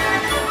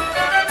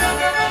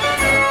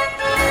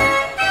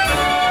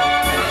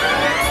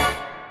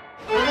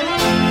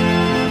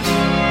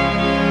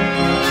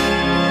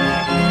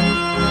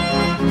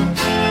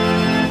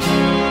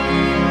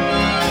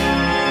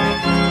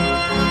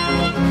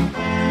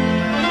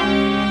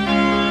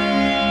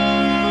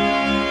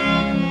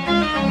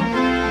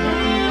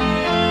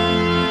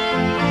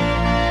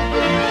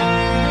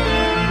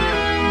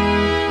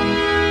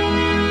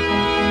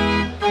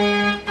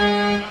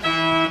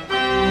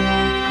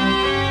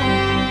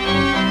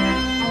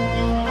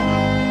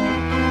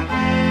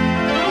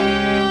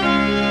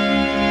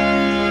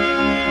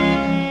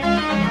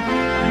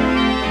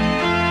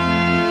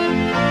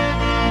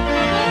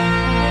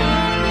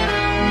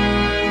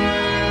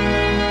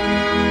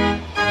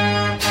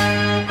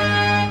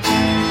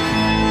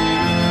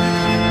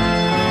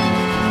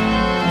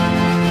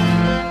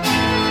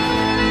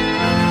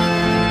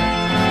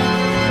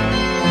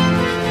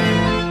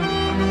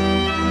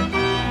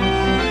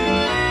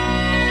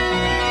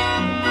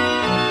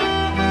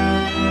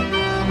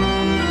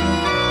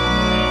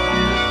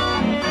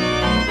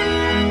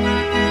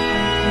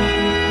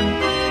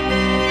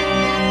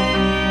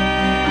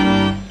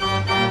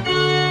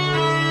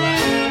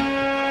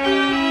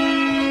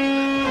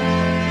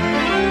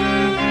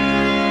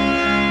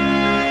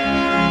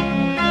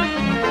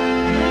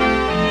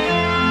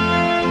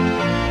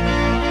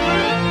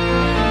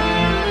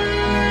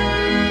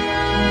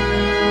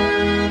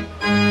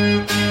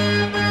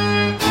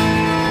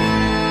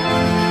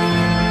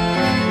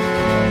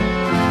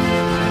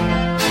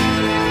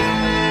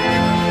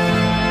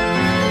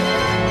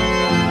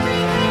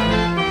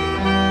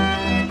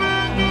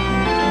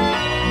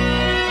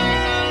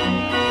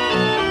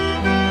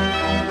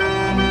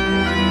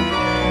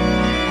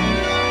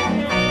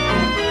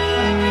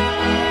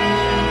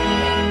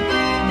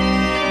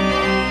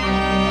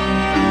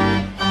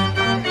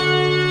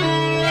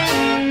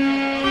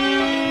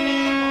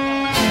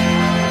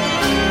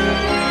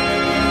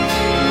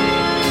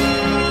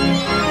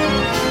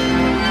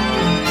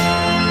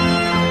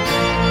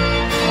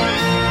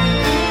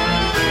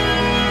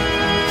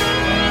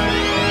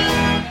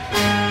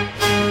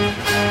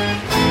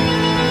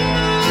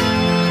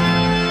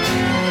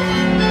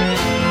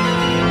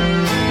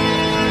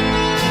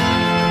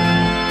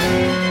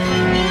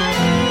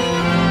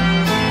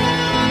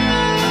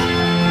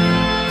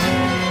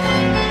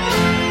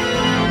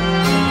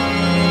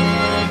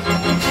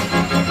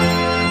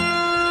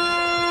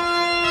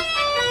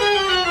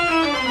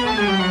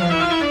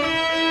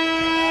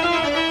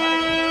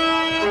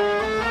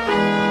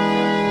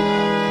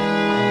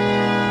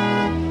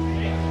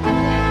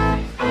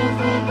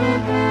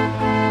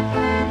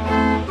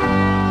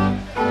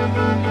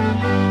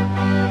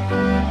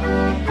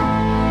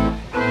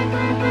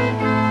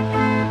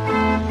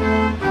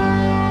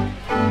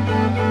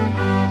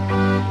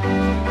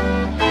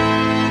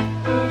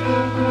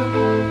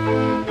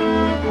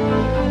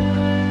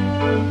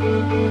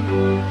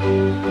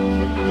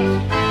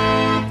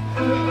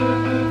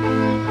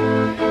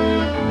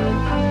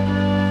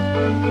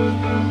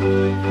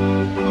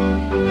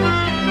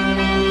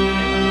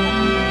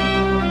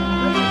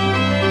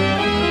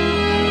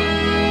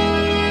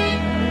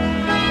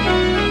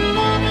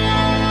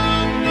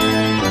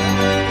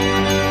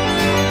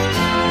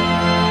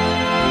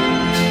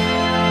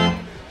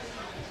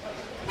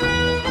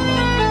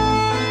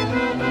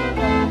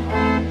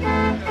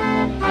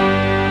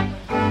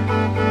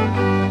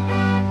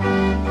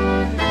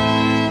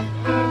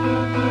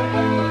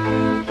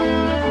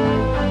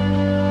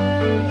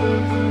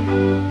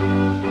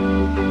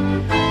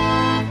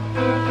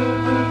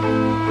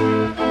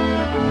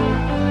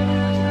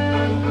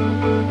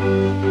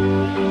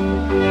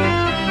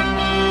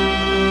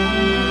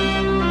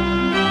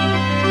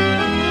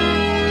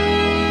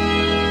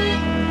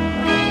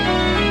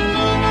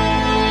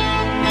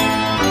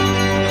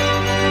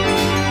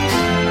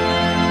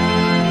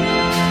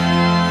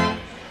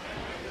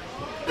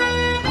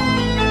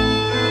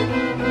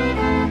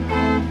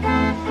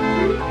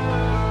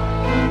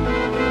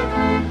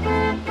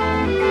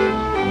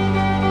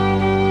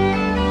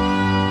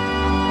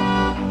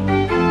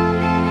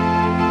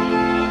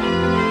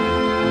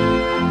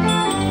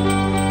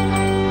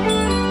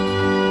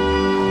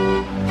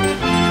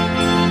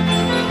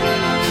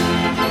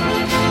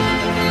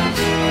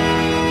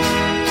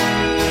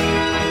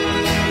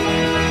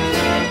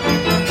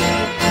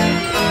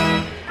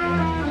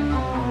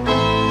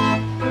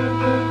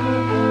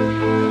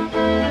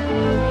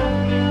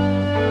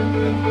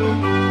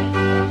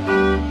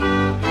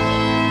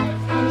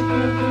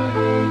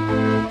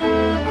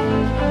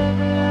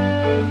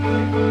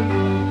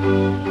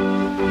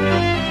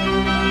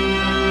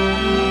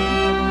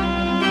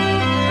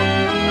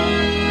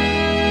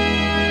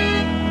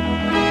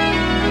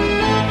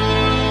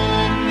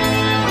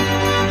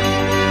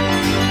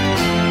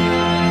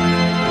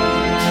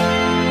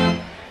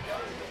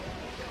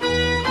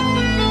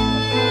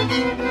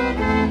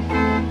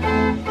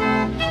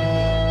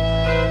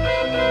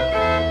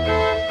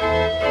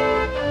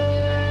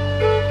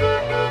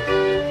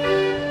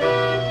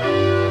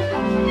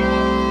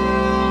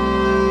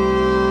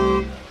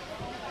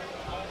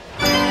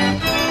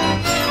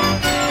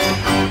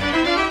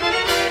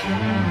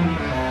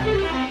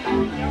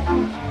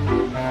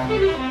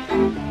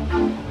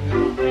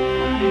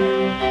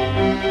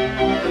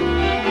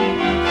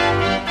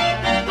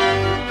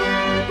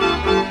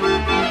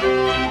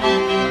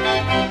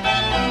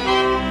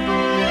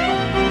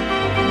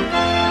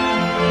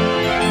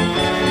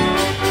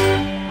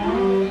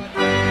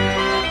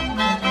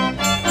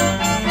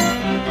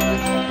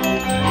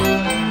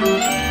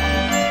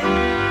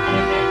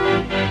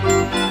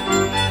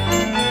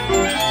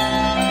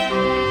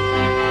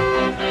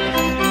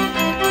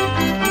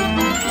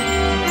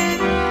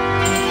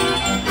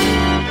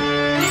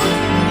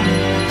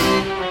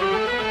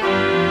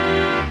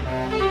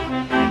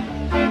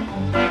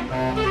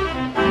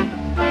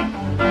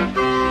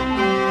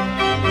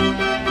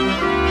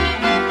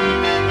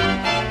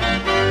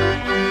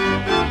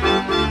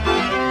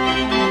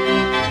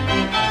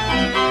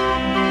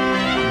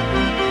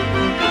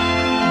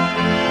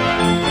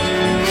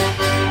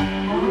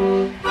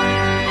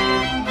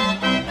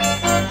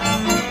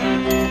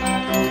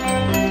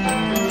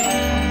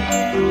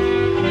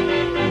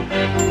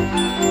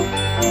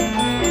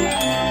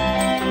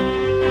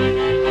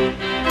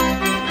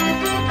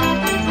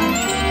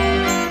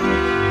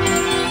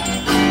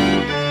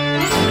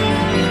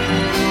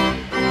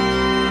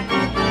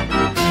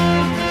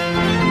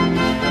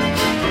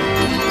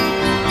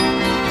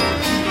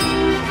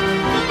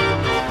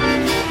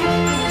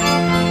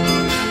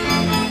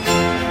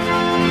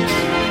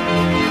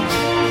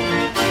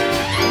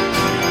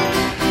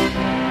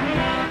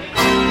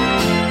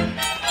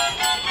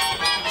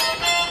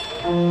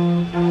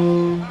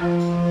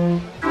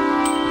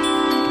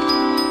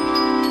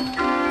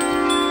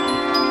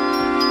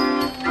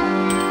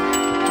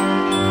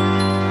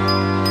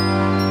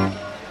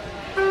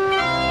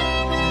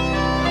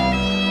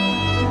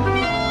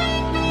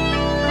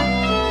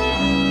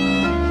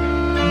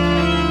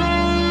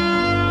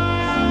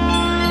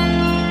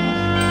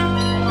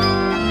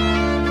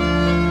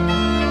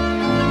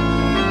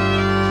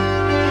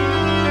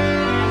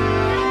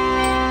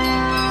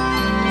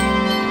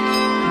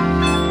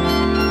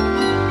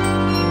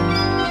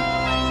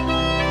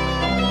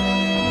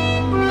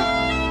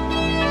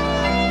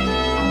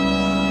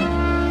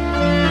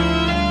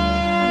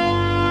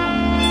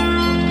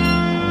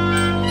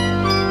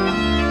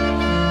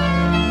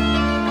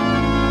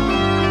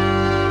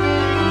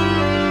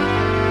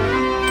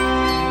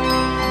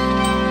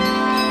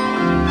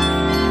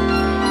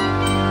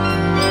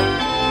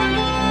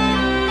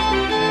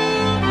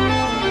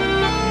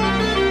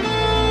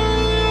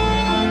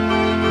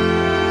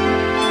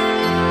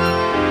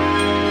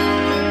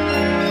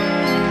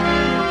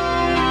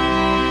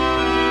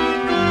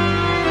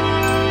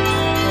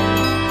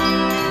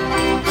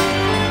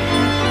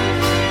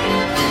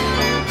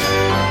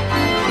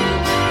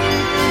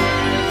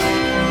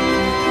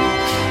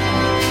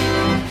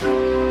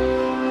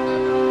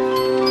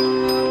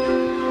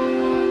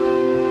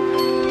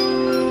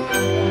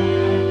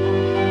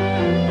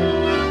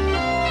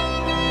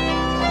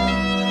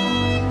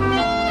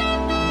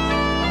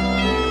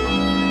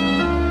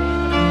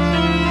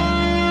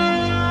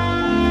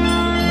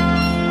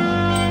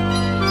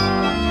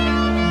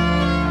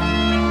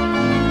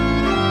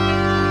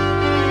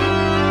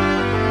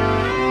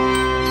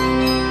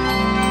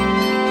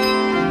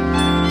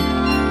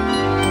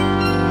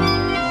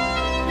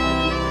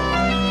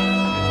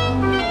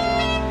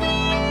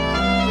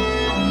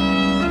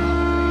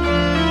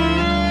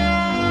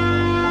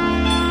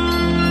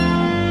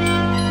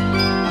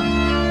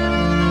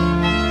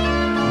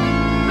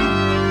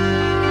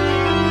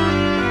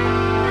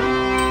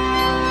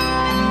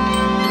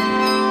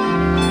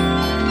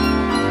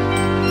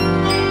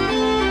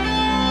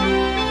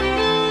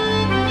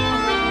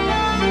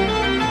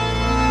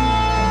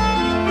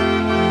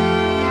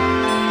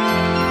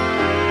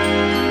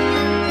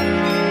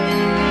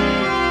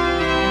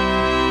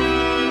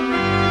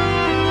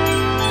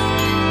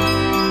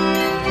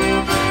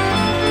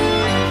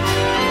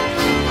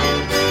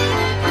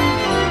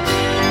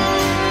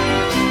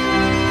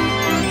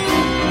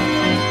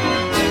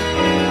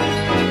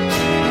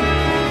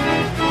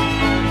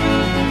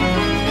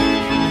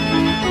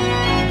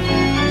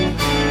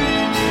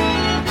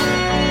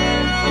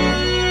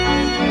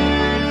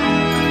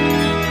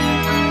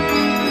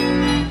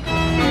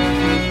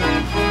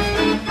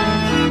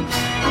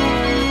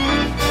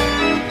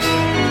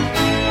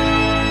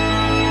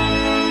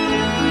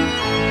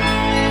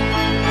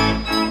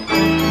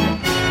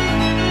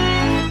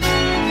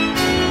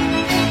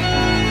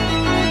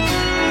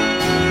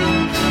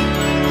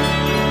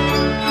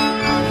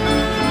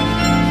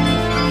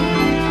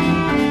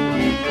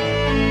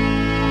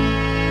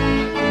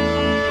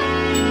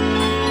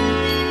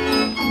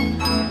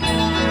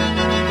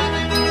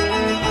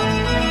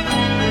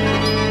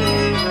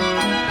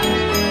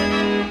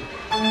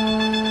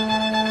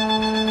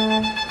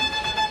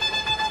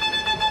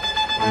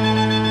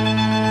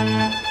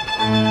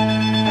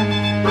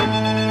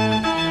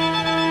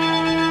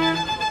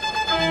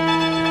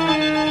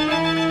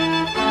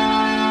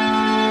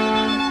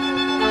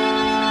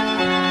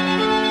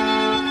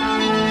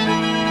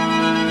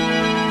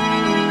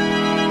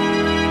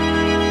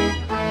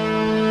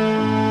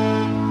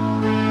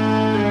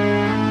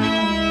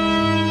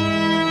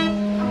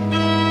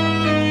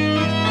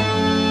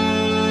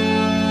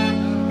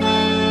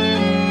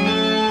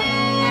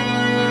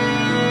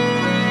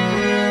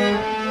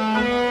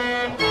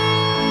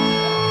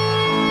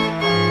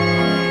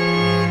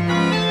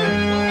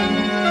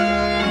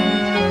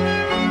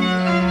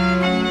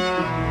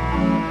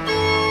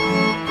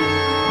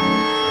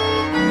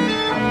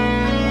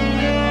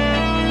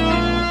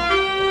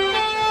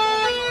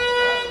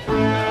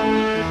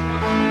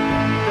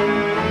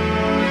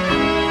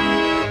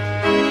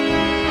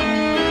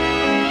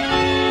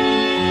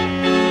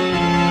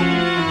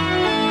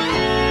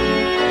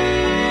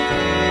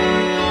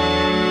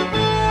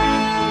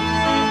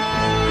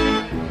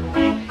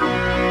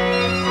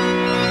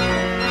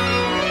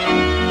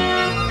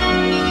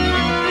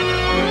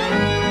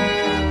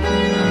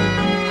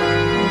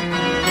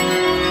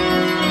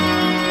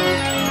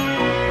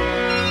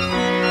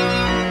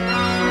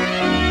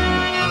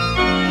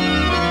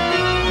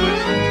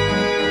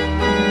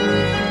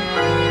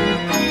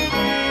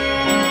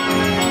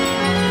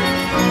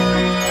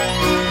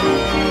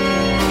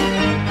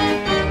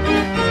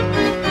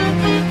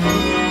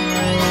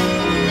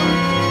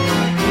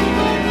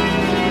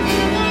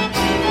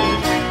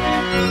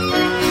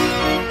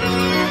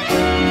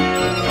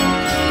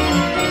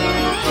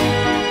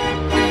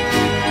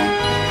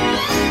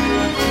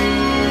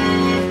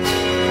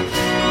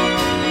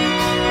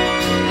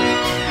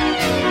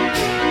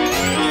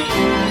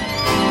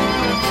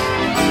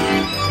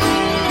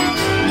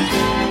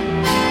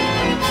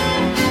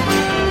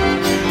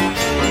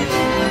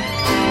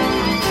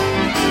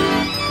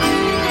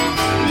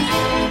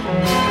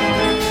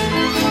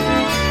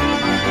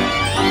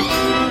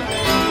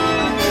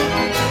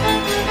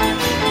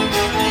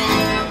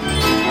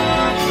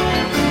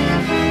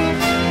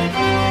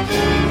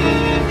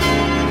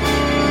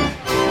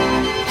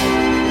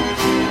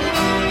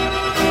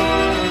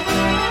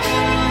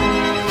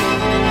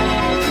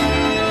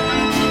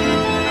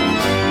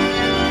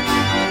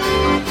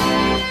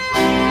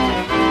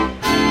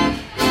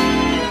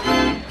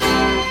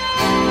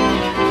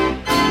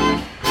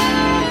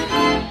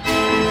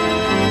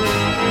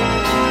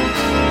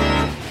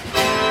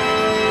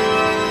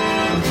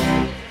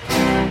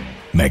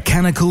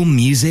 Mechanical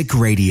Music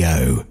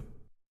Radio.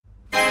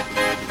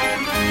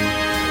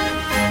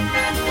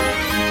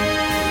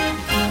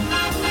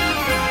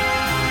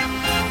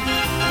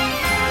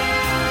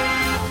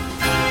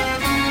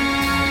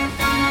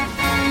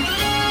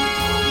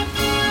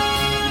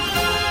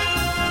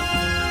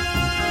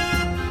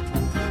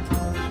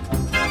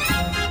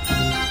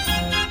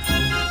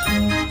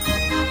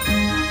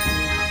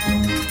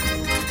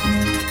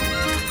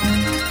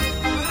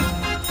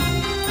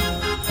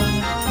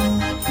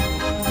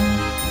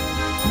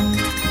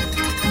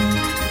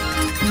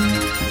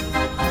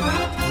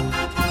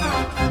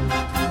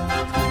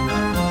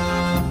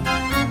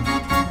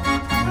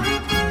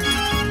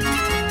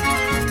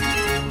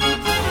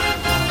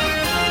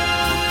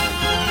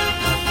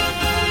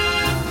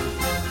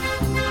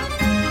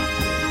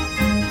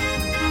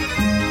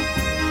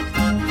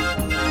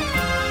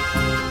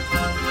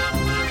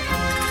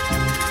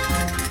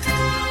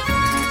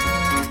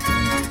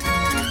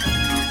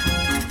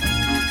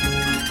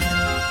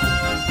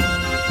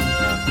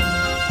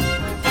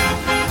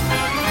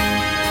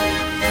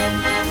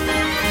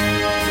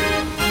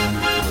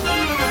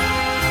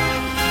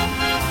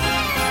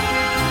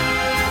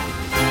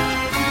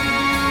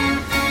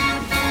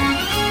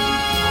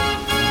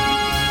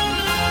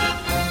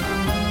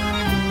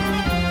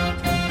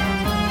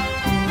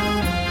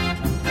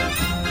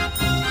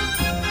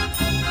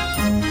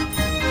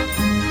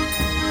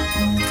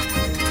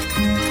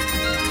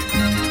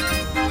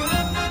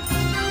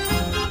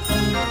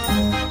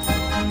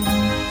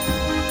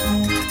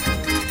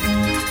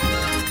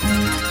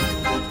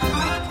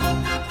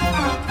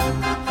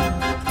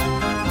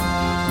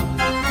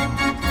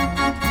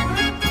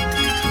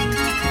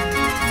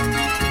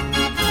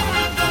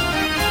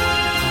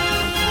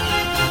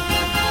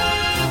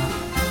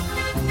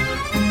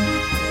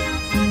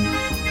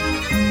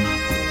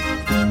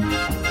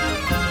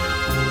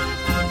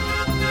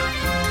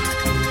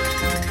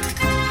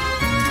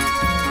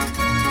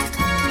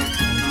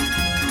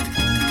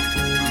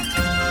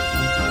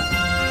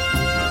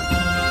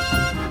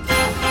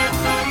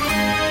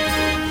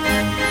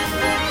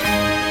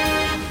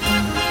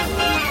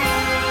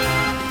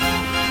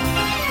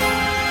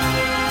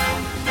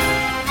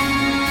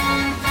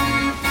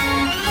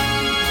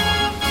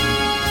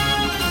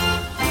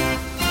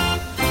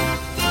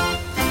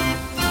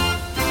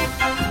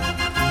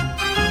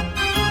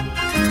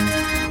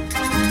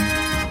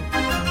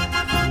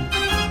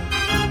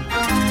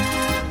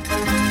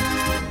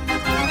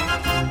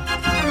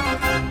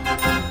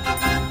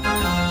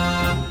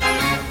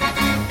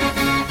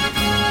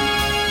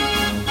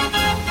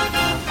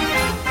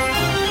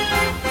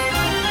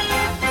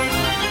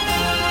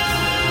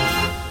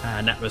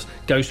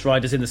 Ghost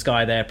Riders in the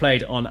Sky there,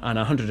 played on an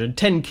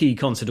 110-key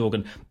concert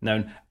organ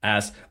known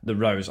as the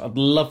Rose. I'd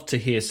love to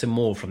hear some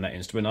more from that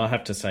instrument. I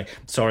have to say,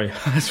 sorry,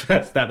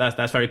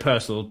 that's very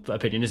personal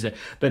opinion, isn't it?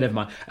 But never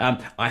mind.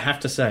 I have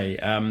to say,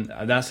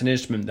 that's an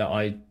instrument that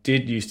I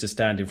did used to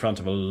stand in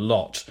front of a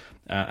lot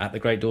at the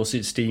Great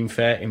Dorset Steam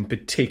Fair. In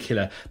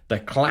particular,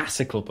 the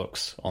classical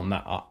books on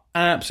that are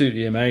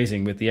absolutely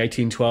amazing, with the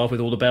 1812 with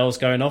all the bells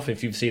going off.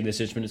 If you've seen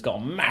this instrument, it's got a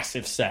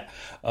massive set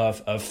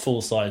of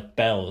full-size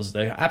bells.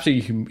 They're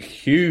absolutely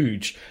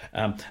huge,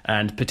 and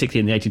particularly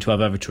in the 1812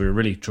 overture, it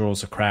really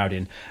draws a crowd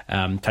in.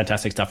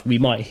 Fantastic stuff. We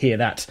might hear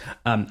that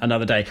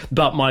another day,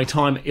 but my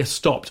time is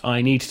stopped.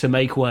 I need to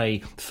make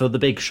way for the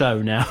big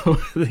show now,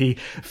 the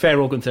Fair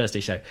Organ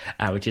Thursday show,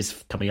 which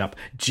is coming up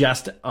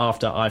just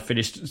after I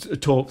finished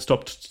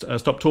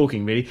stop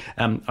talking, really.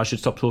 I should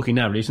stop talking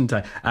now, really, shouldn't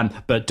I?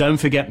 But don't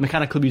forget,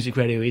 Mechanical Music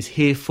Radio is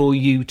here for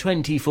you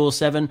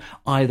 24/7,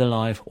 either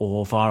live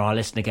or via our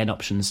listen again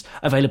options,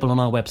 available on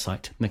our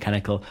website,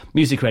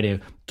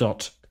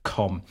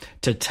 mechanicalmusicradio.com.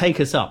 To take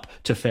us up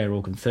to Fair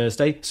Organ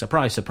Thursday,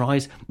 surprise,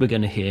 surprise, we're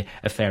going to hear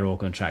a Fair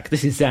Organ track.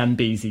 This is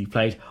Zambezi,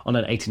 played on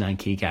an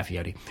 89-key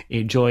Gavioli.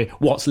 Enjoy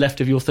what's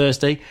left of your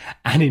Thursday,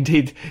 and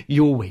indeed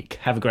your week.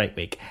 Have a great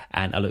week,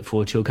 and I look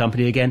forward to your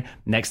company again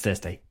next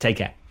Thursday. Take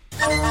care.